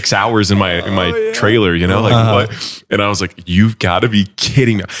for 6 hours in my trailer, what? And I was like, you've got to be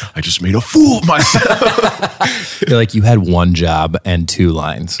kidding me. I just made a fool of myself. You're like, you had 1 job and 2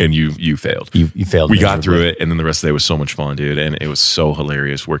 lines. And you failed. You failed. We got through it. And then the rest of the day was so much fun, dude. And it was so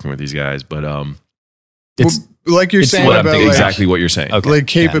hilarious working with these guys. But it's like you're saying about exactly what you're saying. Okay. Like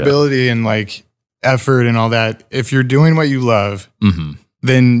capability and like effort and all that. If you're doing what you love,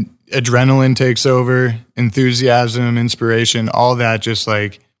 then adrenaline takes over, enthusiasm, inspiration, all that. Just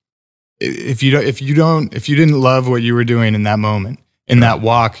like if you didn't love what you were doing in that moment, in that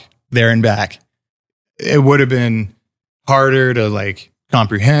walk there and back, it would have been harder to like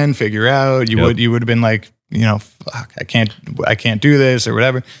comprehend, figure out. You would have been like, fuck, I can't do this or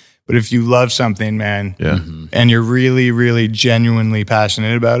whatever. But if you love something, man, and you're really, really genuinely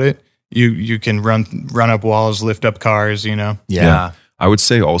passionate about it, you can run up walls, lift up cars, Yeah. I would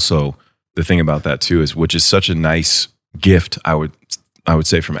say also the thing about that too is, which is such a nice gift, I would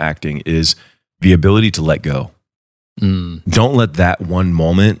say from acting, is the ability to let go. Don't let that one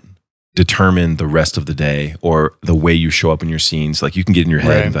moment determine the rest of the day or the way you show up in your scenes. Like you can get in your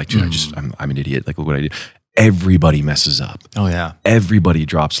head and be like, dude, I'm an idiot. Like, look what I did. Everybody messes up. Oh yeah. Everybody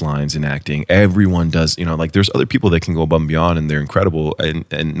drops lines in acting. Everyone does, like there's other people that can go above and beyond and they're incredible,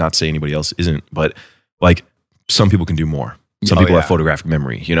 and not say anybody else isn't, but like some people can do more. Some people have photographic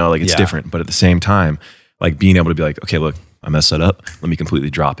memory, like it's different. But at the same time, like being able to be like, okay, look, I messed that up. Let me completely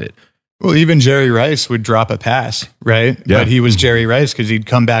drop it. Well, even Jerry Rice would drop a pass, right? Yeah. But he was Jerry Rice because he'd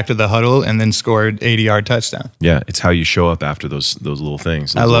come back to the huddle and then scored 80-yard touchdown. Yeah, it's how you show up after those little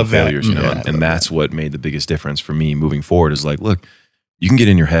things. Those I love little failures, that. And that's what made the biggest difference for me moving forward. Is like, look, you can get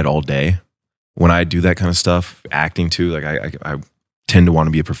in your head all day. When I do that kind of stuff, acting too, like I tend to want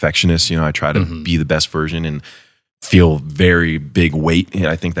to be a perfectionist. I try to be the best version and feel very big weight. And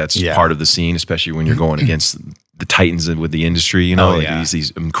I think that's part of the scene, especially when you're going against the titans with the industry, these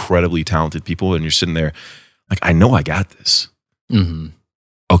incredibly talented people, and you're sitting there like, I know I got this.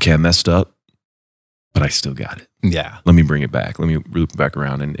 Okay, I messed up, but I still got it. Yeah. Let me bring it back. Let me loop it back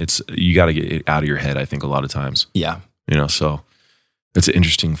around. And you got to get it out of your head, I think, a lot of times. Yeah. So it's an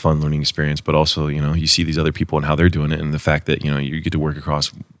interesting, fun learning experience, but also, you see these other people and how they're doing it, and the fact that, you get to work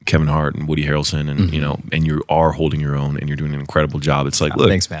across Kevin Hart and Woody Harrelson and, and you are holding your own and you're doing an incredible job. It's like, look,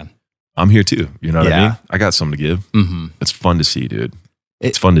 thanks, man. I'm here too. You know what I mean? I got something to give. It's fun to see, dude.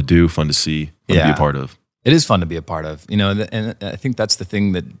 It's fun to do, fun to see, fun to be a part of. It is fun to be a part of, and I think that's the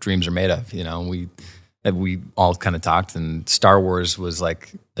thing that dreams are made of. We all kind of talked, and Star Wars was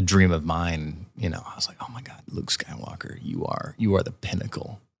like a dream of mine. I was like, oh my God, Luke Skywalker, you are the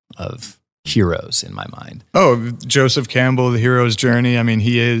pinnacle of heroes in my mind. Oh, Joseph Campbell, The Hero's Journey. I mean,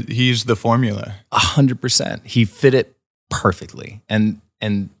 he's the formula. 100%. He fit it perfectly. And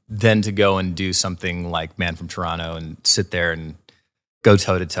then to go and do something like Man from Toronto and sit there and go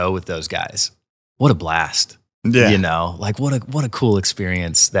toe to toe with those guys. What a blast. Yeah. Like what a cool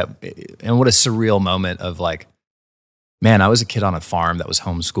experience and what a surreal moment of like, man, I was a kid on a farm that was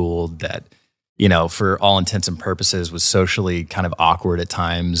homeschooled that, for all intents and purposes was socially kind of awkward at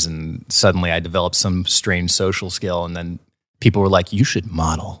times. And suddenly I developed some strange social skill. And then people were like, you should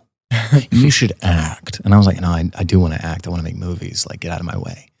model. You should act. And I was like, no, I do want to act. I want to make movies. Like, get out of my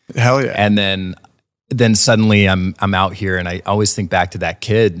way. Hell yeah. And then suddenly I'm out here, and I always think back to that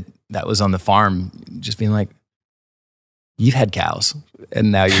kid that was on the farm just being like, you had cows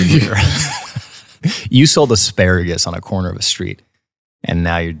and now you're here. You sold asparagus on a corner of a street and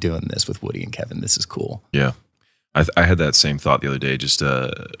now you're doing this with Woody and Kevin. This is cool. Yeah. I had that same thought the other day, just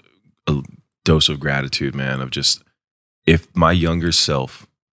a dose of gratitude, man, of just, if my younger self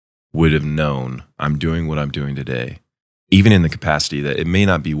would have known I'm doing what I'm doing today, even in the capacity that it may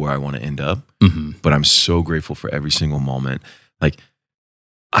not be where I want to end up, but I'm so grateful for every single moment. Like,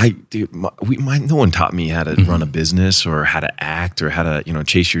 no one taught me how to run a business or how to act or how to,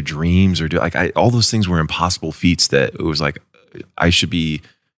 chase your dreams or do all those things were impossible feats that it was like, I should be.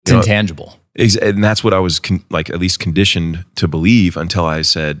 It's intangible. And that's what I was at least conditioned to believe until I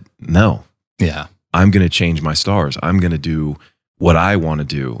said, no. Yeah. I'm going to change my stars. I'm going to do what I want to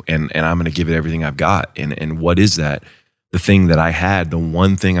do. And I'm going to give it everything I've got. And what is that? The thing that I had, the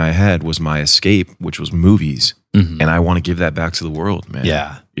one thing I had was my escape, which was movies. And I want to give that back to the world, man.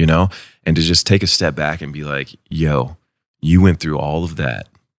 Yeah. And to just take a step back and be like, yo, you went through all of that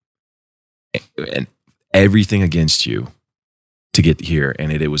and everything against you to get here.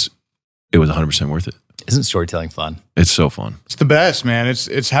 And it was 100% worth it. Isn't storytelling fun? It's so fun. It's the best, man.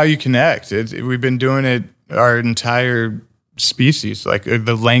 It's how you connect. We've been doing it our entire species, like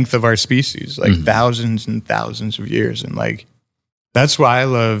the length of our species, like thousands and thousands of years. And like, that's why I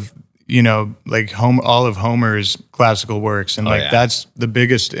love, like all of Homer's classical works. And that's the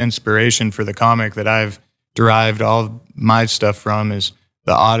biggest inspiration for the comic that I've derived all of my stuff from is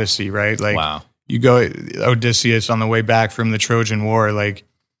the Odyssey, right? Like, wow. You go Odysseus on the way back from the Trojan War, like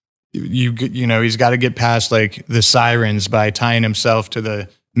he's got to get past like the sirens by tying himself to the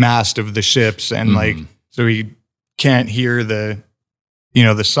mast of the ships. And like, so he can't hear the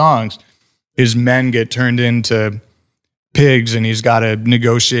songs. His men get turned into pigs and he's got to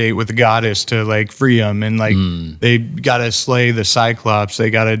negotiate with the goddess to like free them. And like, they got to slay the Cyclops. They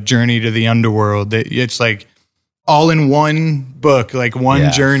got to journey to the underworld. It's like all in one book, like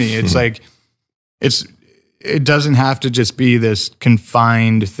one journey. It's like, it doesn't have to just be this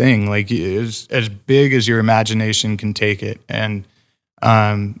confined thing. Like it's as big as your imagination can take it. And,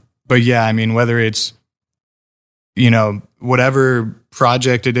 but yeah, I mean, whether it's, whatever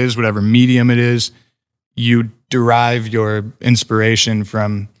project it is, whatever medium it is, you derive your inspiration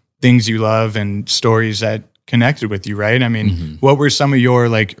from things you love and stories that connected with you, right? I mean, what were some of your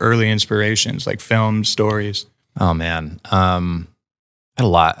like early inspirations, like film stories? Oh man, I had a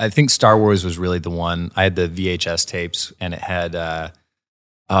lot. I think Star Wars was really the one. I had the VHS tapes, and it had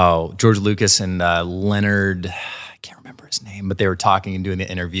George Lucas and Leonard. I can't remember his name, but they were talking and doing the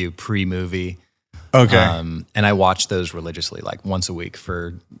interview pre-movie. Okay, and I watched those religiously, like once a week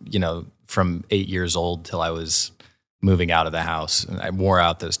for from 8 years old till I was moving out of the house, and I wore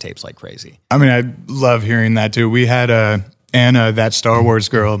out those tapes like crazy. I mean, I love hearing that too. We had Anna, that Star Wars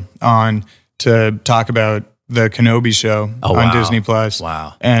girl, on to talk about the Kenobi show on Disney Plus.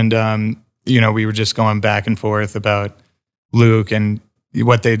 Wow. And, we were just going back and forth about Luke and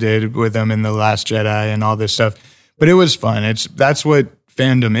what they did with him in The Last Jedi and all this stuff. But it was fun. That's what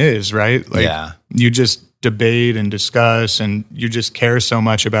fandom is, right? Like, you just debate and discuss, and you just care so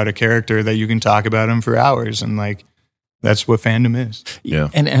much about a character that you can talk about him for hours. And like, that's what fandom is. Yeah.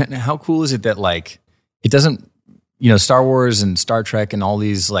 And how cool is it that like, it doesn't, Star Wars and Star Trek and all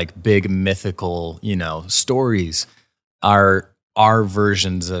these like big mythical, stories are our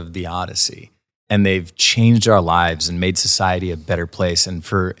versions of the Odyssey, and they've changed our lives and made society a better place. And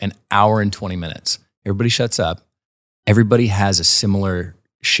for an hour and 20 minutes, everybody shuts up. Everybody has a similar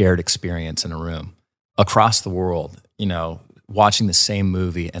shared experience in a room across the world, watching the same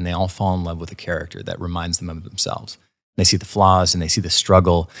movie, and they all fall in love with a character that reminds them of themselves. They see the flaws, and they see the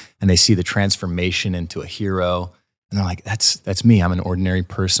struggle, and they see the transformation into a hero. And they're like, that's me. I'm an ordinary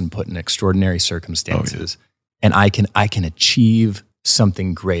person put in extraordinary circumstances. And I can achieve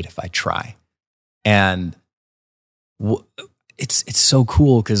something great if I try. And it's so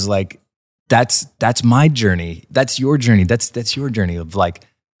cool because like that's my journey. That's your journey. That's your journey of like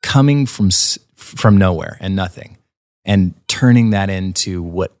coming from nowhere and nothing and turning that into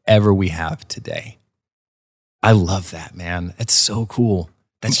whatever we have today. I love that, man. It's so cool.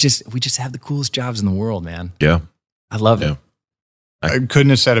 We just have the coolest jobs in the world, man. Yeah. I love it. I couldn't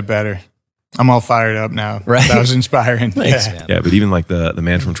have said it better. I'm all fired up now. Right. That was inspiring. Thanks, man. Yeah, but even like the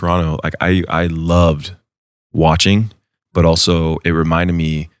Man from Toronto, like I loved watching, but also it reminded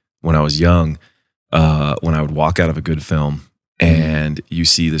me when I was young, when I would walk out of a good film and you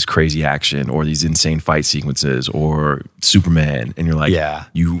see this crazy action or these insane fight sequences or Superman, and you're like,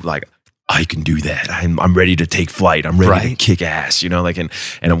 I can do that. I'm ready to take flight. I'm ready to kick ass, and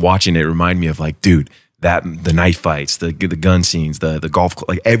I'm watching it remind me of like, dude, the knife fights, the gun scenes, the golf,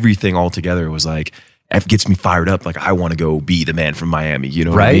 like everything all together was like, it gets me fired up. Like I want to go be the man from Miami, you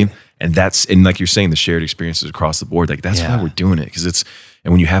know what I mean? And and like you're saying, the shared experiences across the board, like that's why we're doing it. Cause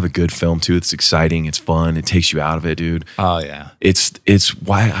and when you have a good film too, it's exciting, it's fun, it takes you out of it, dude. Oh yeah. It's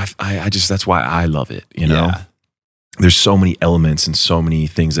why that's why I love it, Yeah. There's so many elements and so many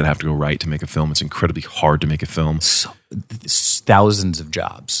things that have to go right to make a film. It's incredibly hard to make a film. Thousands of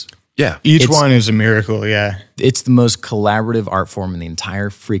jobs. Yeah. Each one is a miracle, yeah. It's the most collaborative art form in the entire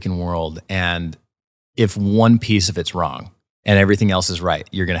freaking world. And if one piece of it's wrong and everything else is right,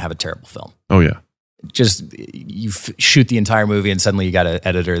 you're going to have a terrible film. Oh, yeah. Just you shoot the entire movie and suddenly you got an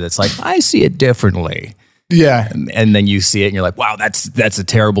editor that's like, I see it differently. Yeah. And then you see it and you're like, wow, that's a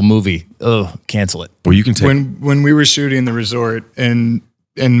terrible movie. Oh, cancel it. Well, you can take... When we were shooting the resort in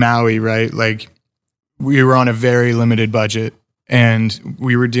Maui, right? Like we were on a very limited budget. And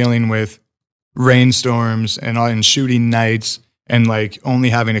we were dealing with rainstorms and shooting nights and like only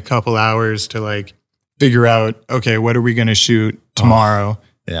having a couple hours to like figure out, okay, what are we going to shoot tomorrow?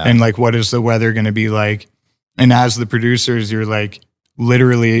 Yeah. And like, what is the weather going to be like? And as the producers, you're like,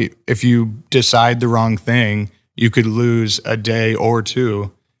 literally, if you decide the wrong thing, you could lose a day or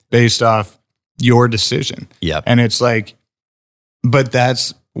two based off your decision. Yep. And it's like, but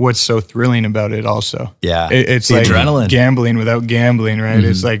that's what's so thrilling about it also. Yeah. It's the like adrenaline. Gambling without gambling, right? Mm-hmm.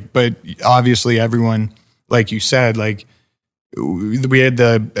 It's like, but obviously everyone, like you said, like we had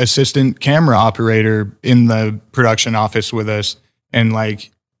the assistant camera operator in the production office with us, and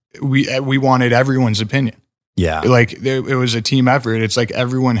like we wanted everyone's opinion. Yeah. Like it was a team effort. It's like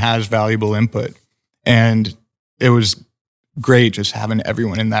everyone has valuable input, and it was great just having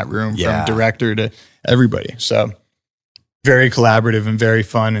everyone in that room, from director to everybody. So very collaborative and very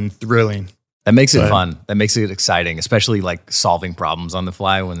fun and thrilling. That makes it fun. That makes it exciting, especially like solving problems on the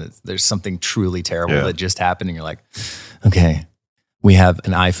fly when there's something truly terrible that just happened and you're like, okay, we have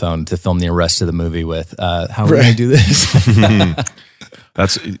an iPhone to film the rest of the movie with. How are we going to do this?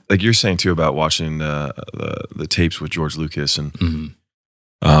 That's like you're saying too about watching the tapes with George Lucas, and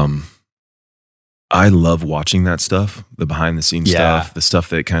I love watching that stuff, the behind the scenes stuff, the stuff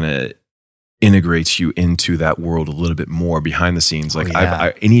that kind of integrates you into that world a little bit more behind the scenes. Like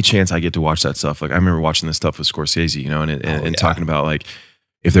any chance I get to watch that stuff, like I remember watching this stuff with Scorsese, you know, and talking about like,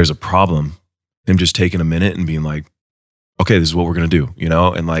 if there's a problem, him just taking a minute and being like, okay, this is what we're going to do, you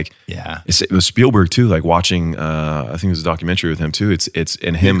know? And like, it was Spielberg too, like watching, I think it was a documentary with him too. It's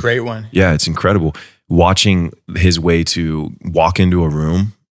and him. A great one. Yeah. It's incredible watching his way to walk into a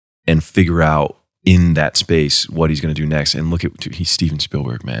room and figure out in that space what he's going to do next. And look at, he's Steven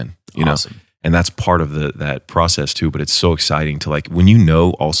Spielberg, man, you know? And that's part of that process too. But it's so exciting to like, when you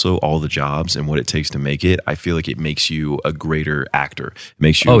know also all the jobs and what it takes to make it, I feel like it makes you a greater actor. It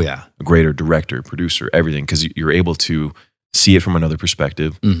makes you a greater director, producer, everything. Because you're able to see it from another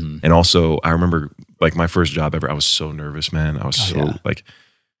perspective. And also, I remember like my first job ever, I was so nervous, man. I was like...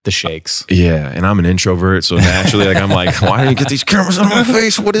 The shakes. Yeah. And I'm an introvert. So naturally, like, I'm like, why do you get these cameras on my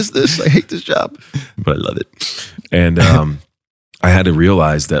face? What is this? I hate this job. But I love it. And I had to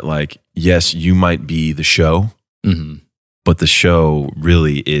realize that, like, yes, you might be the show, but the show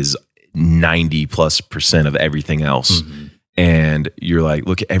really is 90+% of everything else. And you're like,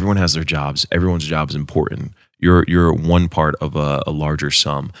 look, everyone has their jobs. Everyone's job is important. You're one part of a larger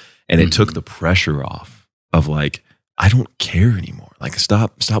sum. And it took the pressure off of like, I don't care anymore. Like,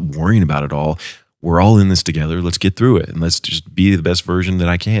 stop worrying about it all. We're all in this together. Let's get through it, and let's just be the best version that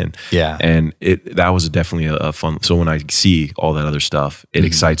I can. Yeah. And that was definitely a fun. So when I see all that other stuff, it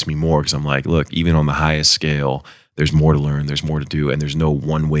excites me more because I'm like, look, even on the highest scale, there's more to learn. There's more to do, and there's no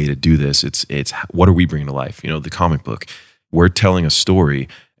one way to do this. It's what are we bringing to life? You know, the comic book. We're telling a story.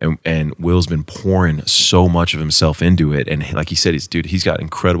 And Will's been pouring so much of himself into it. And like he said, he's got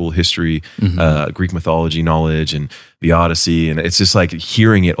incredible history, Greek mythology knowledge and the Odyssey. And it's just like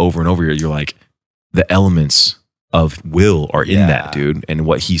hearing it over and over, you're like, the elements of Will are in that, dude. And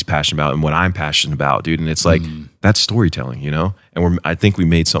what he's passionate about and what I'm passionate about, dude. And it's like, that's storytelling, you know? And I think we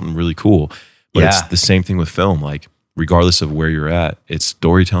made something really cool. But it's the same thing with film. Like, regardless of where you're at, it's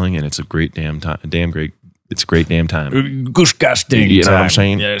storytelling and it's a great it's a great damn time. Gosh dang you know what I'm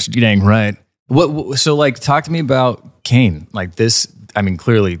saying? Yes, you dang right. So like, talk to me about Kane. Like this, I mean,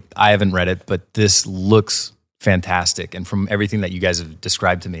 clearly I haven't read it, but this looks fantastic. And from everything that you guys have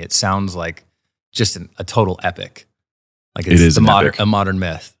described to me, it sounds like just a total epic. Like it's a modern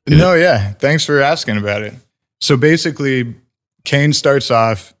myth. No, yeah. Thanks for asking about it. So basically, Kane starts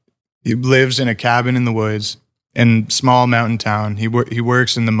off, he lives in a cabin in the woods in small mountain town. He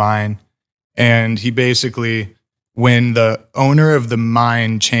works in the mine. And he basically, when the owner of the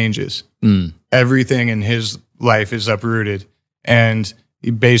mine changes, everything in his life is uprooted. And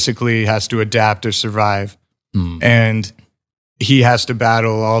he basically has to adapt to survive. And he has to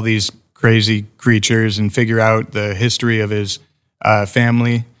battle all these crazy creatures and figure out the history of his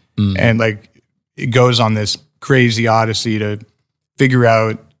family. And like, it goes on this crazy odyssey to figure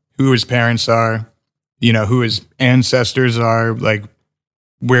out who his parents are, you know, who his ancestors are, like,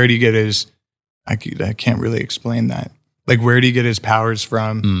 where do you get his... I can't really explain that. Like, where do you get his powers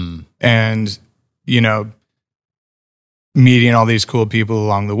from? And, you know, meeting all these cool people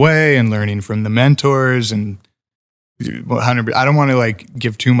along the way and learning from the mentors and 100. I don't want to like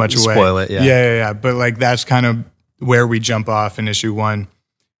give too much away. Spoil it, yeah. Yeah. But like, that's kind of where we jump off in issue 1.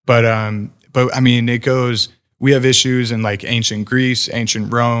 But I mean, it goes. We have issues in like ancient Greece,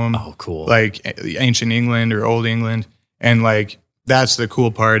 ancient Rome. Oh, cool. Like ancient England or Old England, and like that's the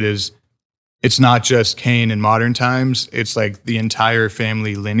cool part is. It's not just Kane in modern times. It's like the entire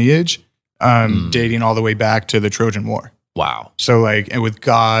family lineage, dating all the way back to the Trojan War. Wow. So like, and with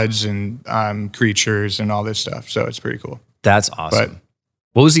gods and creatures and all this stuff. So it's pretty cool. That's awesome. But,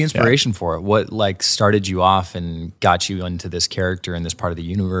 what was the inspiration for it? What like started you off and got you into this character in this part of the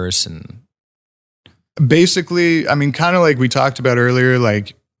universe? And basically, I mean, kind of like we talked about earlier,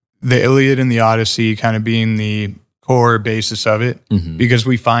 like the Iliad and the Odyssey kind of being the core basis of it, because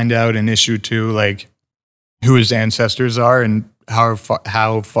we find out in issue 2 like who his ancestors are and how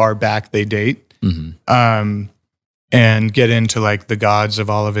far back they date, and get into like the gods of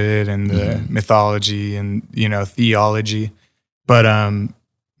all of it and the mythology and, you know, theology. But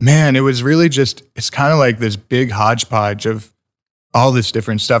man, it was really just, it's kind of like this big hodgepodge of all this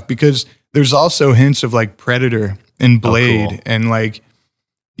different stuff, because there's also hints of like Predator and Blade and like,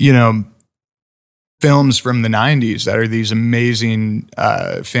 you know, films from the 90s that are these amazing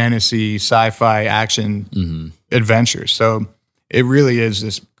fantasy, sci-fi, action adventures. So it really is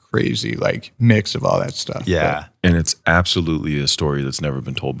this crazy like mix of all that stuff. Yeah. And it's absolutely a story that's never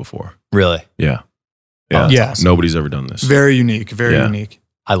been told before. Really? Yeah. Yeah. Awesome. Nobody's ever done this. Very unique. Very unique.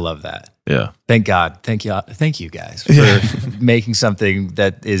 I love that. Yeah. Thank God. Thank you guys for making something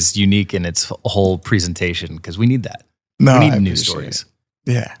that is unique in its whole presentation, because we need that. No, we need I new appreciate stories. it.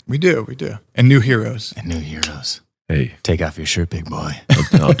 Yeah, we do. And new heroes. Hey, Take off your shirt, big boy.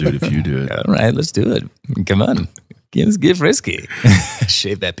 I'll do it if you do it. All right, let's do it. Come on. Let's get frisky.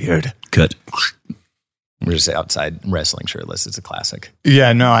 Shave that beard. Cut. We're just outside wrestling shirtless. It's a classic.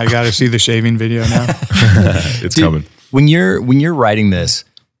 Yeah, no, I got to see the shaving video now. It's coming. When you're writing this,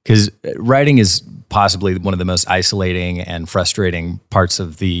 because writing is possibly one of the most isolating and frustrating parts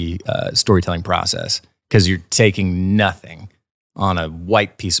of the storytelling process, because you're taking nothing on a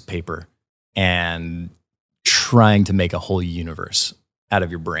white piece of paper and trying to make a whole universe out of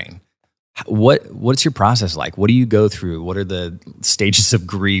your brain. What's your process like? What do you go through? What are the stages of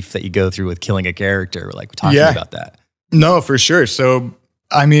grief that you go through with killing a character? Like, talking about that. No, for sure. So,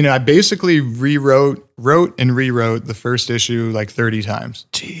 I mean, I basically wrote and rewrote the first issue like 30 times.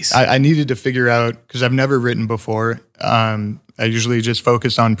 Jeez. I needed to figure out, because I've never written before. I usually just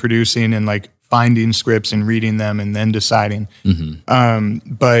focus on producing and like finding scripts and reading them and then deciding.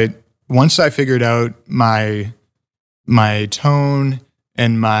 But once I figured out my tone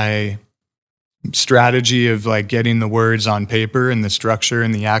and my strategy of like getting the words on paper and the structure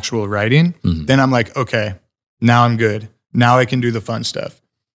and the actual writing, then I'm like, okay, now I'm good. Now I can do the fun stuff.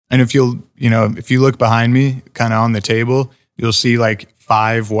 And if you look behind me, kind of on the table, you'll see like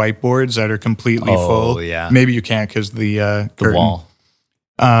 5 whiteboards that are completely full. Yeah. Maybe you can't because the wall.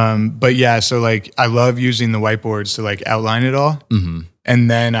 But yeah, so like I love using the whiteboards to like outline it all.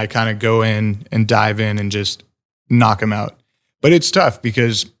 And then I kind of go in and dive in and just knock them out. But it's tough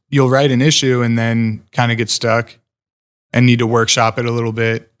because you'll write an issue and then kind of get stuck and need to workshop it a little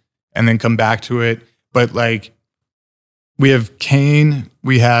bit and then come back to it. But like, we have Kane,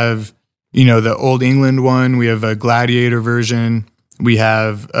 we have, the Old England one, we have a Gladiator version, we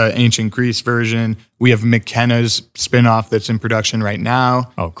have an Ancient Greece version, we have McKenna's spinoff that's in production right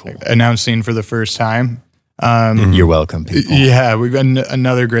now. Oh, cool. Announcing for the first time. You're welcome, people. Yeah, we've got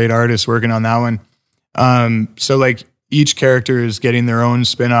another great artist working on that one. So like each character is getting their own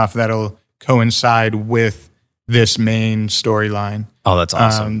spinoff that'll coincide with this main storyline. Oh, that's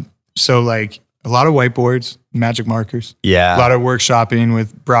awesome. So like a lot of whiteboards, magic markers. Yeah. A lot of workshopping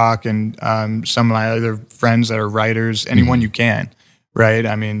with Brock and some of my other friends that are writers, anyone you can, right?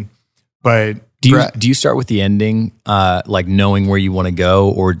 I mean, but... Do you start with the ending, like knowing where you want to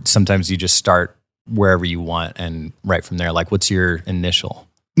go, or sometimes you just start wherever you want and write from there? Like, what's your initial?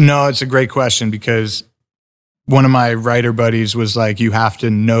 No, it's a great question, because one of my writer buddies was like, you have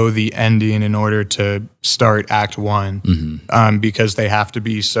to know the ending in order to start Act 1, because they have to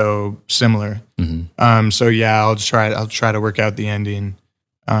be so similar. So yeah, I'll try to work out the ending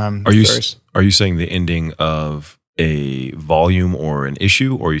first. Are you saying the ending of a volume or an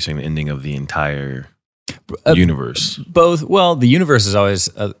issue, or are you saying the ending of the entire universe? Both. Well, the universe is always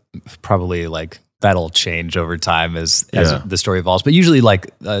probably like that'll change over time as the story evolves. But usually,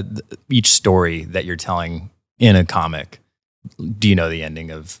 like each story that you're telling in a comic, do you know the ending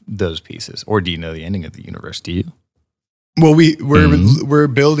of those pieces, or do you know the ending of the universe? Do you? Well, we're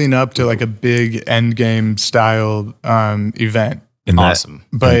building up to like a big end game style event. Awesome.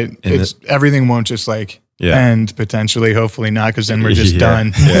 But everything won't just like end potentially, hopefully not, because then we're just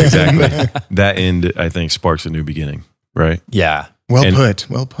done. Yeah, exactly. That end, I think, sparks a new beginning, right? Yeah. Well put.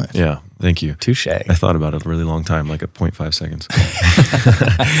 Yeah, thank you. Touche. I thought about it a really long time, like a 0.5 seconds.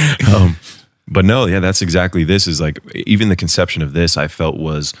 But no, yeah, that's exactly this. Is like, even the conception of this, I felt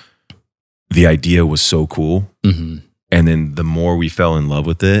the idea was so cool. And then the more we fell in love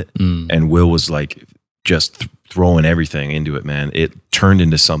with it, and Will was like just throwing everything into it, man, it turned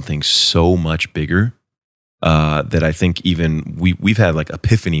into something so much bigger that I think even we've had like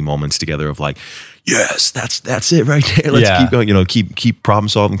epiphany moments together of like, yes, that's it right there. Let's keep going, keep problem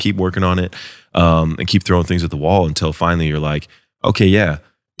solving, keep working on it, and keep throwing things at the wall until finally you're like, okay, yeah.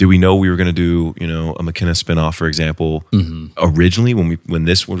 Did we know we were going to do, a McKenna spinoff, for example, originally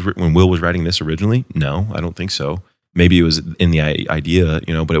when Will was writing this originally? No, I don't think so. Maybe it was in the idea,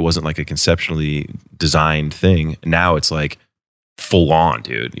 but it wasn't like a conceptually designed thing. Now it's like full on,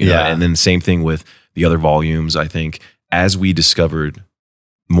 dude. You know? And then the same thing with the other volumes. I think as we discovered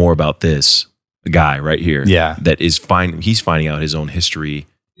more about this guy right here, that is he's finding out his own history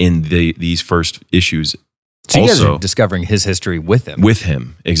in these first issues. So you guys are discovering his history with him. With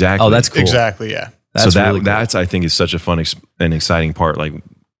him, exactly. Oh, that's cool. Exactly, yeah. That's really cool. That's, I think, is such a fun and exciting part. Like,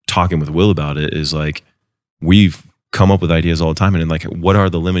 talking with Will about it is like, we've come up with ideas all the time, and then like, what are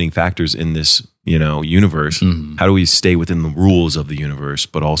the limiting factors in this, universe? How do we stay within the rules of the universe,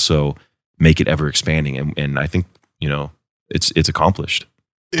 but also make it ever expanding? And I think, it's accomplished.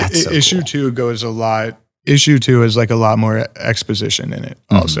 Issue 2 goes a lot issue 2 is like a lot more exposition in it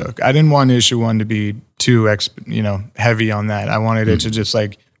also. I didn't want issue 1 to be too heavy on that. I wanted it to just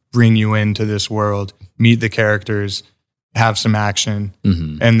like bring you into this world, meet the characters, have some action.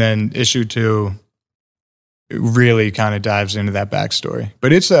 And then issue 2 really kind of dives into that backstory.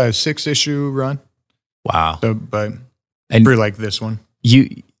 But it's a 6-issue run. Wow. So, and for like this one.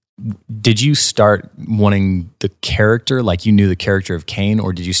 Did you start wanting the character, like you knew the character of Kane,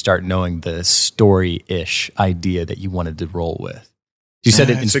 or did you start knowing the story-ish idea that you wanted to roll with? You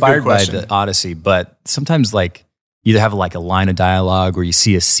said it inspired by the Odyssey, but sometimes like you either have like a line of dialogue or you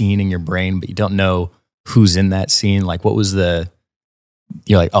see a scene in your brain, but you don't know who's in that scene. Like what was you're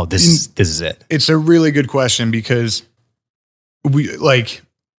like, oh, this is it. It's a really good question because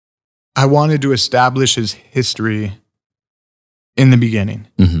I wanted to establish his history in the beginning.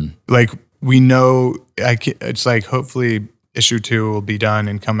 Like we know, it's like hopefully issue 2 will be done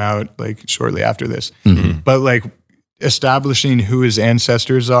and come out like shortly after this. But like establishing who his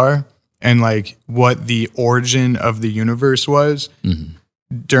ancestors are and like what the origin of the universe was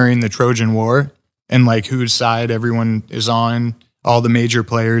during the Trojan War and like whose side everyone is on, all the major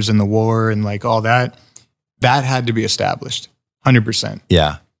players in the war and like all that had to be established 100%.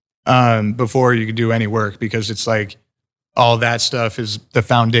 Yeah. Before you could do any work, because it's like, all that stuff is the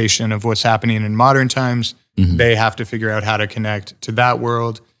foundation of what's happening in modern times. They have to figure out how to connect to that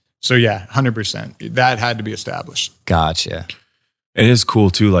world. So yeah, 100%. That had to be established. Gotcha. It is cool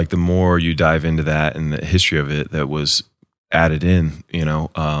too. Like the more you dive into that and the history of it that was added in, it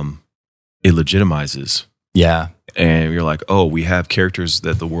legitimizes. Yeah. And you're like, oh, we have characters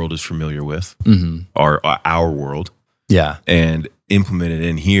that the world is familiar with, our world. Yeah. And implement it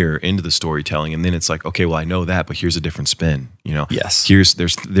in here into the storytelling, and then it's like, okay, well, I know that, but here's a different spin. Yes.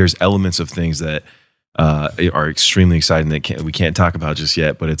 There's elements of things that are extremely exciting that we can't talk about just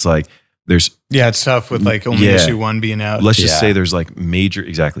yet. But it's like it's tough with like only issue 1 being out. Let's just say there's like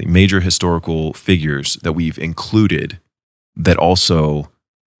major historical figures that we've included that also,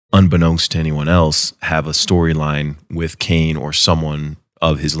 unbeknownst to anyone else, have a storyline with Kane or someone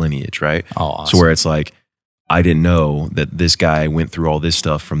of his lineage, right? Oh, awesome. So where it's like, I didn't know that this guy went through all this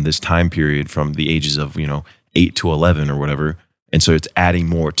stuff from this time period, from the ages of 8 to 11 or whatever, and so it's adding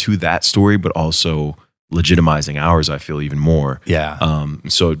more to that story, but also legitimizing ours. I feel even more. Yeah.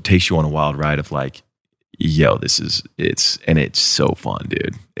 So it takes you on a wild ride of like, yo, it's so fun,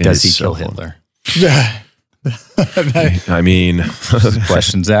 dude. Does he kill Hitler? I mean,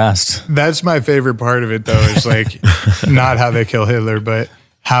 questions asked. That's my favorite part of it, though. Is like not how they kill Hitler, but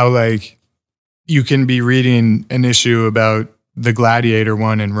how like. You can be reading an issue about the Gladiator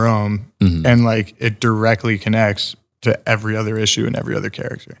one in Rome and like it directly connects to every other issue and every other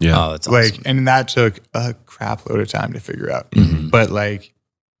character. Yeah. Oh, that's awesome. Like, and that took a crap load of time to figure out. But like,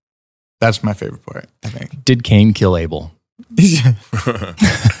 that's my favorite part, I think. Did Cain kill Abel? He's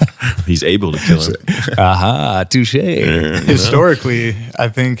able to kill him. Aha, touche. Historically, I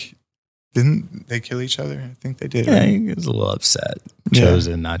think, didn't they kill each other? I think they did. Yeah, right? He was a little upset.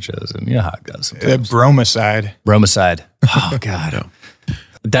 Chosen, not chosen. You know how it goes. Bromicide. Oh, God.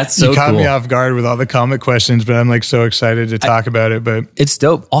 That's so cool. You caught me off guard with all the comic questions, but I'm like so excited to talk about it. But it's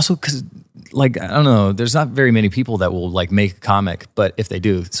dope. Also, because like, I don't know, there's not very many people that will like make a comic, but if they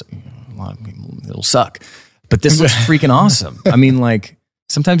do, it'll suck. But this looks freaking awesome. I mean, like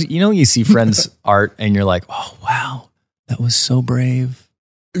sometimes, you see friends' art and you're like, oh, wow, that was so brave.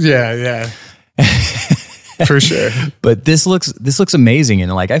 Yeah. For sure. But this looks amazing.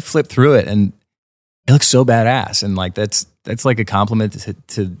 And like I flipped through it and it looks so badass. And like that's like a compliment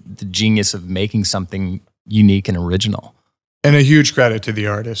to the genius of making something unique and original. And a huge credit to the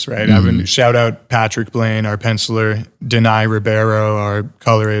artist, right? I mean, shout out Patrick Blaine, our penciler, Denai Ribeiro, our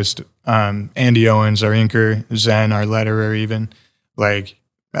colorist, Andy Owens, our inker, Zen, our letterer, even like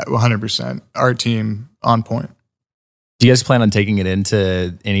 100%. Our team on point. Do you guys plan on taking it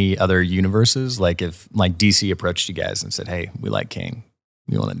into any other universes? Like if like DC approached you guys and said, hey, we like King,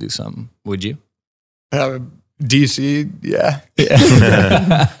 we want to do something. Would you? DC, yeah.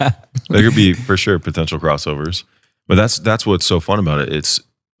 There could be for sure potential crossovers. But that's what's so fun about it. It's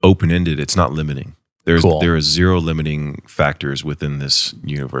open-ended. It's not limiting. There is zero limiting factors within this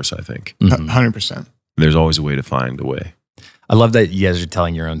universe, I think. 100%. There's always a way to find a way. I love that you guys are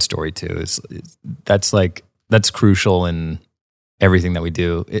telling your own story too. That's crucial in everything that we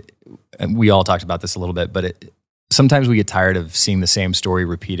do. And we all talked about this a little bit, but sometimes we get tired of seeing the same story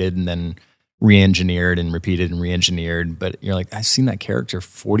repeated and then re-engineered and repeated and re-engineered. But you're like, I've seen that character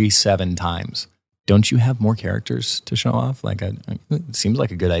 47 times. Don't you have more characters to show off? Like, it seems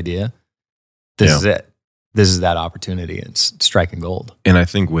like a good idea. This is it. this is that opportunity. It's striking gold. And I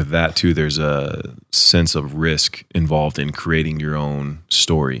think with that too, there's a sense of risk involved in creating your own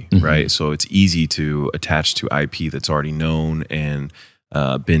story, right? So it's easy to attach to IP that's already known and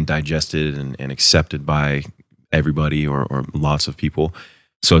been digested and accepted by everybody or lots of people.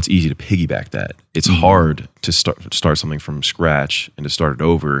 So it's easy to piggyback that. It's hard to start something from scratch and to start it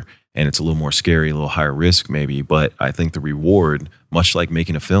over. And it's a little more scary, a little higher risk maybe. But I think the reward, much like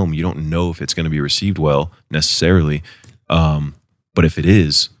making a film, you don't know if it's going to be received well necessarily. But if it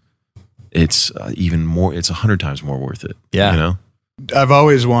is, it's even more, it's 100 times more worth it. Yeah. You know? I've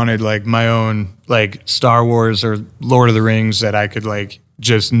always wanted like my own like Star Wars or Lord of the Rings that I could like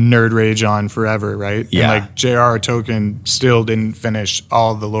just nerd rage on forever, right? Yeah. And like J.R.R. Tolkien still didn't finish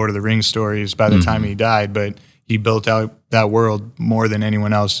all the Lord of the Rings stories by the time he died, but he built out that world more than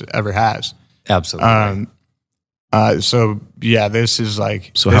anyone else ever has. Absolutely. So yeah, this is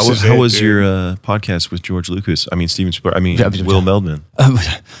like. So how was your podcast with George Lucas? I mean, Steven Spielberg. I mean, Will Meldman.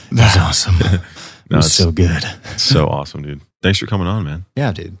 That's awesome. It was so good. It's so awesome, dude. Thanks for coming on, man.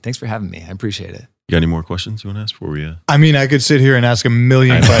 Yeah, dude. Thanks for having me. I appreciate it. You got any more questions you want to ask before we? I mean, I could sit here and ask a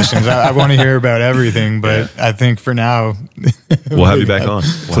million questions. I want to hear about everything, but I think for now, we'll have you back on.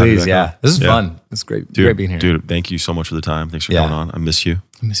 Please, yeah. This is fun. It's great. Dude, great being here. Dude, thank you so much for the time. Thanks for coming on. I miss you.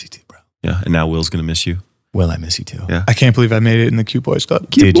 I miss you too, bro. Yeah, and now Will's going to miss you. Will, I miss you too. Yeah. I can't believe I made it in the Cute Boys Club.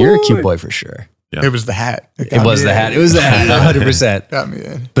 Dude, you're a cute boy for sure. Yeah. It was the hat. It was the hat. 100%. Got me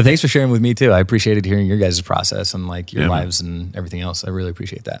in. But thanks for sharing with me too. I appreciated hearing your guys' process and like your lives and everything else. I really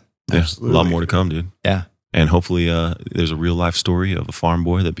appreciate that. Yeah, Absolutely. a lot more to come, dude. Yeah. And hopefully there's a real life story of a farm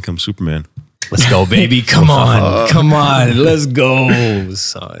boy that becomes Superman. Let's go, baby. Come on. Come on. Let's go,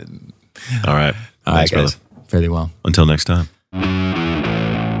 son. All right. All Thanks, right, guys. brother. Fairly well. Until next time.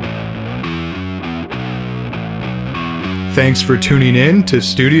 Thanks for tuning in to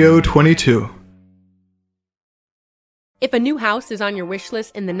Studio 22. If a new house is on your wish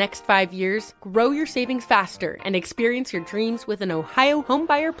list in the next 5 years, grow your savings faster and experience your dreams with an Ohio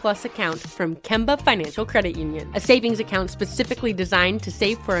Homebuyer Plus account from Kemba Financial Credit Union. A savings account specifically designed to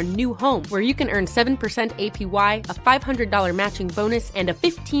save for a new home where you can earn 7% APY, a $500 matching bonus, and a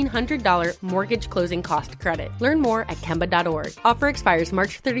 $1,500 mortgage closing cost credit. Learn more at Kemba.org. Offer expires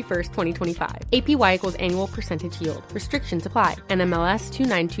March 31st, 2025. APY equals annual percentage yield. Restrictions apply. NMLS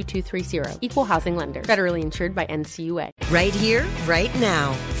 292230. Equal housing lender. Federally insured by NCUA. Right here, right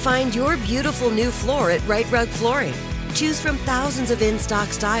now. Find your beautiful new floor at Right Rug Flooring. Choose from thousands of in-stock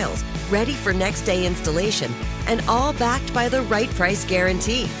styles, ready for next day installation, and all backed by the right price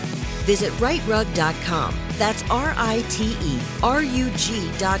guarantee. Visit rightrug.com. That's RITERUG.com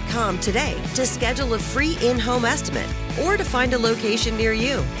today to schedule a free in-home estimate or to find a location near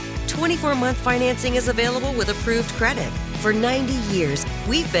you. 24-month financing is available with approved credit. For 90 years,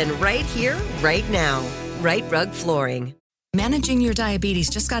 we've been right here, right now. Right Rug Flooring. Managing your diabetes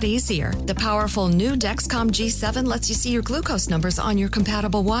just got easier. The powerful new Dexcom G7 lets you see your glucose numbers on your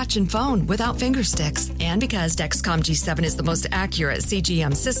compatible watch and phone without finger sticks. And because Dexcom G7 is the most accurate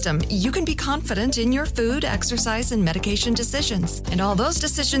CGM system, you can be confident in your food, exercise, and medication decisions. And all those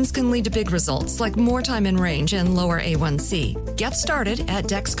decisions can lead to big results like more time in range and lower A1C. Get started at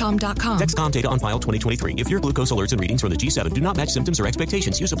Dexcom.com. Dexcom data on file 2023. If your glucose alerts and readings from the G7 do not match symptoms or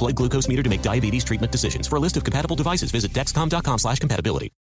expectations, use a blood glucose meter to make diabetes treatment decisions. For a list of compatible devices, visit Dexcom.com/compatibility.